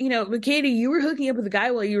he's like, but Katie, you were hooking up with a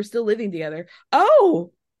guy while you were still living together.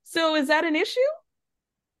 Oh, so is that an issue?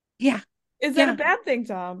 Yeah. Is that a bad thing,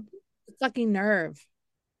 Tom? Fucking nerve.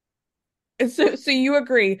 So you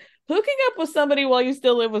agree? Hooking up with somebody while you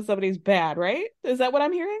still live with somebody is bad, right? Is that what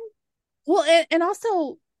I'm hearing? Well, and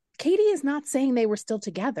also, Katie is not saying they were still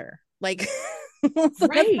together. Like, so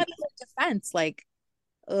right? That's defense. Like,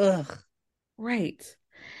 ugh. Right.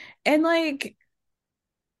 And like,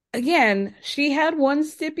 again, she had one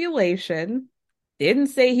stipulation. Didn't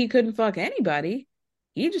say he couldn't fuck anybody.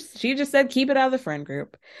 She just said keep it out of the friend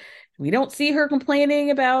group. We don't see her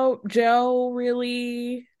complaining about Joe,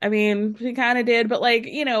 really. I mean, she kind of did, but like,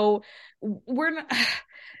 we're not.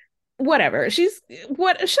 Whatever. Shut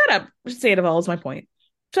up, Sandoval is my point.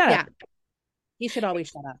 Shut up. He should always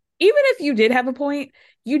shut up. Even if you did have a point,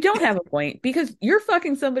 you don't have a point because you're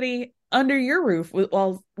fucking somebody under your roof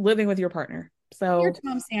while living with your partner. So you're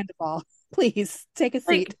Tom Sandoval. Please take a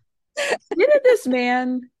seat. Didn't this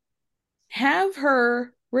man have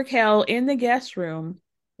Raquel in the guest room,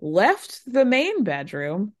 left the main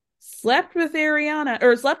bedroom, slept with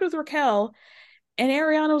Raquel, and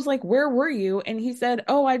Ariana was like, where were you? And he said,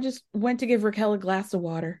 oh, I just went to give Raquel a glass of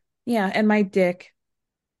water. Yeah, and my dick.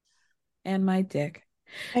 I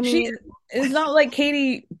mean, it's not like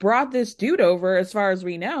Katie brought this dude over as far as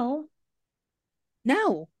we know.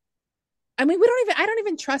 No. I mean, I don't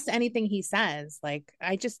even trust anything he says. Like,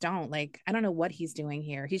 I just don't. Like, I don't know what he's doing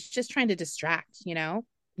here. He's just trying to distract,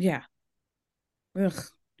 Yeah. Ugh,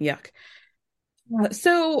 yuck.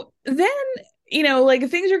 So then, like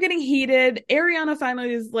things are getting heated. Ariana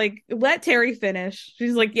finally is like, let Terry finish.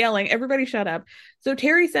 She's like yelling, everybody shut up. So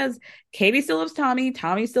Terry says, Katie still loves Tommy.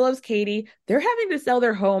 Tommy still loves Katie. They're having to sell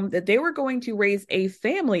their home that they were going to raise a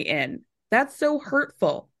family in. That's so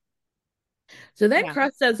hurtful. So then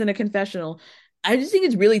Crust says in a confessional, I just think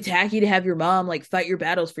it's really tacky to have your mom like fight your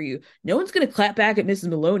battles for you. No one's going to clap back at Mrs.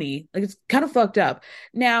 Maloney. Like it's kind of fucked up.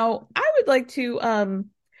 Now, I would like to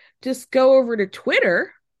just go over to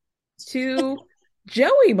Twitter to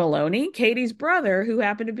Joey Maloney, Katie's brother, who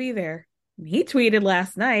happened to be there. He tweeted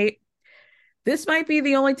last night, this might be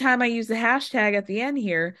the only time I use the hashtag at the end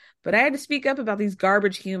here, but I had to speak up about these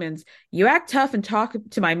garbage humans. You act tough and talk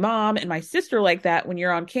to my mom and my sister like that when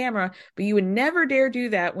you're on camera, but you would never dare do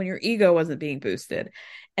that when your ego wasn't being boosted.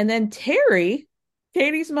 And then Terry,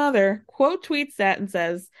 Katie's mother, quote tweets that and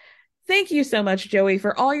says, thank you so much, Joey,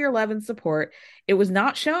 for all your love and support. It was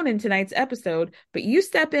not shown in tonight's episode, but you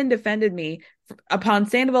step in defended me upon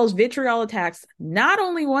Sandoval's vitriol attacks not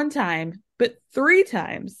only one time, but 3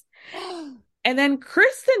 times. And then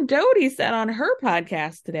Kristen Doty said on her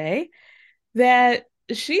podcast today that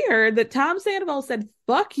she heard that Tom Sandoval said,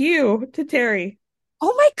 fuck you to Terry.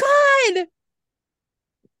 Oh my God.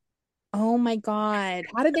 Oh my God.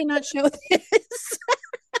 How did they not show this?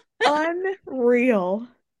 Unreal.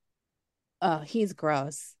 Oh, he's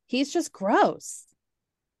gross. He's just gross.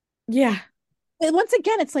 Yeah. But once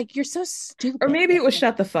again, it's like, you're so stupid. Or maybe it was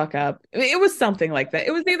shut the fuck up. It was something like that.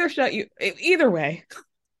 It was either way.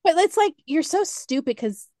 But it's like, you're so stupid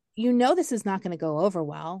because this is not going to go over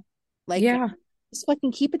well. Like, just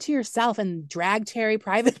fucking keep it to yourself and drag Terry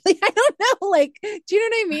privately. I don't know. Like, do you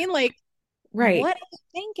know what I mean? Like, right. What are you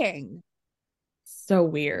thinking? So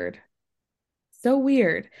weird. So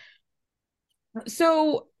weird.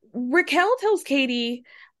 So Raquel tells Katie,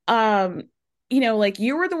 like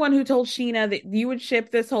you were the one who told Sheena that you would ship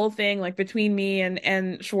this whole thing like between me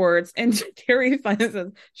and Schwartz. And Terry finally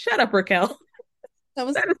says, shut up, Raquel. That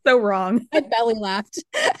is so wrong. I belly laughed.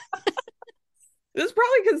 This is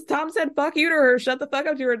probably because Tom said fuck you to her, shut the fuck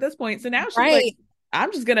up to her at this point. So now she's like,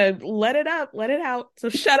 I'm just gonna let it out. So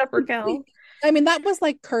shut up, Raquel. I mean, that was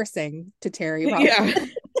like cursing to Terry. Probably. Yeah.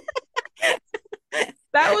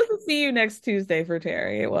 That was a see you next Tuesday for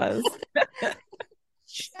Terry. It was.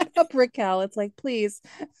 Shut up, Raquel. It's like, please.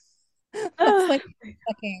 That's like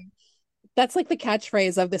the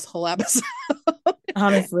catchphrase of this whole episode.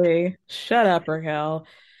 Honestly, shut up, Raquel.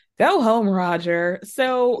 Go home, Roger.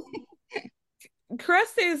 So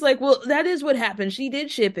Creste is like, well, that is what happened. She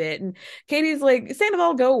did ship it. And Katie's like,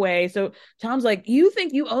 Sandoval, go away. So Tom's like, you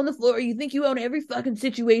think you own the floor? You think you own every fucking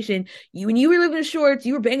situation? When you were living in shorts,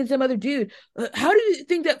 you were banging some other dude. How do you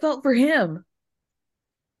think that felt for him?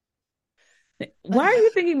 Why are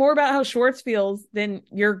you thinking more about how Schwartz feels than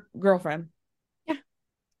your girlfriend? Yeah.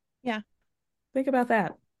 Yeah. Think about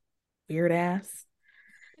that. Weird ass.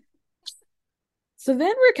 So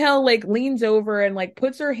then Raquel like leans over and like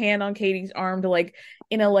puts her hand on Katie's arm to like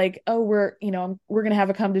in a like, oh, we're gonna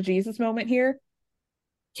have a come to Jesus moment here.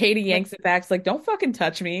 Katie yanks it back, like, don't fucking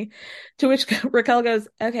touch me. To which Raquel goes,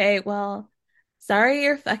 okay, well, sorry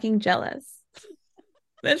you're fucking jealous.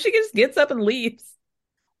 Then she just gets up and leaves.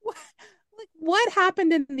 What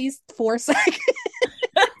happened in these 4 seconds?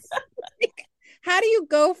 How do you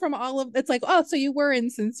go from all of it's like, oh, so you were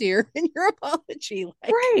insincere in your apology,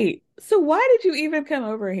 like, right? So why did you even come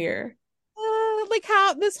over here? Like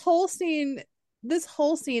how this whole scene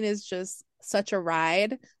is just such a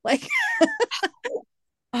ride, like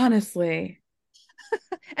honestly.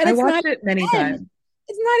 And I watched it many times.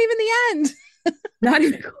 It's not even the end. Not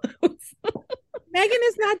even close. Megan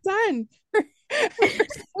is not done.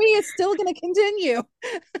 She is still going to continue.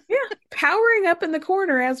 Yeah, powering up in the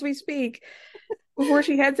corner as we speak before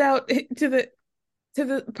she heads out to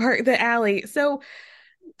the alley. So,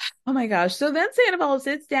 oh my gosh. So then Sandoval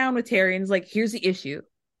sits down with Terry and is like, here's the issue.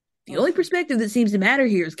 The only perspective that seems to matter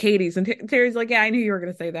here is Katie's. And Terry's like, yeah, I knew you were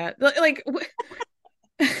going to say that. Like, what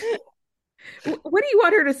do you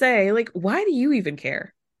want her to say? Like, why do you even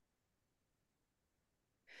care?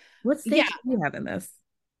 What stake do you have in this?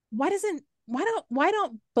 Why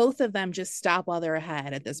don't both of them just stop while they're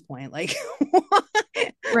ahead at this point? Like,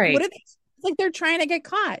 right. It's like they're trying to get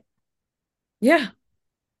caught. Yeah.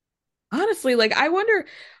 Honestly, like, I wonder,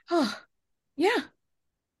 yeah.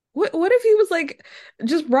 What if he was like,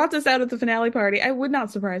 just brought this out at the finale party? It would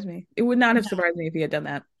not surprise me. It would not have surprised me if he had done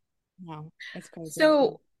that. No, that's crazy.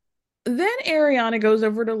 So then Ariana goes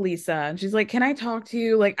over to Lisa and she's like, can I talk to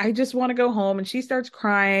you? Like, I just want to go home. And she starts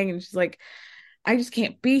crying and she's like, I just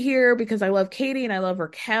can't be here because I love Katie and I love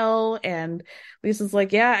Raquel. And Lisa's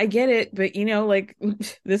like, yeah, I get it. But, like,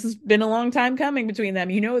 this has been a long time coming between them.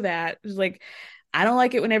 You know that. She's like, I don't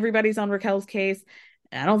like it when everybody's on Raquel's case.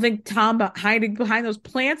 I don't think Tom hiding behind those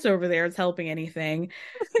plants over there is helping anything.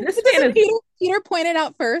 Peter pointed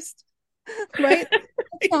out first, right?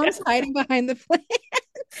 Tom's hiding behind the plants.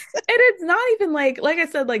 And it's not even like I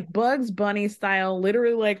said, like Bugs Bunny style,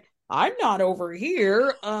 literally like, I'm not over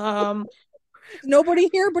here. Nobody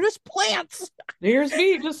here but us plants. Here's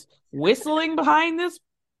me just whistling behind this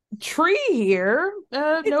tree here.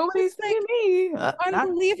 Nobody's seeing me.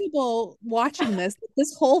 Unbelievable watching this.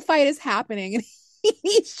 This whole fight is happening and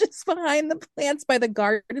he's just behind the plants by the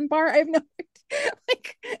garden bar. I have no idea.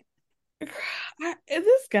 Like,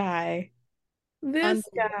 this guy.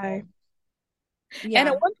 Yeah. And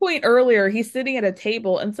at one point earlier, he's sitting at a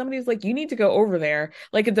table and somebody's like, you need to go over there.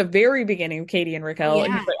 Like at the very beginning of Katie and Raquel. Yeah.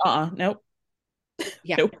 And he's like, nope.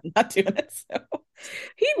 Yeah. Nope, not doing it. So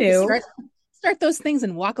he knew. Start those things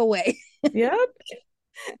and walk away. Yep.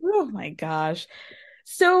 Oh my gosh.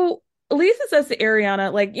 So Lisa says to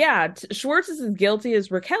Ariana, like, yeah, Schwartz is as guilty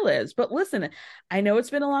as Raquel is. But listen, I know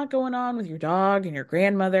it's been a lot going on with your dog and your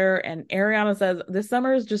grandmother. And Ariana says, this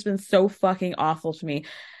summer has just been so fucking awful to me.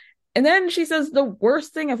 And then she says the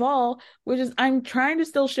worst thing of all, which is I'm trying to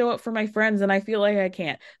still show up for my friends and I feel like I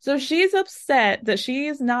can't. So she's upset that she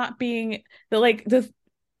is not being the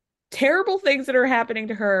terrible things that are happening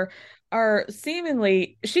to her are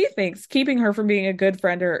seemingly, she thinks, keeping her from being a good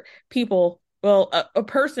friend or people. Well, a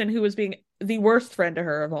person who was being the worst friend to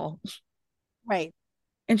her of all. Right.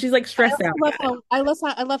 And she's like stressed out. I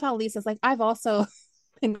love how Lisa's like, I've also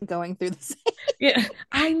been going through this. Yeah.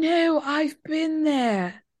 I know. I've been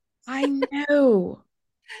there. I know.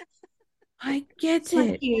 I get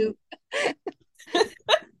it. You.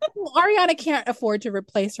 Ariana can't afford to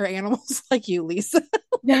replace her animals like you, Lisa.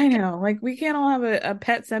 Yeah, I know. Like, we can't all have a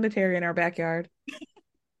pet cemetery in our backyard.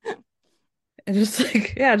 And just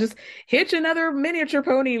just hitch another miniature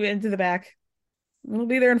pony into the back. We'll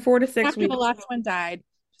be there in 4 to 6 After weeks. The last one died.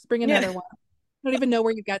 Just bring another one. I don't even know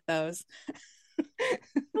where you get those.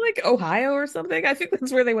 Like Ohio or something. I think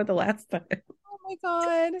that's where they went the last time. Oh my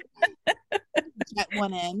God. Get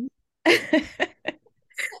one in.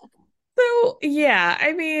 So yeah,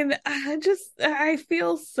 I mean, I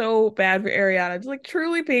feel so bad for Ariana. Just like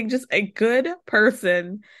truly being just a good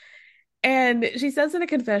person. And she says in a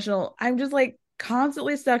confessional, I'm just like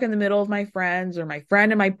constantly stuck in the middle of my friends or my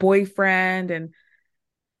friend and my boyfriend. And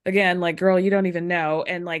again, like, girl, you don't even know.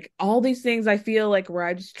 And like all these things I feel like where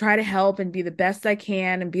I just try to help and be the best I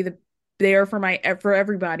can and be the there for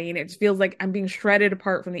everybody, and it just feels like I'm being shredded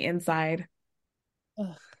apart from the inside.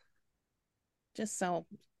 Ugh. Just so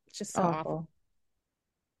Awful.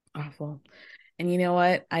 Awful. And you know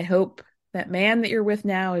what? I hope that man that you're with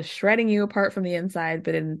now is shredding you apart from the inside,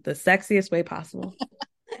 but in the sexiest way possible.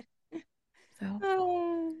 So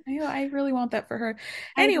I really want that for her.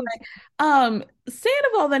 Anyway,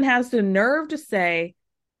 Sandoval then has the nerve to say,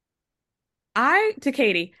 to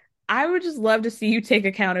Katie, I would just love to see you take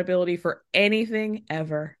accountability for anything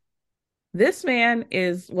ever. This man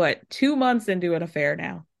is 2 months into an affair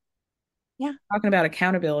now. Yeah. Talking about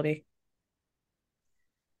accountability.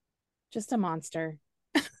 Just a monster.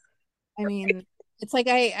 I mean, it's like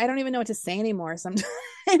I don't even know what to say anymore sometimes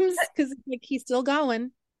because like he's still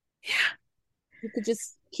going. Yeah. You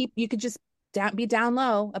could just be down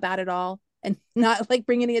low about it all and not like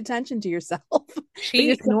bring any attention to yourself.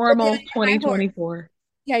 Cheat normal 2024.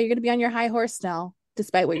 Yeah, you're gonna be on your high horse still,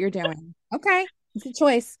 despite what you're doing. Okay. It's a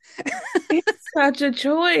choice. It's such a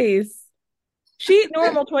choice. Cheat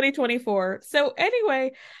normal 2024. So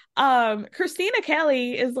anyway, Christina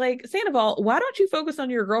Kelly is like, Sandoval, why don't you focus on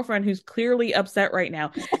your girlfriend who's clearly upset right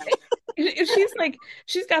now? She's like,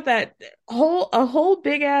 she's got that whole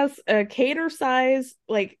big ass cater size,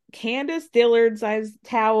 like Candace Dillard size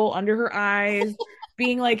towel under her eyes,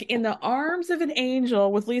 being like in the arms of an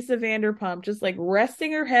angel with Lisa Vanderpump, just like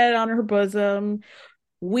resting her head on her bosom,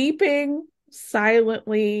 weeping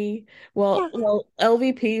silently while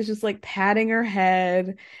LVP is just like patting her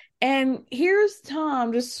head. And here's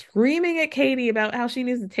Tom just screaming at Katie about how she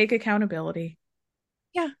needs to take accountability.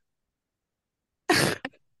 Yeah.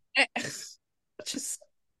 Just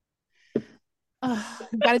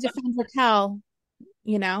gotta defend Raquel,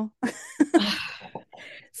 you know.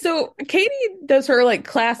 So Katie does her like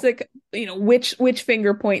classic, which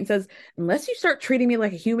finger point and says, unless you start treating me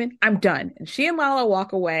like a human, I'm done. And she and Lala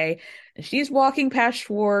walk away, and she's walking past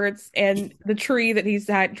Schwartz and the tree that he's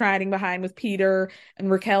hiding behind with Peter and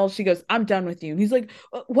Raquel. She goes, I'm done with you. And he's like,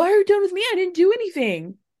 why are you done with me? I didn't do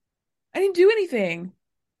anything.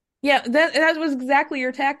 Yeah, that was exactly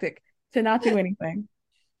your tactic, to not do anything.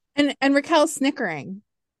 And Raquel's snickering.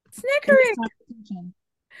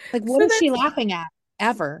 Like, what is she laughing at?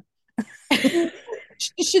 Ever.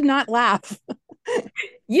 She should not laugh.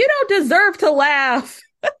 You don't deserve to laugh.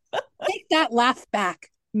 Take that laugh back,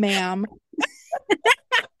 ma'am.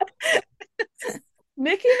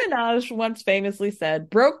 Nicki Minaj once famously said,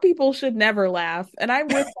 broke people should never laugh. And I'm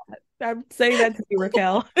with that. I'm saying that to you,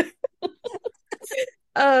 Raquel.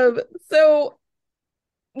 So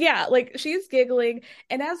yeah, like she's giggling,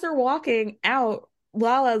 and as they're walking out,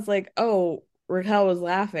 Lala's like, oh, Raquel was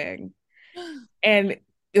laughing. And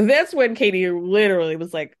that's when Katie literally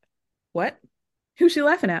was like, what? Who's she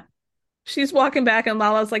laughing at? She's walking back, and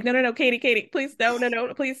Lala's like, no, Katie, please,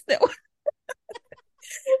 no, please, no.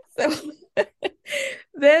 So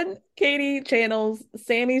then Katie channels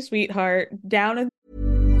Sammy Sweetheart down in.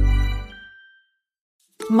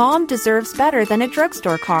 Mom deserves better than a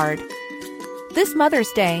drugstore card. This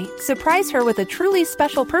Mother's Day, surprise her with a truly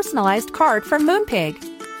special personalized card from Moonpig.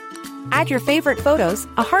 Add your favorite photos,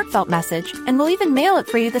 a heartfelt message, and we'll even mail it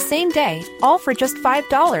for you the same day, all for just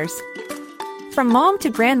 $5. From mom to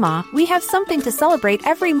grandma, we have something to celebrate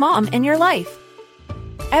every mom in your life.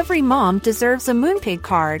 Every mom deserves a Moonpig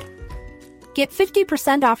card. Get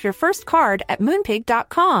 50% off your first card at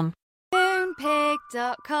moonpig.com.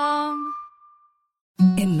 Moonpig.com.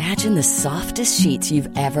 Imagine the softest sheets you've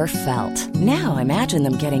ever felt. Now imagine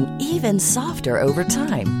them getting even softer over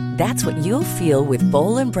time. That's what you'll feel with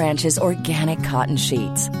Boll & Branch's organic cotton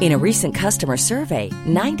sheets. In a recent customer survey,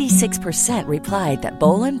 96% replied that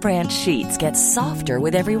Boll & Branch sheets get softer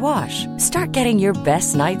with every wash. Start getting your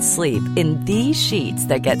best night's sleep in these sheets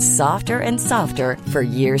that get softer and softer for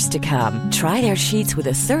years to come. Try their sheets with a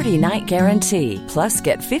 30-night guarantee. Plus,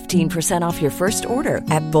 get 15% off your first order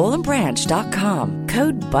at bollandbranch.com.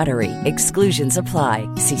 Code BUTTERY. Exclusions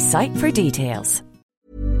apply. See site for details.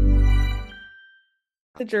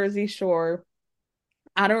 The Jersey Shore.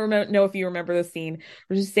 I don't know if you remember the scene.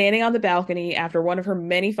 We're just standing on the balcony after one of her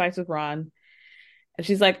many fights with Ron. And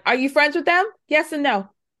she's like, are you friends with them? Yes and no.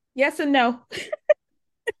 Yes and no.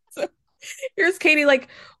 So here's Katie like,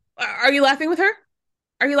 are you laughing with her?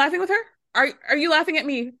 Are you laughing with her? Are you laughing at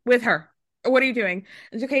me with her? Or what are you doing?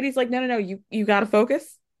 And so Katie's like, no, you got to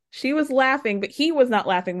focus. She was laughing, but he was not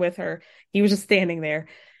laughing with her. He was just standing there.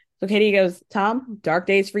 So Katie goes, Tom, dark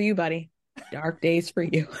days for you, buddy. Dark days for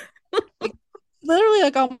you. Literally,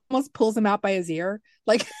 like, almost pulls him out by his ear.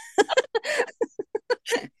 Like,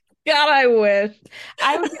 God, I wish.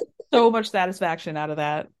 I would get so much satisfaction out of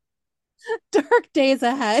that. Dark days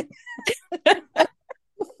ahead.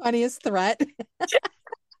 funniest threat.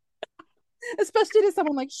 Especially to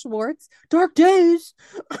someone like Schwartz. Dark days.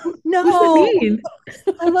 No. What does it mean?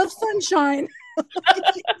 I love sunshine.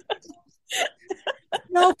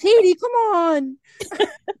 No, Katie, come on.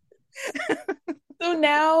 So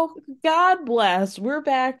now, God bless, we're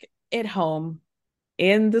back at home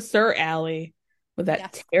in the Sir Alley with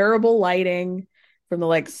that terrible lighting from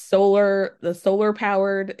the solar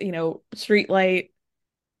powered, street light,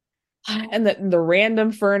 and the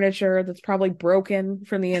random furniture that's probably broken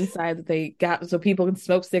from the inside that they got so people can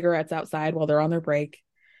smoke cigarettes outside while they're on their break.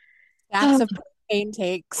 Stacks of propane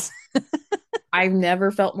takes. I've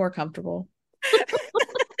never felt more comfortable.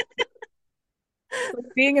 Like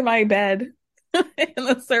being in my bed in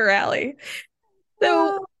the Sir Alley.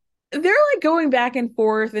 So they're like going back and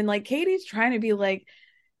forth, and like Katie's trying to be like,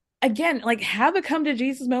 again, like have a come to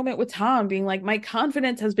Jesus moment with Tom, being like, my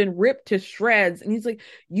confidence has been ripped to shreds. And he's like,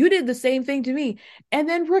 you did the same thing to me. And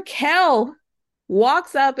then Raquel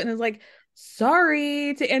walks up and is like,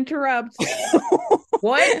 sorry to interrupt.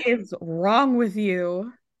 What is wrong with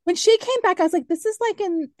you? When she came back, I was like, this is like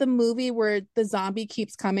in the movie where the zombie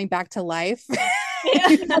keeps coming back to life.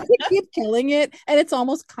 They keep killing it. And it's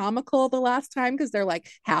almost comical the last time because they're like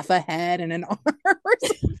half a head and an arm or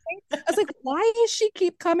something. I was like, why does she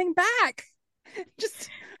keep coming back? Just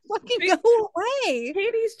fucking go away.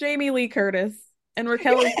 Katie's Jamie Lee Curtis and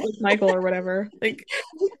Raquel is Michael or whatever. Like,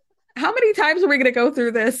 how many times are we going to go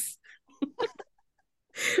through this?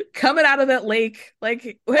 Coming out of that lake.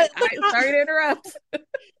 Like, sorry to interrupt.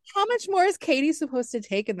 How much more is Katie supposed to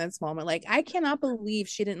take in this moment? Like, I cannot believe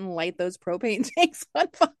she didn't light those propane tanks on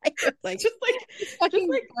fire. Like, just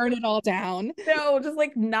burn it all down. No, just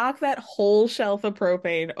like knock that whole shelf of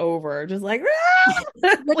propane over. Just like,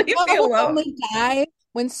 leave me alone. Only die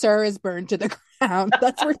when Sir is burned to the ground.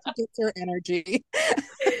 That's where she gets her energy.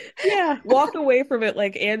 Yeah, walk away from it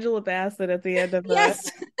like Angela Bassett at the end of that.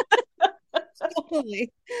 Yes.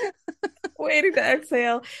 Totally. Waiting to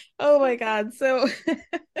exhale. Oh my God. So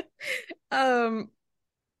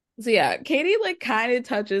yeah, Katie like kind of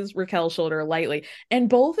touches Raquel's shoulder lightly, and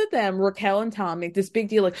both of them, Raquel and Tom, make this big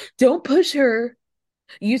deal like, don't push her.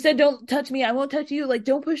 You said don't touch me, I won't touch you. Like,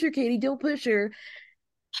 don't push her, Katie, don't push her.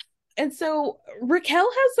 And so Raquel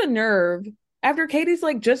has the nerve, after Katie's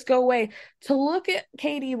like, just go away, to look at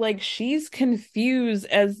Katie like she's confused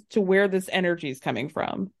as to where this energy is coming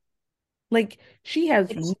from. Like, she has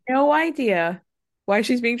no idea why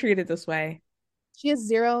she's being treated this way. She has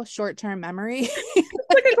zero short-term memory.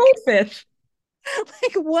 Like a goldfish.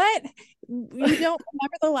 Like, what? You don't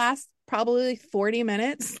remember the last probably 40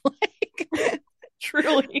 minutes? Like,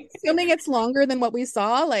 truly. Assuming it's longer than what we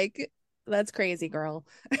saw, like, that's crazy, girl.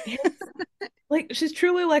 Like, she's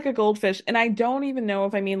truly like a goldfish. And I don't even know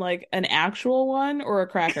if I mean like an actual one or a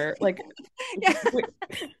cracker. Like,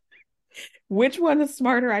 which one is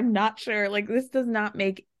smarter? I'm not sure. Like, this does not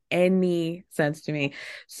make any sense to me.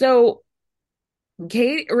 So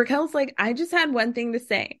Raquel's like, I just had one thing to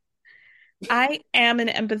say. I am an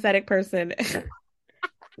empathetic person.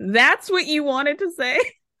 That's what you wanted to say?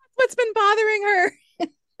 What's been bothering her?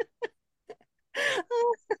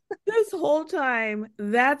 This whole time,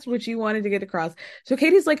 that's what you wanted to get across. So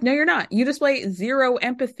Katie's like, no, you're not. You display zero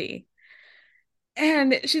empathy.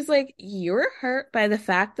 And she's like, you're hurt by the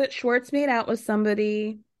fact that Schwartz made out with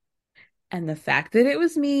somebody. And the fact that it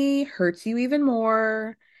was me hurts you even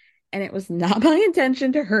more. And it was not my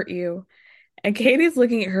intention to hurt you. And Katie's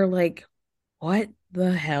looking at her like, what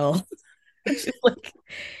the hell? She's like,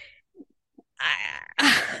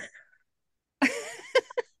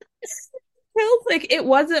 Phil's like, it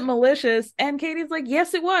wasn't malicious. And Katie's like,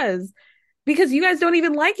 yes, it was. Because you guys don't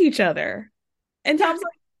even like each other. And Tom's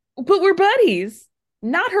like, but we're buddies.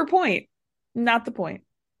 Not her point. Not the point.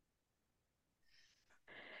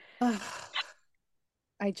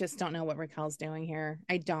 I just don't know what Raquel's doing here.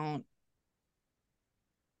 I don't.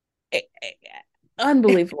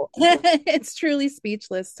 Unbelievable. It's truly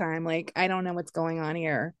speechless time. Like, I don't know what's going on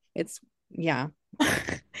here. Yeah.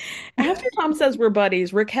 After Tom says we're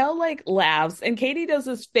buddies, Raquel like laughs, and Katie does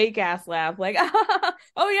this fake ass laugh, like,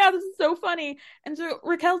 oh yeah, this is so funny. And so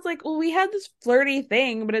Raquel's like, well, we had this flirty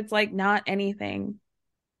thing, but it's like not anything.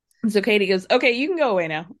 And so Katie goes, okay, you can go away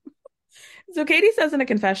now. So Katie says in a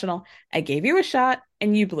confessional, I gave you a shot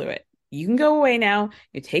and you blew it. You can go away now.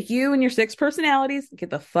 You take you and your 6 personalities, get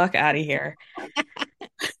the fuck out of here.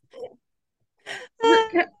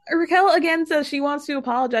 Raquel again says she wants to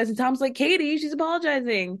apologize, and Tom's like, Katie, she's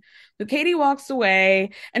apologizing. So Katie walks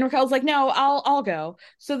away, and Raquel's like, no, I'll go.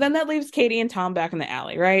 So then that leaves Katie and Tom back in the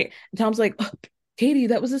alley, right? And Tom's like, oh, Katie,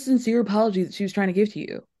 that was a sincere apology that she was trying to give to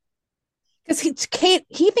you. Because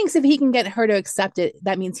he thinks if he can get her to accept it,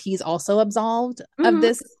 that means he's also absolved of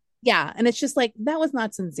this. Yeah. And it's just like, that was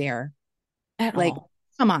not sincere. At like, all.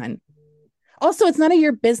 Come on. Also, it's none of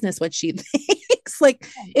your business what she thinks. Like,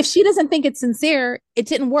 if she doesn't think it's sincere, it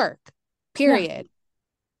didn't work. Period.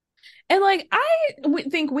 Yeah. And like, I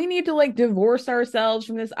think we need to like divorce ourselves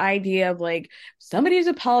from this idea of like somebody's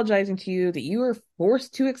apologizing to you that you are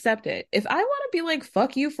forced to accept it. If I want to be like,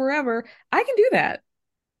 fuck you forever, I can do that.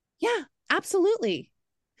 Yeah, absolutely.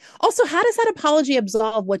 Also, how does that apology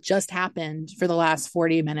absolve what just happened for the last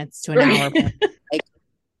 40 minutes to an hour? Like,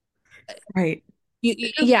 right.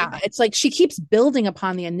 Yeah, it's like she keeps building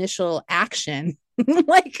upon the initial action.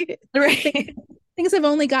 Like, things have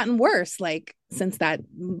only gotten worse, like since that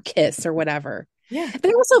kiss or whatever. Yeah.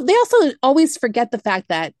 They also always forget the fact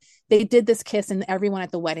that they did this kiss and everyone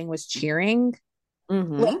at the wedding was cheering.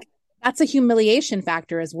 Like, that's a humiliation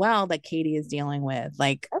factor as well that Katie is dealing with.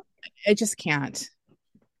 Like, I just can't.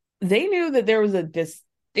 They knew that there was a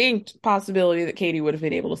distinct possibility that Katie would have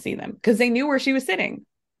been able to see them because they knew where she was sitting.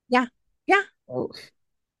 Yeah. Yeah. Oh,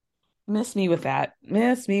 miss me with that.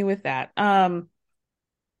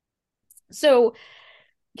 So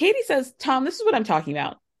Katie says, Tom, this is what I'm talking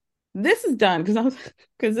about. This is done because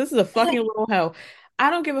this is a fucking little hoe. I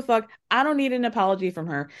don't give a fuck. I don't need an apology from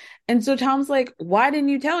her. And so Tom's like, why didn't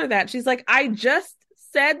you tell her that? She's like, I just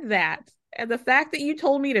said that. And the fact that you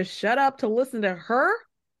told me to shut up to listen to her,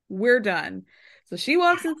 we're done. So she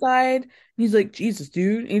walks inside. And he's like, Jesus,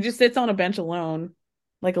 dude. And he just sits on a bench alone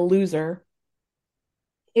like a loser.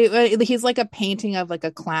 He's like a painting of like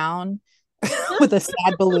a clown with a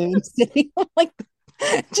sad balloon sitting like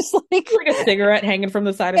just like a cigarette hanging from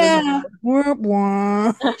the side of his mouth.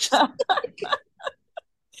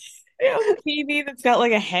 The TV that's got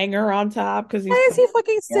like a hanger on top because why is he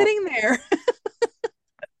fucking sitting there?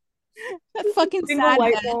 That fucking sad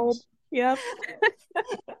light bulb. Yep.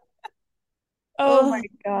 Oh my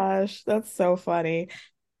gosh, that's so funny.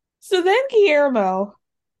 So then Guillermo,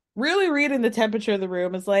 really reading the temperature of the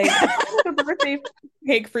room, is like, a birthday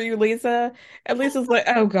cake for you, Lisa. And Lisa's like,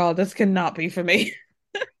 oh god, this cannot be for me.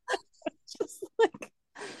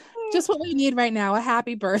 Just what we need right now, a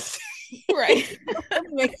happy birthday. Right.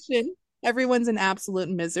 Everyone's in absolute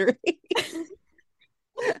misery.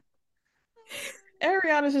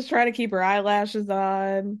 Ariana's just trying to keep her eyelashes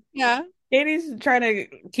on. Yeah. Katie's trying to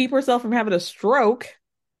keep herself from having a stroke.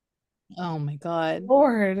 Oh my god.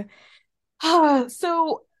 Lord.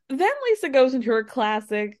 So then Lisa goes into her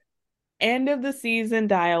classic end of the season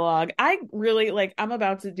dialogue. I really I'm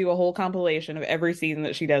about to do a whole compilation of every season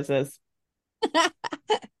that she does this.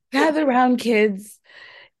 Gather round, kids.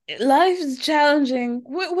 Life is challenging.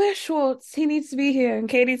 Where's Schwartz? He needs to be here. And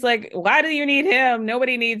Katie's like, why do you need him?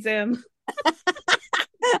 Nobody needs him.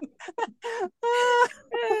 I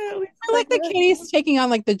like that Katie's taking on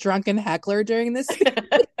like the drunken heckler during this.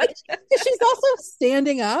 She's also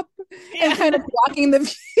standing up and kind of blocking the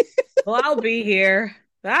view. Well, I'll be here.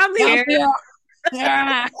 I'm here.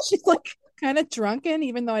 Yeah. She's like kind of drunken,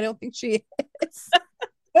 even though I don't think she is.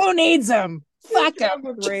 Who needs him? Fuck him.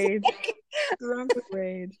 Drunk with rage. Drunk with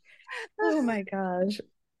rage. Oh my gosh.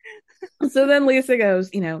 So then Lisa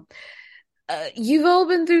goes, you've all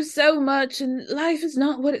been through so much and life is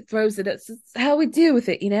not what it throws at us. It's how we deal with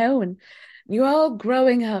it, and you're all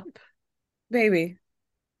growing up. Baby,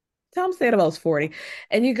 Tom Sandoval's 40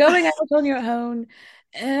 and you're going out on your own,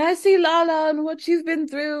 and I see Lala and what you've been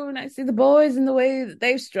through, and I see the boys and the way that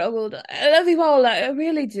they've struggled. I love you all, I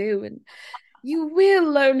really do, and you will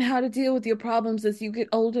learn how to deal with your problems as you get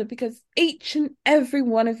older, because each and every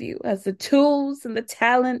one of you has the tools and the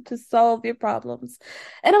talent to solve your problems.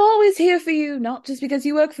 And I'm always here for you, not just because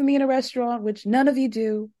you work for me in a restaurant, which none of you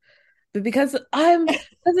do, but because of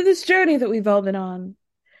this journey that we've all been on.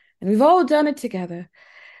 And we've all done it together.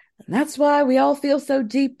 And that's why we all feel so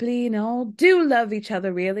deeply and all do love each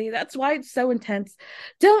other, really. That's why it's so intense.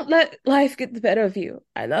 Don't let life get the better of you.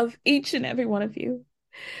 I love each and every one of you.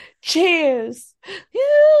 Cheers.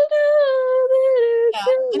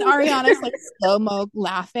 And Ariana's like slow-mo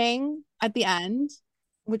laughing at the end,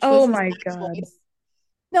 which oh my god. Voice.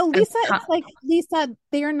 No, Lisa, it's like Lisa,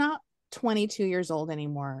 they are not 22 years old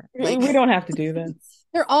anymore. Like, we don't have to do this.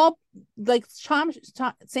 They're all like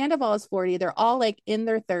Sandoval is 40. They're all like in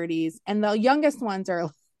their 30s, and the youngest ones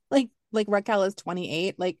are like Raquel is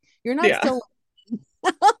 28. Like, you're not still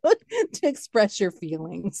to express your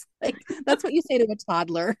feelings. Like, that's what you say to a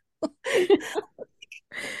toddler.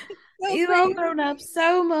 You've all grown up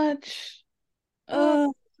so much.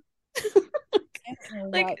 Tom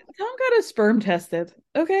got his sperm tested.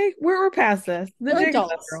 Okay, we're past this. We're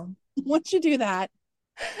adults. Once you do that.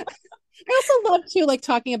 I also love too, like,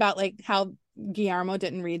 talking about like how Guillermo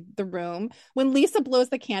didn't read the room. When Lisa blows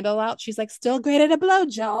the candle out, she's like, still great at a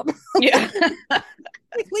blowjob. Yeah.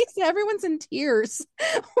 Like, Lisa, everyone's in tears.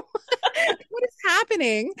 What is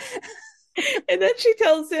happening? And then she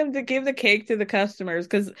tells him to give the cake to the customers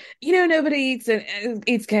because, nobody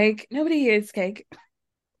eats cake. Nobody eats cake.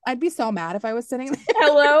 I'd be so mad if I was sitting there.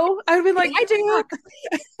 Hello? I would be like, I do.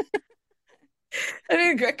 I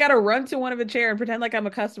mean, I gotta run to one of a chair and pretend like I'm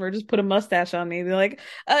a customer. Just put a mustache on me. They're like,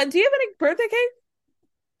 do you have any birthday cake?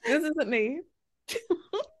 This isn't me.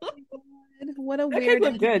 What a that weird. Cake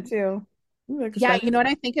looked good too. Yeah, you know what?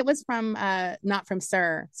 I think it was from not from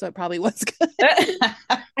Sir, so it probably was good.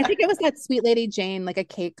 I think it was that Sweet Lady Jane, like a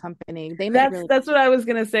cake company. That's what I was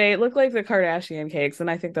gonna say. It looked like the Kardashian cakes, and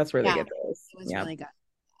I think that's where they get those. It was really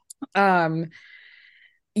good.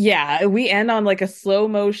 Yeah, we end on like a slow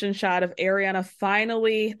motion shot of Ariana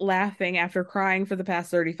finally laughing after crying for the past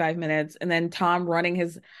 35 minutes, and then Tom running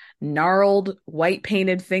his gnarled white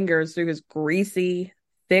painted fingers through his greasy,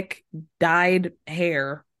 thick, dyed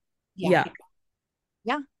hair. Yeah.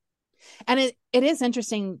 And it is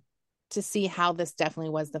interesting to see how this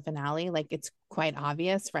definitely was the finale. Like, it's quite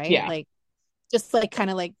obvious, right? Yeah. Like, just like kind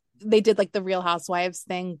of like they did like the Real Housewives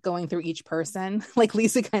thing, going through each person. Like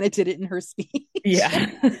Lisa kind of did it in her speech.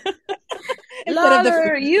 Yeah.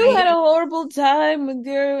 Lauder, you had a horrible time with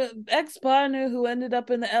your ex-partner who ended up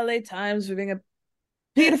in the LA Times for being a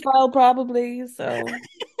pedophile, probably. So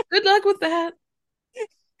good luck with that.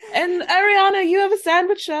 And Ariana, you have a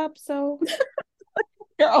sandwich shop, so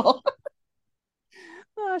girl.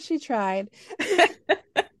 Oh, she tried.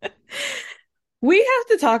 We have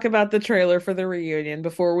to talk about the trailer for the reunion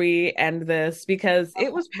before we end this because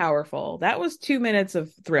it was powerful. That was 2 minutes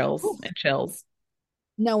of thrills and chills.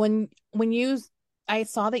 No, when I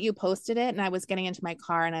saw that you posted it and I was getting into my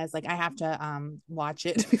car and I was like, I have to watch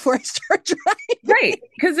it before I start driving. Right,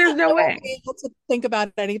 because there's no way. I won't be able to think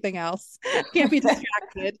about anything else. Can't be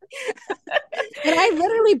distracted. And I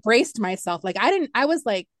literally braced myself. Like I was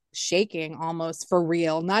like shaking almost for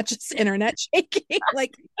real, not just internet shaking.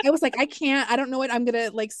 Like I was like, I don't know what I'm gonna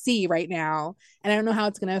like see right now, and I don't know how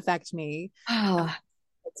it's gonna affect me. How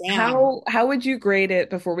would you grade it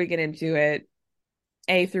before we get into it?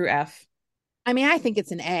 A through F. I mean, I think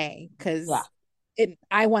it's an A because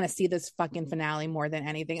I want to see this fucking finale more than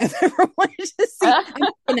anything I've ever wanted to see.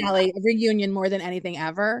 Finale, reunion more than anything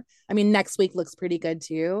ever. I mean, next week looks pretty good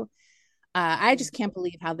too. I just can't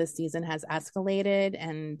believe how this season has escalated,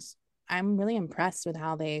 and I'm really impressed with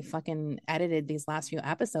how they fucking edited these last few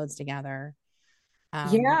episodes together.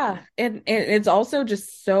 And it's also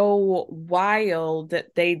just so wild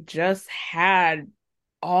that they just had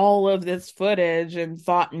all of this footage and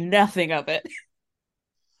thought nothing of it.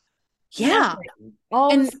 Yeah.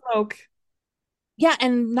 All the smoke. Yeah,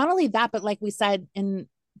 and not only that, but like we said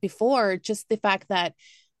before, just the fact that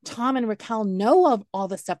Tom and Raquel know of all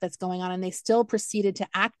the stuff that's going on and they still proceeded to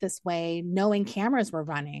act this way knowing cameras were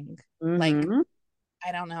running. Like,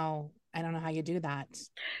 I don't know how you do that.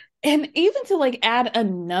 And even to like add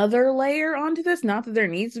another layer onto this, not that there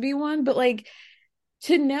needs to be one, but like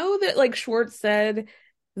to know that like Schwartz said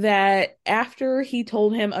that after he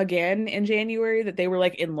told him again in January that they were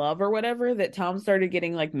like in love or whatever, that Tom started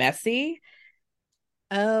getting like messy.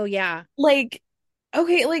 Oh yeah. Like,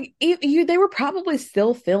 okay, like they were probably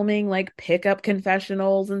still filming like pickup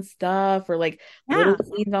confessionals and stuff, or like little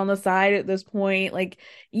scenes on the side at this point. Like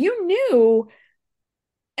you knew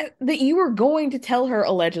that you were going to tell her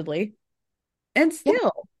allegedly, and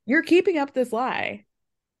still you're keeping up this lie.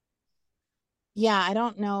 Yeah, I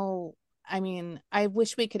don't know. I mean, I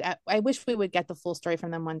wish we would get the full story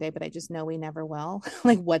from them one day, but I just know we never will.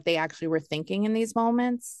 Like what they actually were thinking in these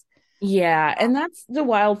moments. Yeah, and that's the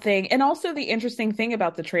wild thing. And also the interesting thing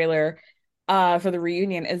about the trailer for the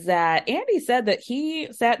reunion is that Andy said that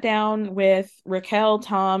he sat down with Raquel,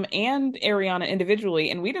 Tom, and Ariana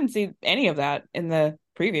individually, and we didn't see any of that in the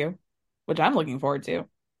preview, which I'm looking forward to.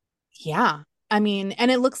 Yeah. I mean, and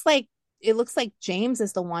it looks like James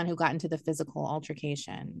is the one who got into the physical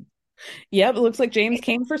altercation. Yep, it looks like James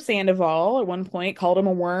came for Sandoval at one point, called him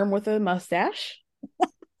a worm with a mustache,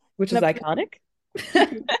 which is iconic.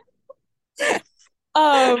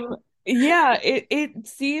 Yeah, it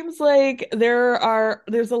seems like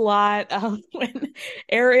there's a lot when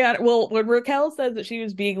when Raquel says that she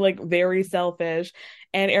was being like very selfish,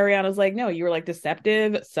 and Ariana's like, no, you were like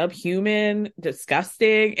deceptive, subhuman,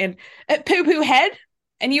 disgusting, and poo poo head,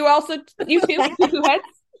 and you too poo poo head.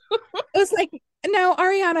 It was like, no,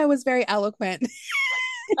 Ariana was very eloquent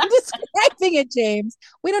describing it, James.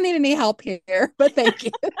 We don't need any help here, but thank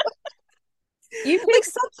you. You like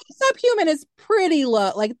subhuman is pretty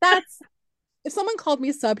low. Like that's if someone called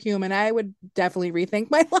me subhuman, I would definitely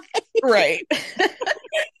rethink my life. Right.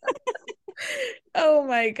 Oh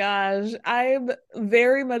my gosh. I'm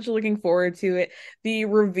very much looking forward to it. The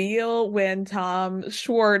reveal when Tom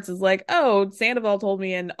Schwartz is like, oh, Sandoval told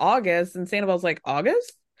me in August, and Sandoval's like,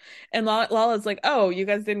 August? And Lala's like, oh, you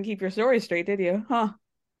guys didn't keep your story straight, did you? Huh.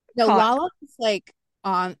 No, Caught. Lala is like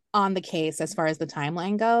on the case as far as the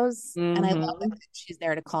timeline goes. And I love that she's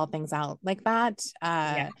there to call things out like that.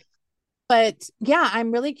 But yeah,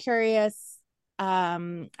 I'm really curious.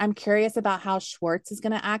 I'm curious about how Schwartz is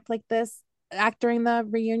gonna act during the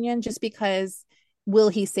reunion, just because will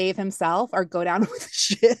he save himself or go down with the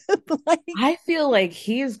ship? Like, I feel like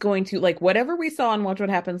he is going to, like, whatever we saw on Watch What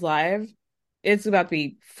Happens Live, it's about to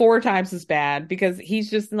be 4 times as bad, because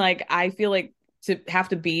he's just like, I feel like to have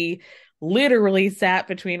to be literally sat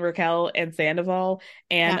between Raquel and Sandoval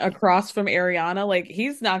and across from Ariana, like,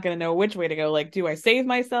 he's not going to know which way to go. Like, do I save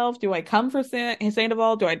myself? Do I come for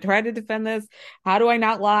Sandoval? Do I try to defend this? How do I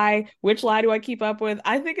not lie? Which lie do I keep up with?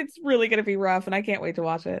 I think it's really going to be rough, and I can't wait to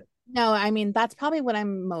watch it. no, I mean, that's probably what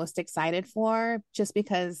I'm most excited for, just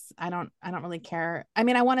because I don't really care. I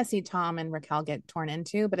mean, I want to see Tom and Raquel get torn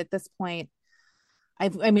into, but at this point,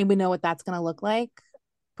 I mean, we know what that's going to look like,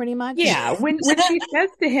 pretty much. Yeah, when she says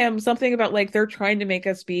to him something about, like, they're trying to make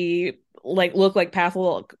us be like, look like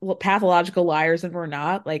pathological liars, and we're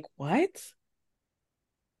not. Like, what?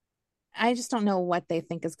 I just don't know what they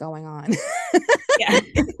think is going on. Yeah.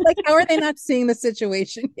 Like, how are they not seeing the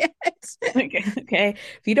situation yet? Okay.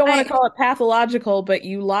 If you don't want to call it pathological, but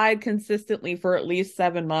you lied consistently for at least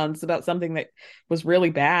 7 months about something that was really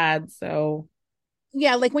bad. So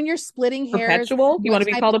yeah, like when you're splitting hairs. Perpetual? You want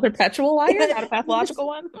to be called a perpetual liar, not a pathological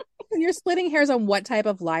one? When you're splitting hairs on what type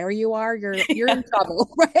of liar you are, you're in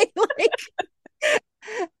trouble, right? Like,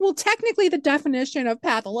 well, technically the definition of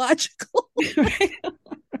pathological.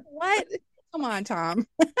 What? Come on, Tom.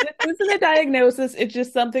 This isn't a diagnosis. It's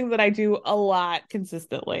just something that I do a lot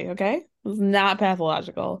consistently. Okay. It's not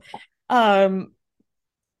pathological.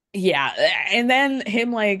 Yeah. And then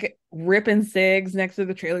him, like, ripping cigs next to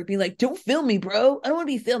the trailer, being like, don't film me, bro. I don't want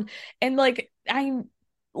to be filmed. And, like, I'm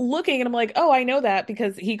looking and I'm like, oh, I know that,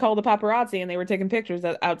 because he called the paparazzi and they were taking pictures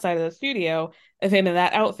outside of the studio of him in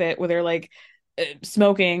that outfit where they're, like,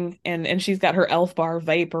 smoking, and she's got her Elf Bar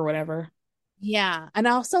vape or whatever. Yeah. And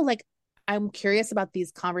also, like, I'm curious about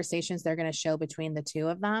these conversations they're going to show between the two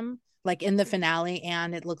of them, like in the finale,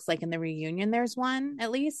 and it looks like in the reunion there's one,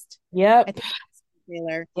 at least. Yep. I think that's the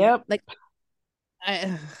trailer. Yep. Like,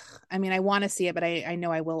 I mean, I want to see it, but I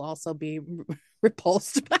know I will also be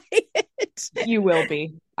repulsed by it. You will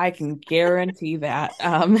be. I can guarantee that.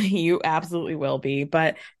 You absolutely will be.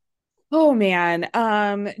 But oh man,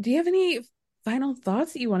 do you have any final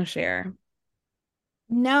thoughts that you want to share?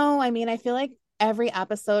 No, I mean, I feel like every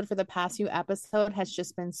episode for the past few episodes has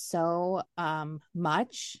just been so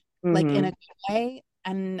much, like, in a good way.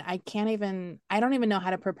 And I don't even know how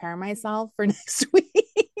to prepare myself for next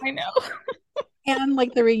week. I know. And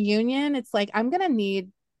like the reunion, it's like, I'm going to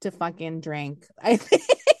need to fucking drink. I think.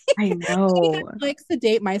 I know. Like,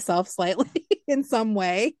 sedate myself slightly in some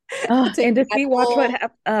way. And to see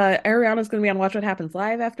Ariana's going to be on Watch What Happens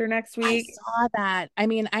Live after next week. I saw that. I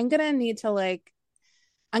mean, I'm going to need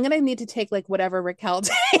to take like whatever Raquel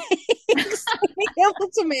takes to be able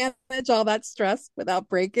to manage all that stress without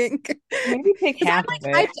breaking. Maybe take half of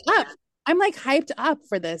it. I'm like hyped up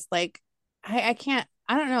for this. Like, I can't,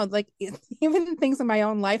 I don't know, like, even things in my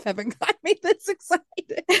own life haven't got me this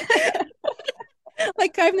excited.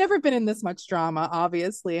 Like, I've never been in this much drama,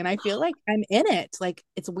 obviously, and I feel like I'm in it. Like,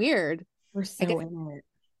 it's weird. We're so in it.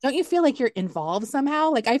 Don't you feel like you're involved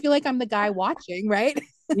somehow? Like, I feel like I'm the guy watching, right?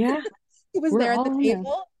 Yeah. He was there at the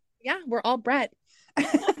table. Yeah, we're all Brett.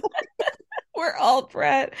 We're all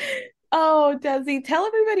Brett. Oh, Desi, tell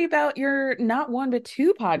everybody about your not one but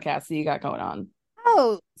two podcasts that you got going on.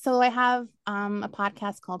 Oh, so I have a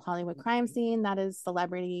podcast called Hollywood Crime Scene that is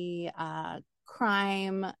celebrity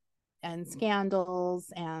crime and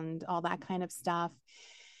scandals and all that kind of stuff.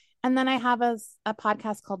 And then I have a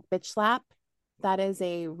podcast called Bitch Slap. That is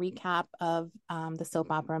a recap of the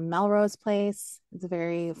soap opera Melrose Place. It's a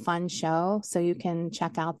very fun show, so you can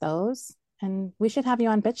check out those. And we should have you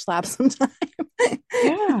on Bitch Slap sometime.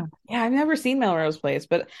 Yeah, I've never seen Melrose Place,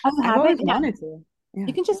 but I've always wanted to. Yeah.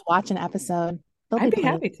 You can just watch an episode. I'd be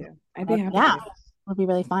happy to. Yeah, it'll be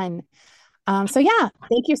really fun. So yeah,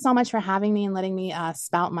 thank you so much for having me and letting me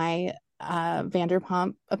spout my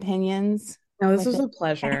Vanderpump opinions. No, this was a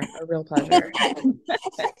pleasure, a real pleasure.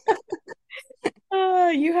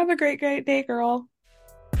 You have a great day, girl.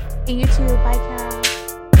 Hey, you too. Bye, Kara.